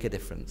 make a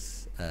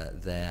difference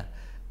there,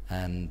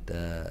 and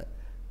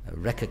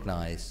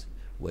recognize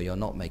where you're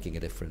not making a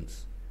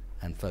difference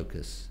and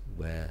focus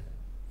where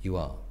you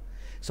are.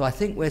 So I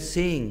think we're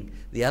seeing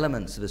the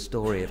elements of a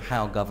story of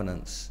how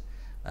governance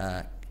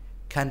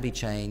can be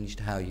changed,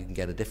 how you can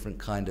get a different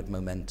kind of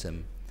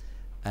momentum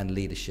and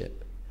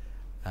leadership.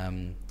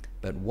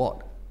 But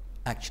what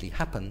actually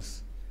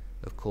happens,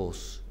 of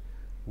course,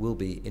 will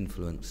be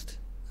influenced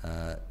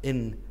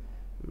in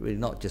really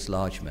not just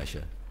large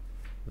measure,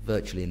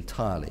 virtually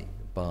entirely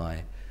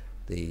by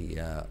the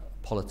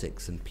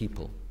politics and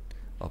people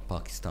of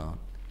Pakistan.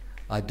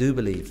 I do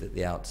believe that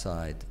the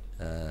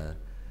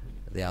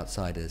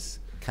outsiders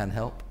can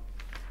help.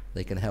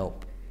 They can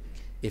help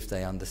if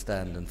they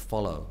understand and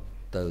follow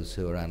those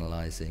who are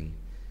analyzing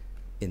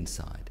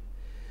inside.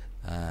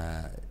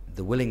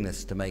 The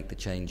willingness to make the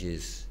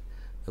changes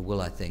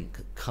will, I think,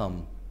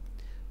 come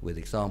with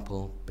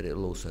example, but it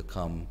will also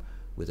come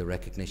with a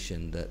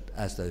recognition that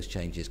as those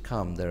changes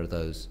come, there are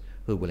those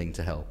who are willing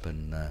to help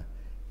and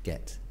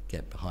get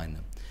behind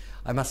them.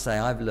 I must say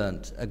I've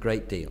learnt a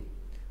great deal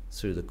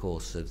through the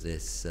course of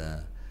this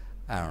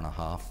hour and a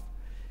half.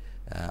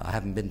 I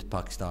haven't been to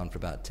Pakistan for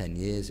about 10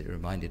 years. It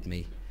reminded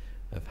me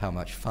of how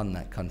much fun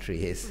that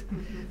country is,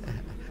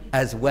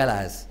 as well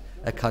as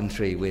a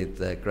country with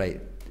great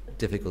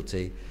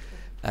difficulty.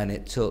 And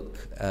it took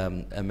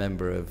a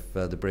member of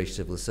the British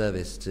Civil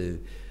Service to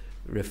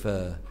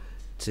refer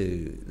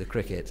to the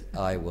cricket.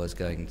 I was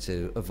going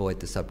to avoid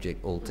the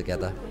subject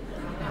altogether.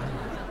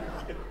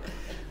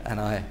 And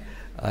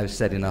I've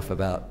said enough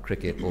about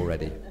cricket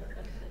already.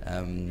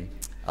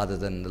 Other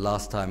than the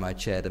last time I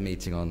chaired a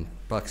meeting on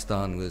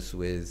Pakistan was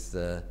with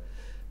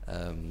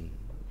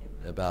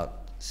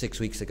about 6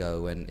 weeks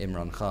ago when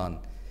Imran Khan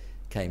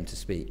came to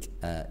speak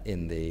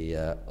in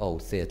the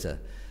old theatre.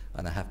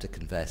 And I have to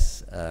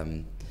confess,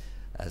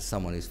 as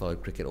someone who's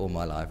followed cricket all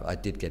my life, I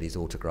did get his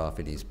autograph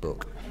in his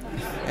book.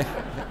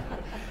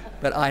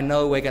 But I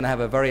know we're going to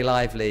have a very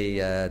lively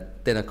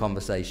dinner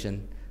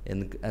conversation.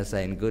 As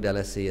in good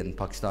LSE and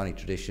Pakistani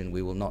tradition,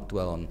 we will not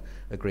dwell on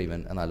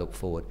agreement, and I look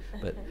forward.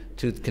 But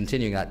to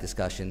continuing that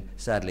discussion,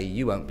 sadly,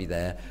 you won't be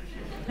there.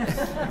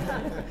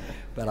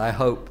 But I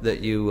hope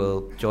that you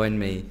will join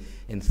me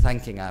in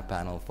thanking our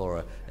panel for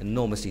an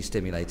enormously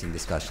stimulating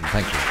discussion.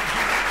 Thank you.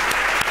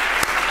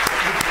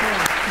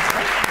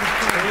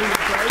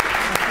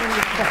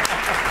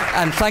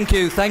 And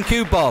thank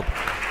you, Bob.